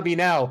 It's got to be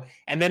now.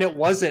 And then it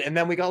wasn't. And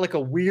then we got like a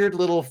weird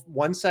little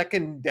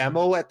 1-second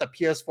demo at the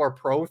PS4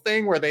 Pro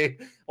thing where they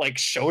like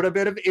showed a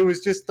bit of. It was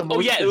just the most. Oh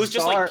yeah, it was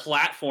just bizarre-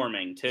 like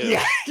platforming too.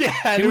 Yeah, yeah.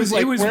 and It was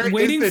like, where is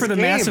waiting this for the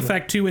Mass game?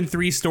 Effect 2 and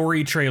 3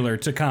 story trailer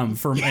to come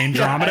from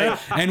Andromeda,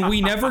 and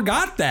we never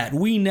got that.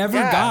 We never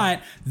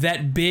got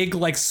that big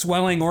like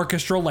swelling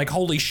orchestral like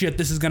holy shit,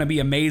 this is gonna be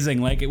amazing.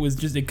 Like it was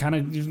just it kind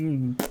of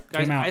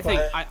Guys, came out.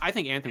 I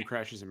think Anthem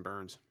crashes and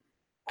burns.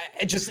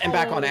 And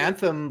back on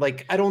Anthem,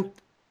 like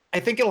I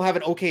think it'll have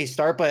an okay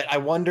start, but I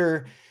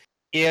wonder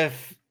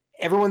if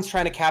everyone's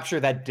trying to capture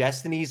that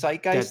Destiny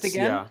zeitgeist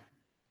again. Yeah.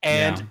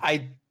 And Yeah.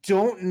 I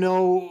don't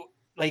know,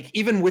 like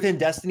even within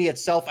Destiny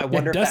itself, I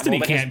wonder if Destiny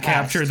that moment can't has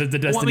capture passed. the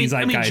Destiny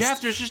I mean, zeitgeist.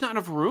 Jeff, there's just not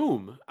enough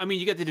room. I mean,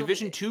 you got the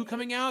Division 2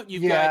 coming out.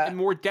 You've Yeah. got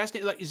more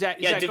Destiny. Like, is that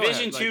Yeah, go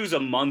Division ahead. 2 is a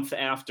month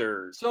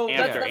after. So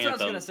after that's what I was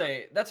Anthem. gonna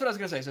say. That's what I was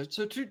gonna say.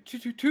 So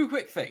two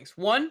quick things.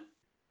 One,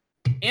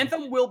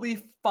 Anthem will be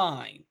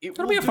fine.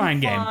 It'll be a fine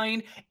game.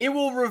 game. It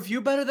will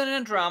review better than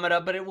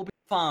Andromeda, but it will be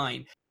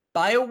fine.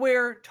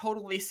 BioWare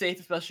totally safe,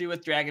 especially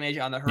with Dragon Age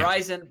on the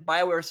horizon.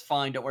 BioWare's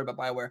fine. Don't worry about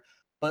BioWare.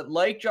 But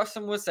like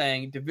Justin was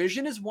saying,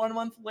 Division is 1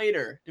 month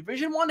later.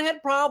 Division 1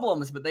 had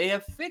problems, but they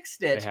have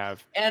fixed it. They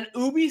have. And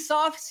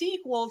Ubisoft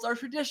sequels are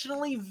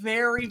traditionally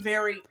very,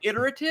 very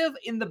iterative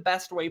in the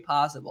best way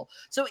possible.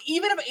 So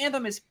even if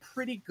Anthem is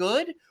pretty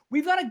good,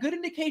 we've got a good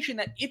indication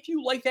that if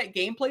you like that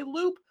gameplay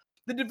loop,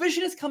 the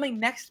Division is coming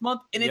next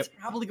month, and it's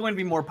probably going to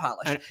be more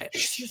polished. And-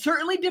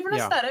 Certainly different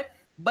Yeah. aesthetic,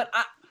 but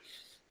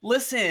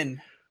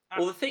listen.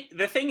 Well, the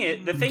thing You're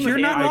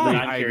with not Anthem wrong.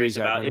 that I'm I agree, curious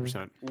Zach, about,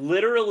 100%.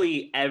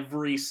 literally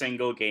every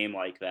single game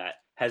like that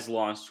has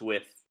launched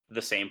with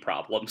the same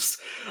problems.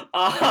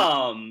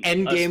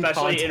 End game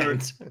especially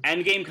content.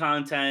 End game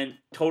content,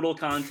 total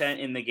content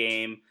in the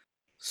game,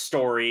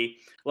 story,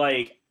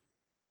 like,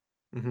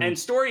 Mhm. and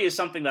story is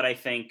something that I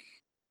think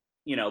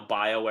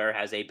BioWare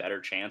has a better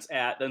chance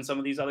at than some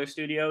of these other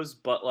studios.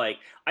 But like,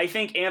 I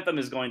think Anthem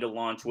is going to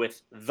launch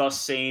with the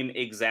same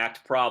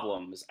exact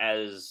problems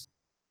as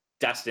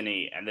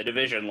Destiny and The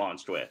Division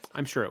launched with.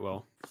 I'm sure it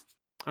will.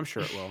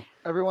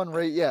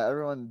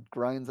 Everyone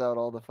grinds out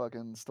all the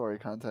fucking story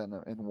content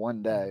in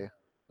one day.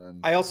 And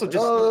I also like,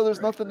 just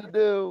there's nothing to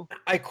do.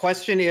 I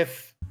question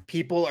if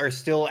people are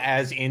still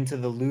as into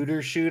the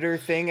looter shooter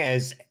thing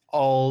as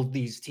all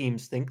these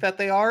teams think that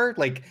they are.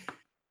 Like,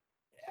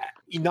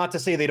 not to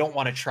say they don't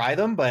want to try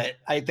them, but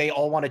they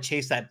all want to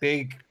chase that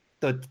big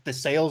the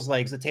sales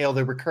legs, the tail,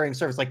 the recurring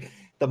service, like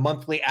the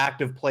monthly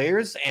active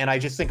players. And I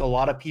just think a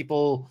lot of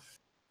people,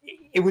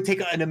 it would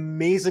take an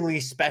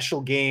amazingly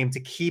special game to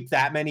keep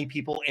that many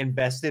people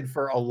invested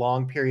for a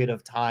long period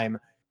of time.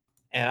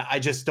 And I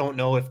just don't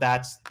know if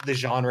that's the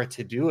genre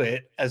to do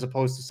it, as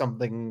opposed to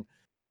something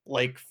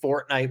like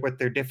Fortnite with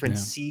their different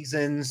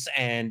seasons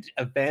and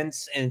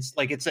events. And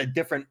it's a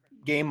different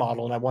game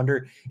model. And I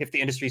wonder if the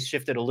industry's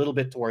shifted a little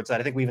bit towards that.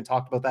 I think we even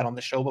talked about that on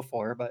the show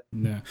before, but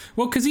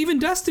well, because even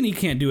Destiny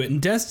can't do it.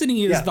 And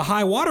Destiny is the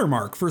high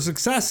watermark for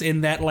success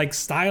in that like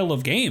style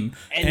of game.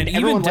 And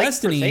even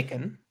Destiny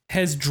Forsaken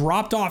has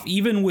dropped off.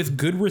 Even with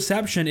good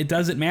reception, it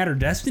doesn't matter.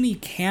 Destiny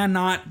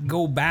cannot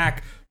go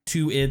back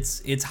to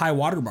its high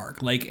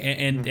watermark, like,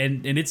 and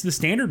it's the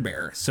standard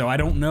bearer. So I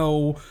don't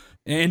know,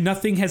 and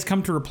nothing has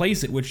come to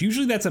replace it, which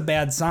usually that's a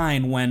bad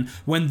sign when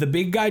the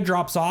big guy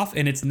drops off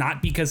and it's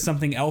not because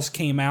something else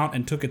came out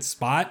and took its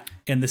spot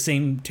in the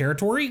same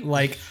territory.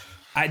 Like,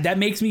 that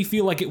makes me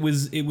feel like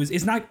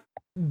it's not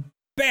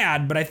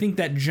bad, but I think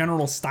that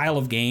general style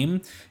of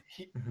game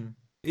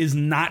is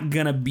not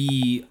gonna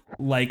be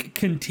like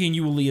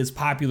continually as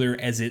popular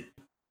as it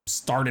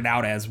started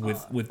out as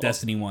with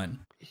Destiny 1.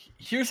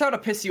 Here's how to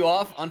piss you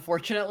off,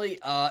 unfortunately,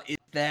 is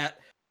that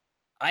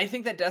I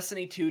think that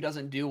Destiny 2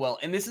 doesn't do well.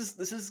 And this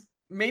is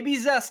maybe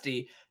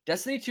zesty.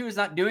 Destiny 2 is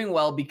not doing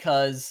well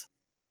because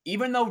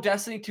even though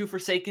Destiny 2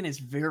 Forsaken is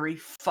very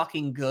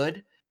fucking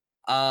good,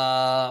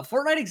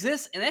 Fortnite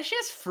exists and that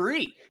shit's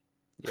free.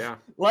 Yeah.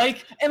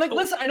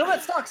 Listen, I know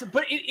that sucks,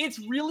 but it's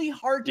really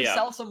hard to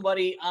sell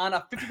somebody on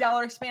a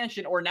 $50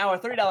 expansion or now a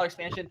 $30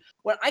 expansion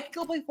when I can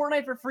go play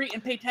Fortnite for free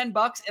and pay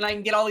 $10 and I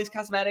can get all these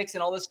cosmetics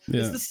and all this. Yeah.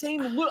 It's the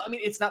same loot. I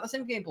mean, it's not the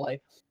same gameplay,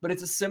 but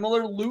it's a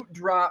similar loot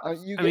drop. I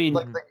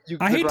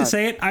hate to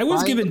say it, I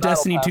was given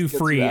Destiny 2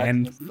 free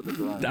and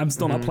I'm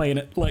still not playing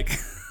it. Like,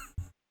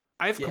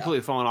 I've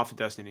completely fallen off of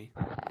Destiny.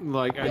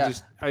 Like,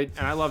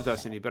 I love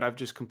Destiny, but I've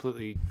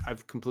completely,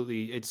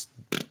 it's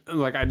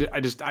like,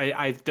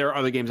 there are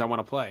other games I want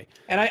to play.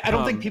 And I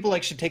don't think people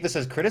should take this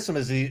as criticism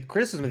of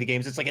the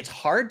games. It's like, it's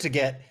hard to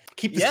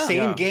keep the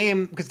same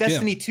game, because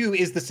Destiny 2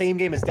 is the same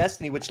game as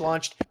Destiny, which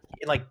launched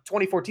in like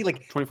 2014. Like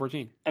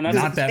 2014. And that's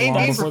not the same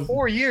game for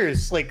 4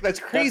 years. Like,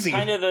 that's crazy.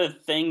 That's kind of the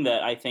thing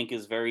that I think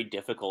is very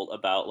difficult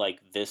about like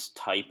this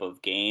type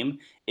of game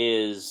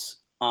is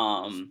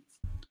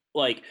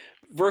like,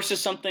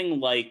 versus something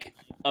like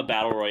a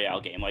battle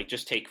royale game. Like,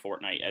 just take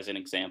Fortnite as an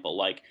example.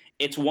 Like,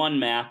 it's one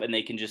map and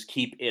they can just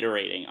keep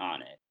iterating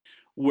on it.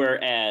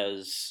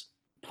 Whereas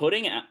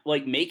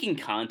making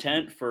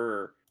content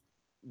for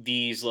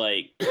these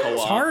like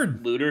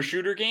co-op looter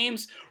shooter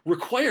games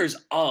requires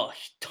a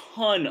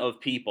ton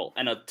of people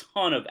and a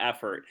ton of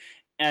effort.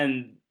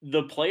 And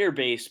the player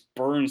base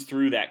burns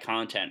through that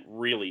content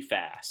really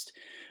fast.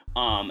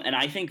 And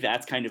I think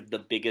that's kind of the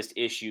biggest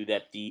issue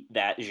that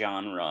that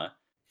genre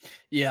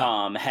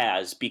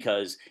has,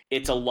 because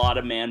it's a lot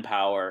of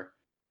manpower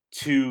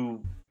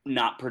to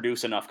not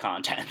produce enough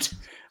content.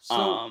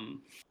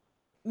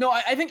 No,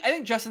 I think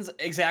Justin's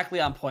exactly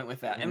on point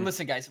with that. And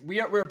listen, guys,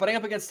 we're butting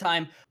up against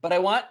time, but I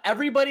want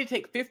everybody to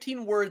take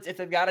 15 words if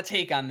they've got a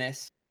take on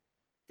this.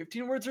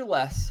 15 words or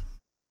less.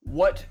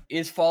 What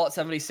is Fallout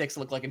 76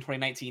 look like in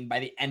 2019 by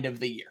the end of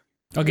the year?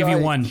 I'll give you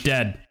one.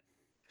 Dead.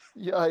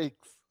 Yikes.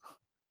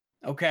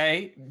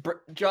 Okay.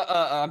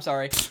 I'm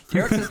sorry.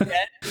 Derek is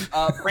dead.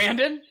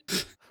 Brandon?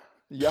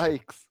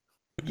 Yikes.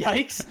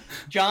 Yikes.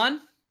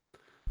 John?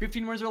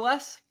 15 words or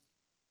less?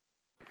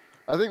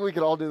 I think we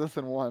could all do this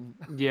in one.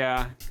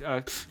 Yeah.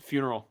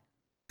 Funeral.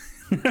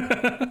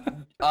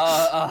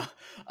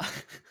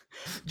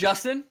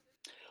 Justin?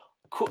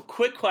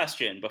 Quick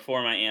question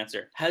before my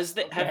answer. Have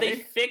they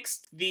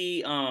fixed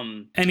the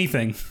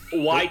anything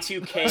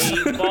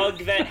Y2K bug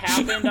that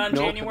happened on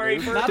January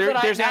 1st?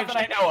 Not that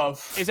I know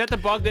of. Is that the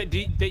bug that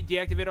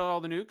deactivated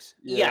all the nukes?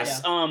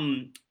 Yes.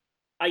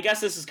 I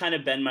guess this has kind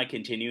of been my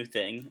continue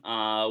thing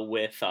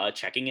with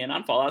checking in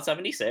on Fallout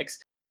 76.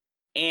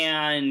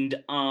 And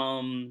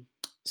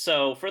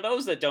so for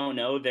those that don't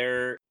know,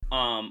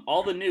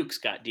 all the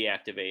nukes got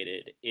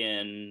deactivated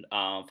in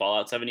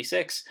Fallout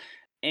 76,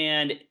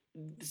 and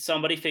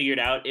somebody figured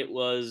out it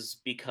was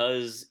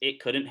because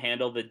it couldn't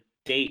handle the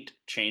date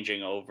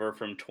changing over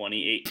from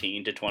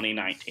 2018 to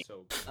 2019.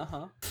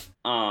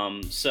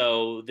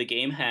 So the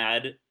game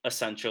had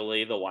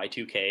essentially the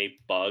Y2K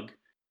bug,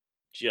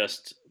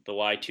 just the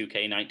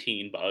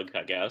Y2K19 bug,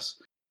 I guess.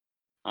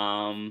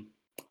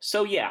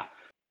 So yeah.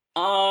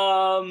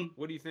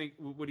 What do you think?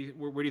 Where do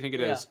you think it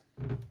is?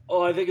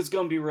 Oh, I think it's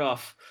gonna be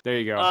rough. There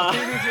you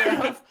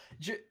go.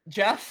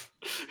 Jeff.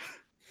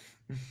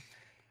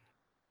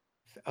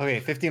 Okay,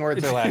 15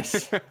 words or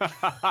less.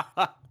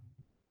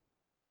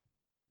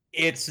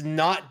 It's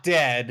not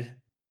dead,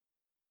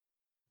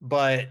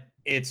 but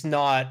it's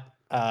not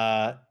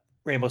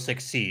Rainbow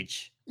Six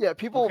Siege. Yeah,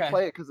 people Okay. will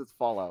play it because it's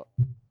Fallout.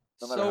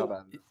 No matter how So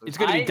bad it is. It's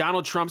going to be I-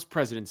 Donald Trump's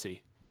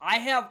presidency. I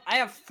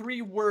have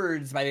 3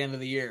 words by the end of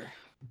the year.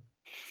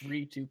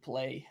 Free to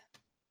play.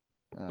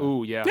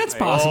 Ooh, yeah. That's I-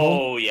 possible.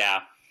 Oh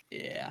yeah.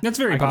 Yeah. That's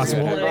very I can see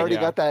possible. that. They've already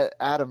Yeah. got that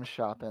Atom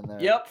Shop in there.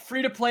 Yep.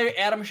 Free to play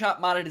Atom Shop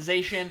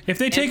monetization. If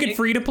they And take it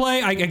free to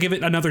play, I give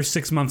it another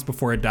 6 months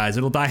before it dies.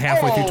 It'll die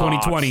halfway through Oh,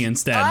 2020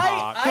 instead.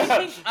 I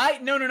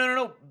think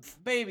no,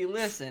 baby,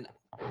 listen.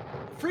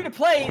 Free to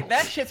play,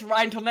 that shit's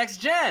right until next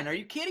gen. Are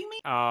you kidding me?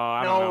 Oh,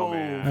 I don't know, No.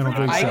 man. I don't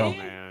think know, so.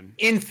 man.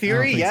 In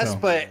theory, think yes, so.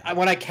 but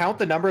when I count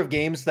the number of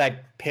games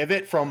that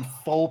pivot from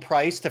full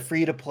price to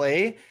free to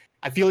play,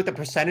 I feel like the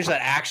percentage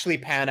that actually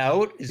pan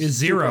out is Is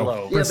super 0%.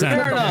 low.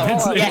 fair enough.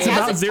 It's, Yeah, it's it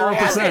about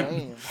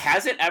hasn't- 0%.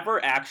 Has it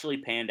ever actually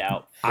panned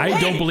out? I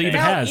don't believe it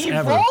Now, has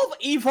ever.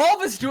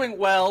 Evolve is doing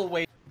well.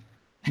 Wait,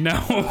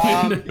 No.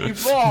 Evolve.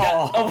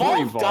 Evolve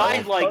Evolve.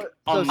 died like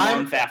So a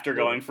month after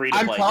going free to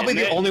I'm play. probably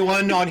the didn't it? only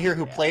one on here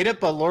who played it,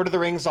 but Lord of the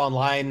Rings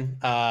Online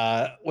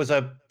was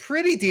a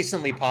pretty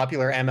decently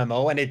popular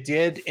MMO, and it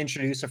did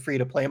introduce a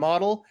free-to-play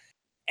model,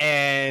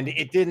 and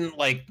it didn't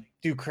like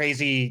do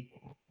crazy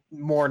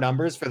more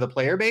numbers for the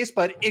player base,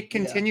 but it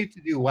continued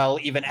to do well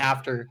even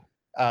after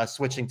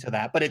switching to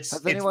that. But it's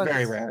Has anyone-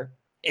 very rare.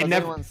 It Has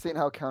never. anyone seen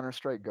how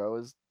Counter-Strike Go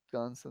has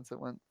done since it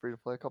went free to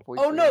play a couple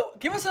weeks Oh ago? no,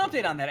 give us an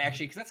update on that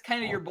actually, because that's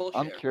kind of your bullshit.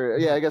 I'm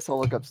curious. Yeah, I guess I'll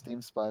look up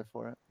Steam Spy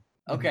for it.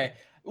 Okay.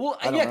 Well,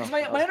 I don't yeah, know. because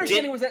my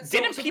understanding was that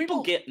Didn't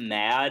people get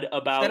mad that it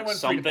about went free to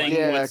something play.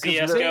 Yeah, with 'cause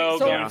they're- CS:GO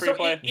so, going free so, to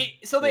play?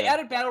 so they Yeah.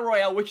 added Battle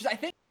Royale, which is I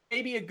think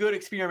maybe a good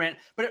experiment,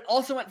 but it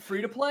also went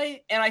free to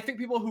play. And I think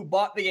people who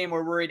bought the game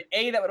were worried,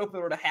 A, that would open the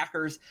door to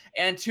hackers,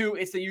 and 2,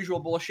 it's the usual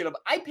bullshit of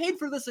I paid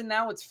for this and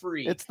now it's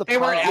free. It's the They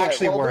weren't prime-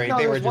 actually worried, No,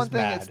 they were there's one just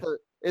thing. mad.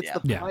 It's Yeah.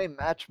 the Yeah. prime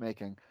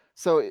matchmaking.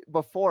 So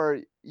before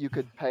you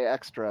could pay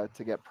extra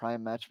to get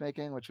prime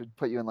matchmaking, which would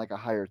put you in like a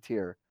higher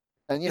tier.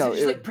 And you Is know, it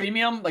just it- like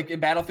premium, like in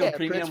Battlefield Yeah,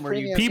 Premium, it's where you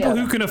premium. People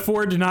Yeah. who can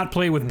afford to not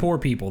play with poor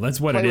people. That's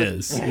what it Play with-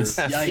 is. It's-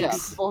 yeah,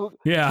 Yikes.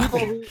 people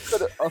who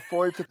could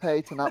afford to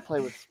pay to not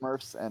play with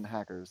Smurfs and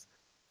hackers.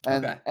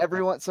 And Okay.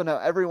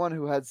 everyone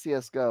who had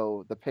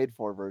CS:GO, the paid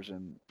for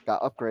version,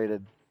 got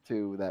upgraded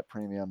to that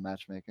premium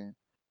matchmaking.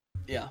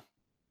 Yeah.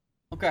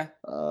 Okay.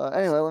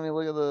 Anyway, let me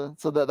look at the.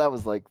 So that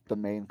was like the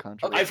main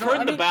controversy. I've so, heard I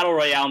the mean- Battle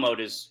Royale mode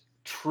is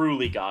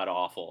truly god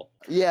awful.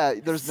 Yeah,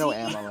 there's no See,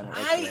 ammo in it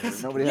I-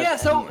 whatsoever. Nobody yeah,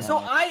 has so any so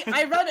ammo.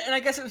 I read it and I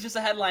guess it was just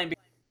a headline.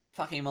 Because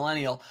fucking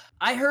millennial.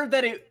 I heard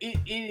that it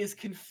is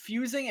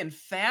confusing and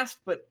fast,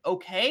 but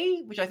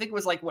okay, which I think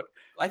was like what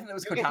I think that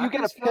was you get a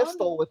Kotaku's run.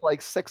 pistol with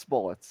like 6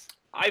 bullets.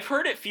 I've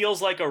heard it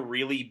feels like a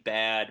really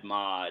bad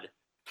mod.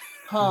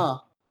 Huh?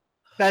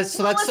 That's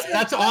Listen,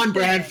 that's on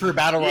brand for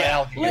Battle Yeah.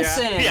 Royale.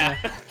 Listen, Yeah.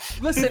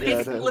 listen, Yeah, it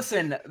is.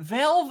 listen.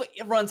 Valve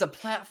runs a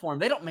platform.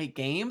 They don't make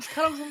games.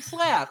 Cut them some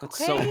slack,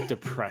 It's okay? so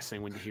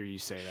depressing when you hear you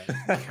say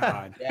that.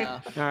 God.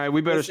 Yeah. All right,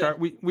 we better Listen. start.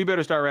 We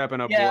better start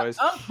wrapping up, Yeah. boys.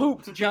 I'm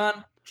pooped,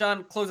 John.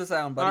 John, close us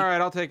out, buddy. All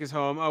right, I'll take us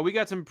home. We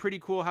got some pretty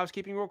cool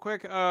housekeeping real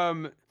quick.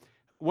 One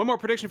more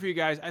prediction for you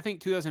guys. I think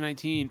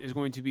 2019 is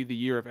going to be the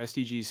year of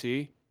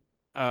SDGC.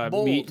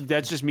 Bold.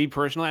 That's just me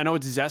personally. I know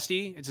it's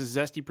zesty. It's a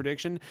zesty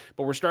prediction,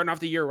 but we're starting off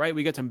the year right.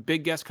 We got some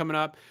big guests coming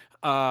up.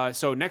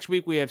 So next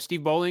week we have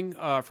Steve Bowling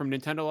from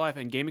Nintendo Life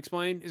and Game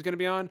Explain is going to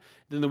be on.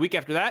 Then the week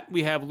after that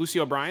we have Lucy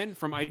O'Brien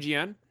from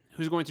IGN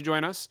who's going to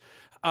join us.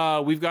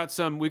 We've got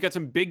some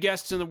big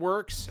guests in the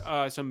works.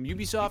 Some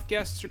Ubisoft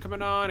guests are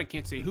coming on. I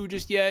can't say who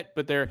just yet,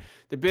 but they're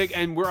big.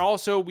 And we're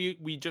also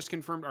we just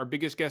confirmed our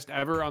biggest guest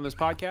ever on this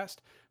podcast.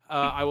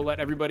 I will let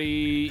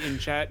everybody in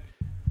chat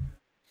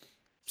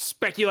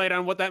speculate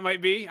on what that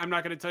might be. I'm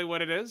not going to tell you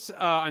what it is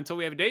until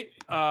we have a date.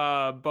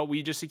 But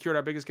we just secured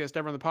our biggest guest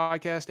ever on the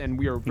podcast, and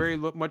we are very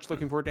much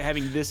looking forward to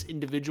having this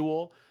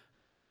individual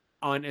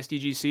on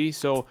SDGC.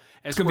 So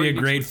It's gonna be a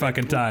great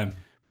fucking time.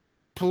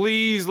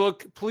 Please,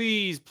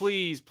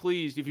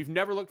 please. If you've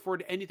never looked forward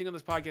to anything on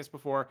this podcast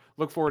before,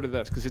 look forward to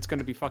this because it's going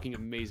to be fucking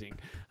amazing.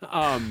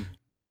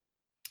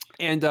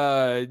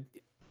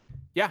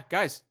 Yeah,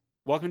 guys,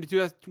 welcome to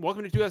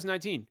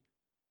 2019.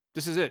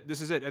 This is it.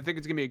 I think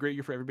it's gonna be a great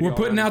year for everybody. We're all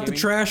putting around out the gaming.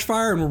 trash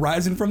fire and we're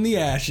rising from the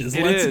ashes.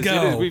 It Let's is,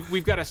 go. It is.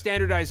 We've got a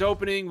standardized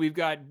opening. We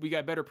got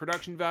better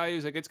production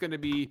values. Like it's going to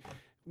be,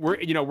 we'll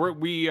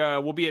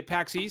be at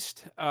PAX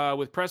East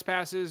with press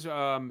passes.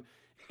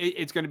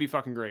 It's going to be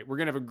fucking great. We're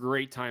going to have a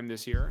great time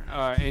this year,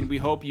 and we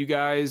hope you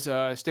guys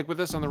stick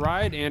with us on the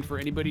ride. And for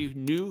anybody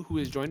new who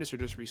has joined us or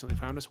just recently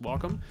found us,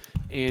 welcome.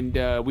 And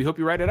we hope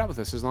you ride it out with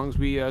us as long as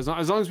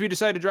we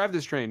decide to drive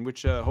this train,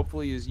 which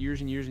hopefully is years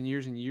and years and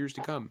years and years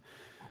to come.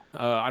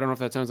 I don't know if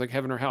that sounds like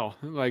heaven or hell.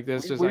 Like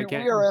that's just I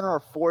can't. We are in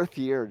our 4th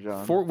year,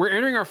 John. We're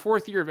entering our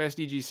 4th year of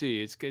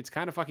SDGC. It's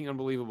kind of fucking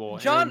unbelievable.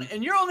 John, And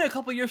and you're only a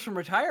couple years from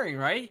retiring,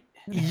 right?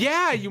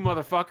 Yeah, you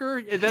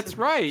motherfucker. That's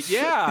right.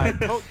 Yeah,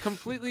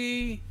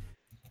 completely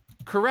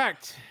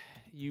correct.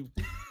 You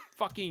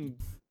fucking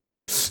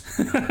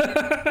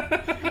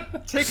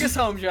Take us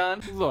home,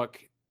 John. look.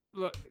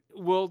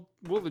 We'll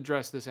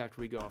address this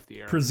after we go off the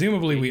air.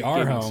 Presumably we are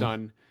Gaming home.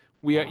 Son.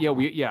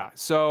 Yeah.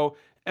 So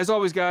as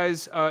always,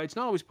 guys, it's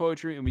not always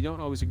poetry, and we don't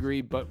always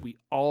agree, but we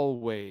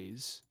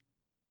always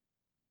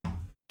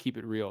keep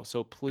it real.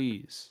 So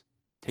please,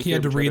 take He care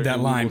had to of each read other, that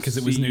and we line will because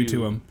it was see new to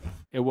you- him.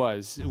 It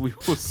was. We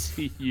will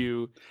see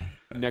you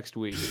next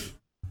week.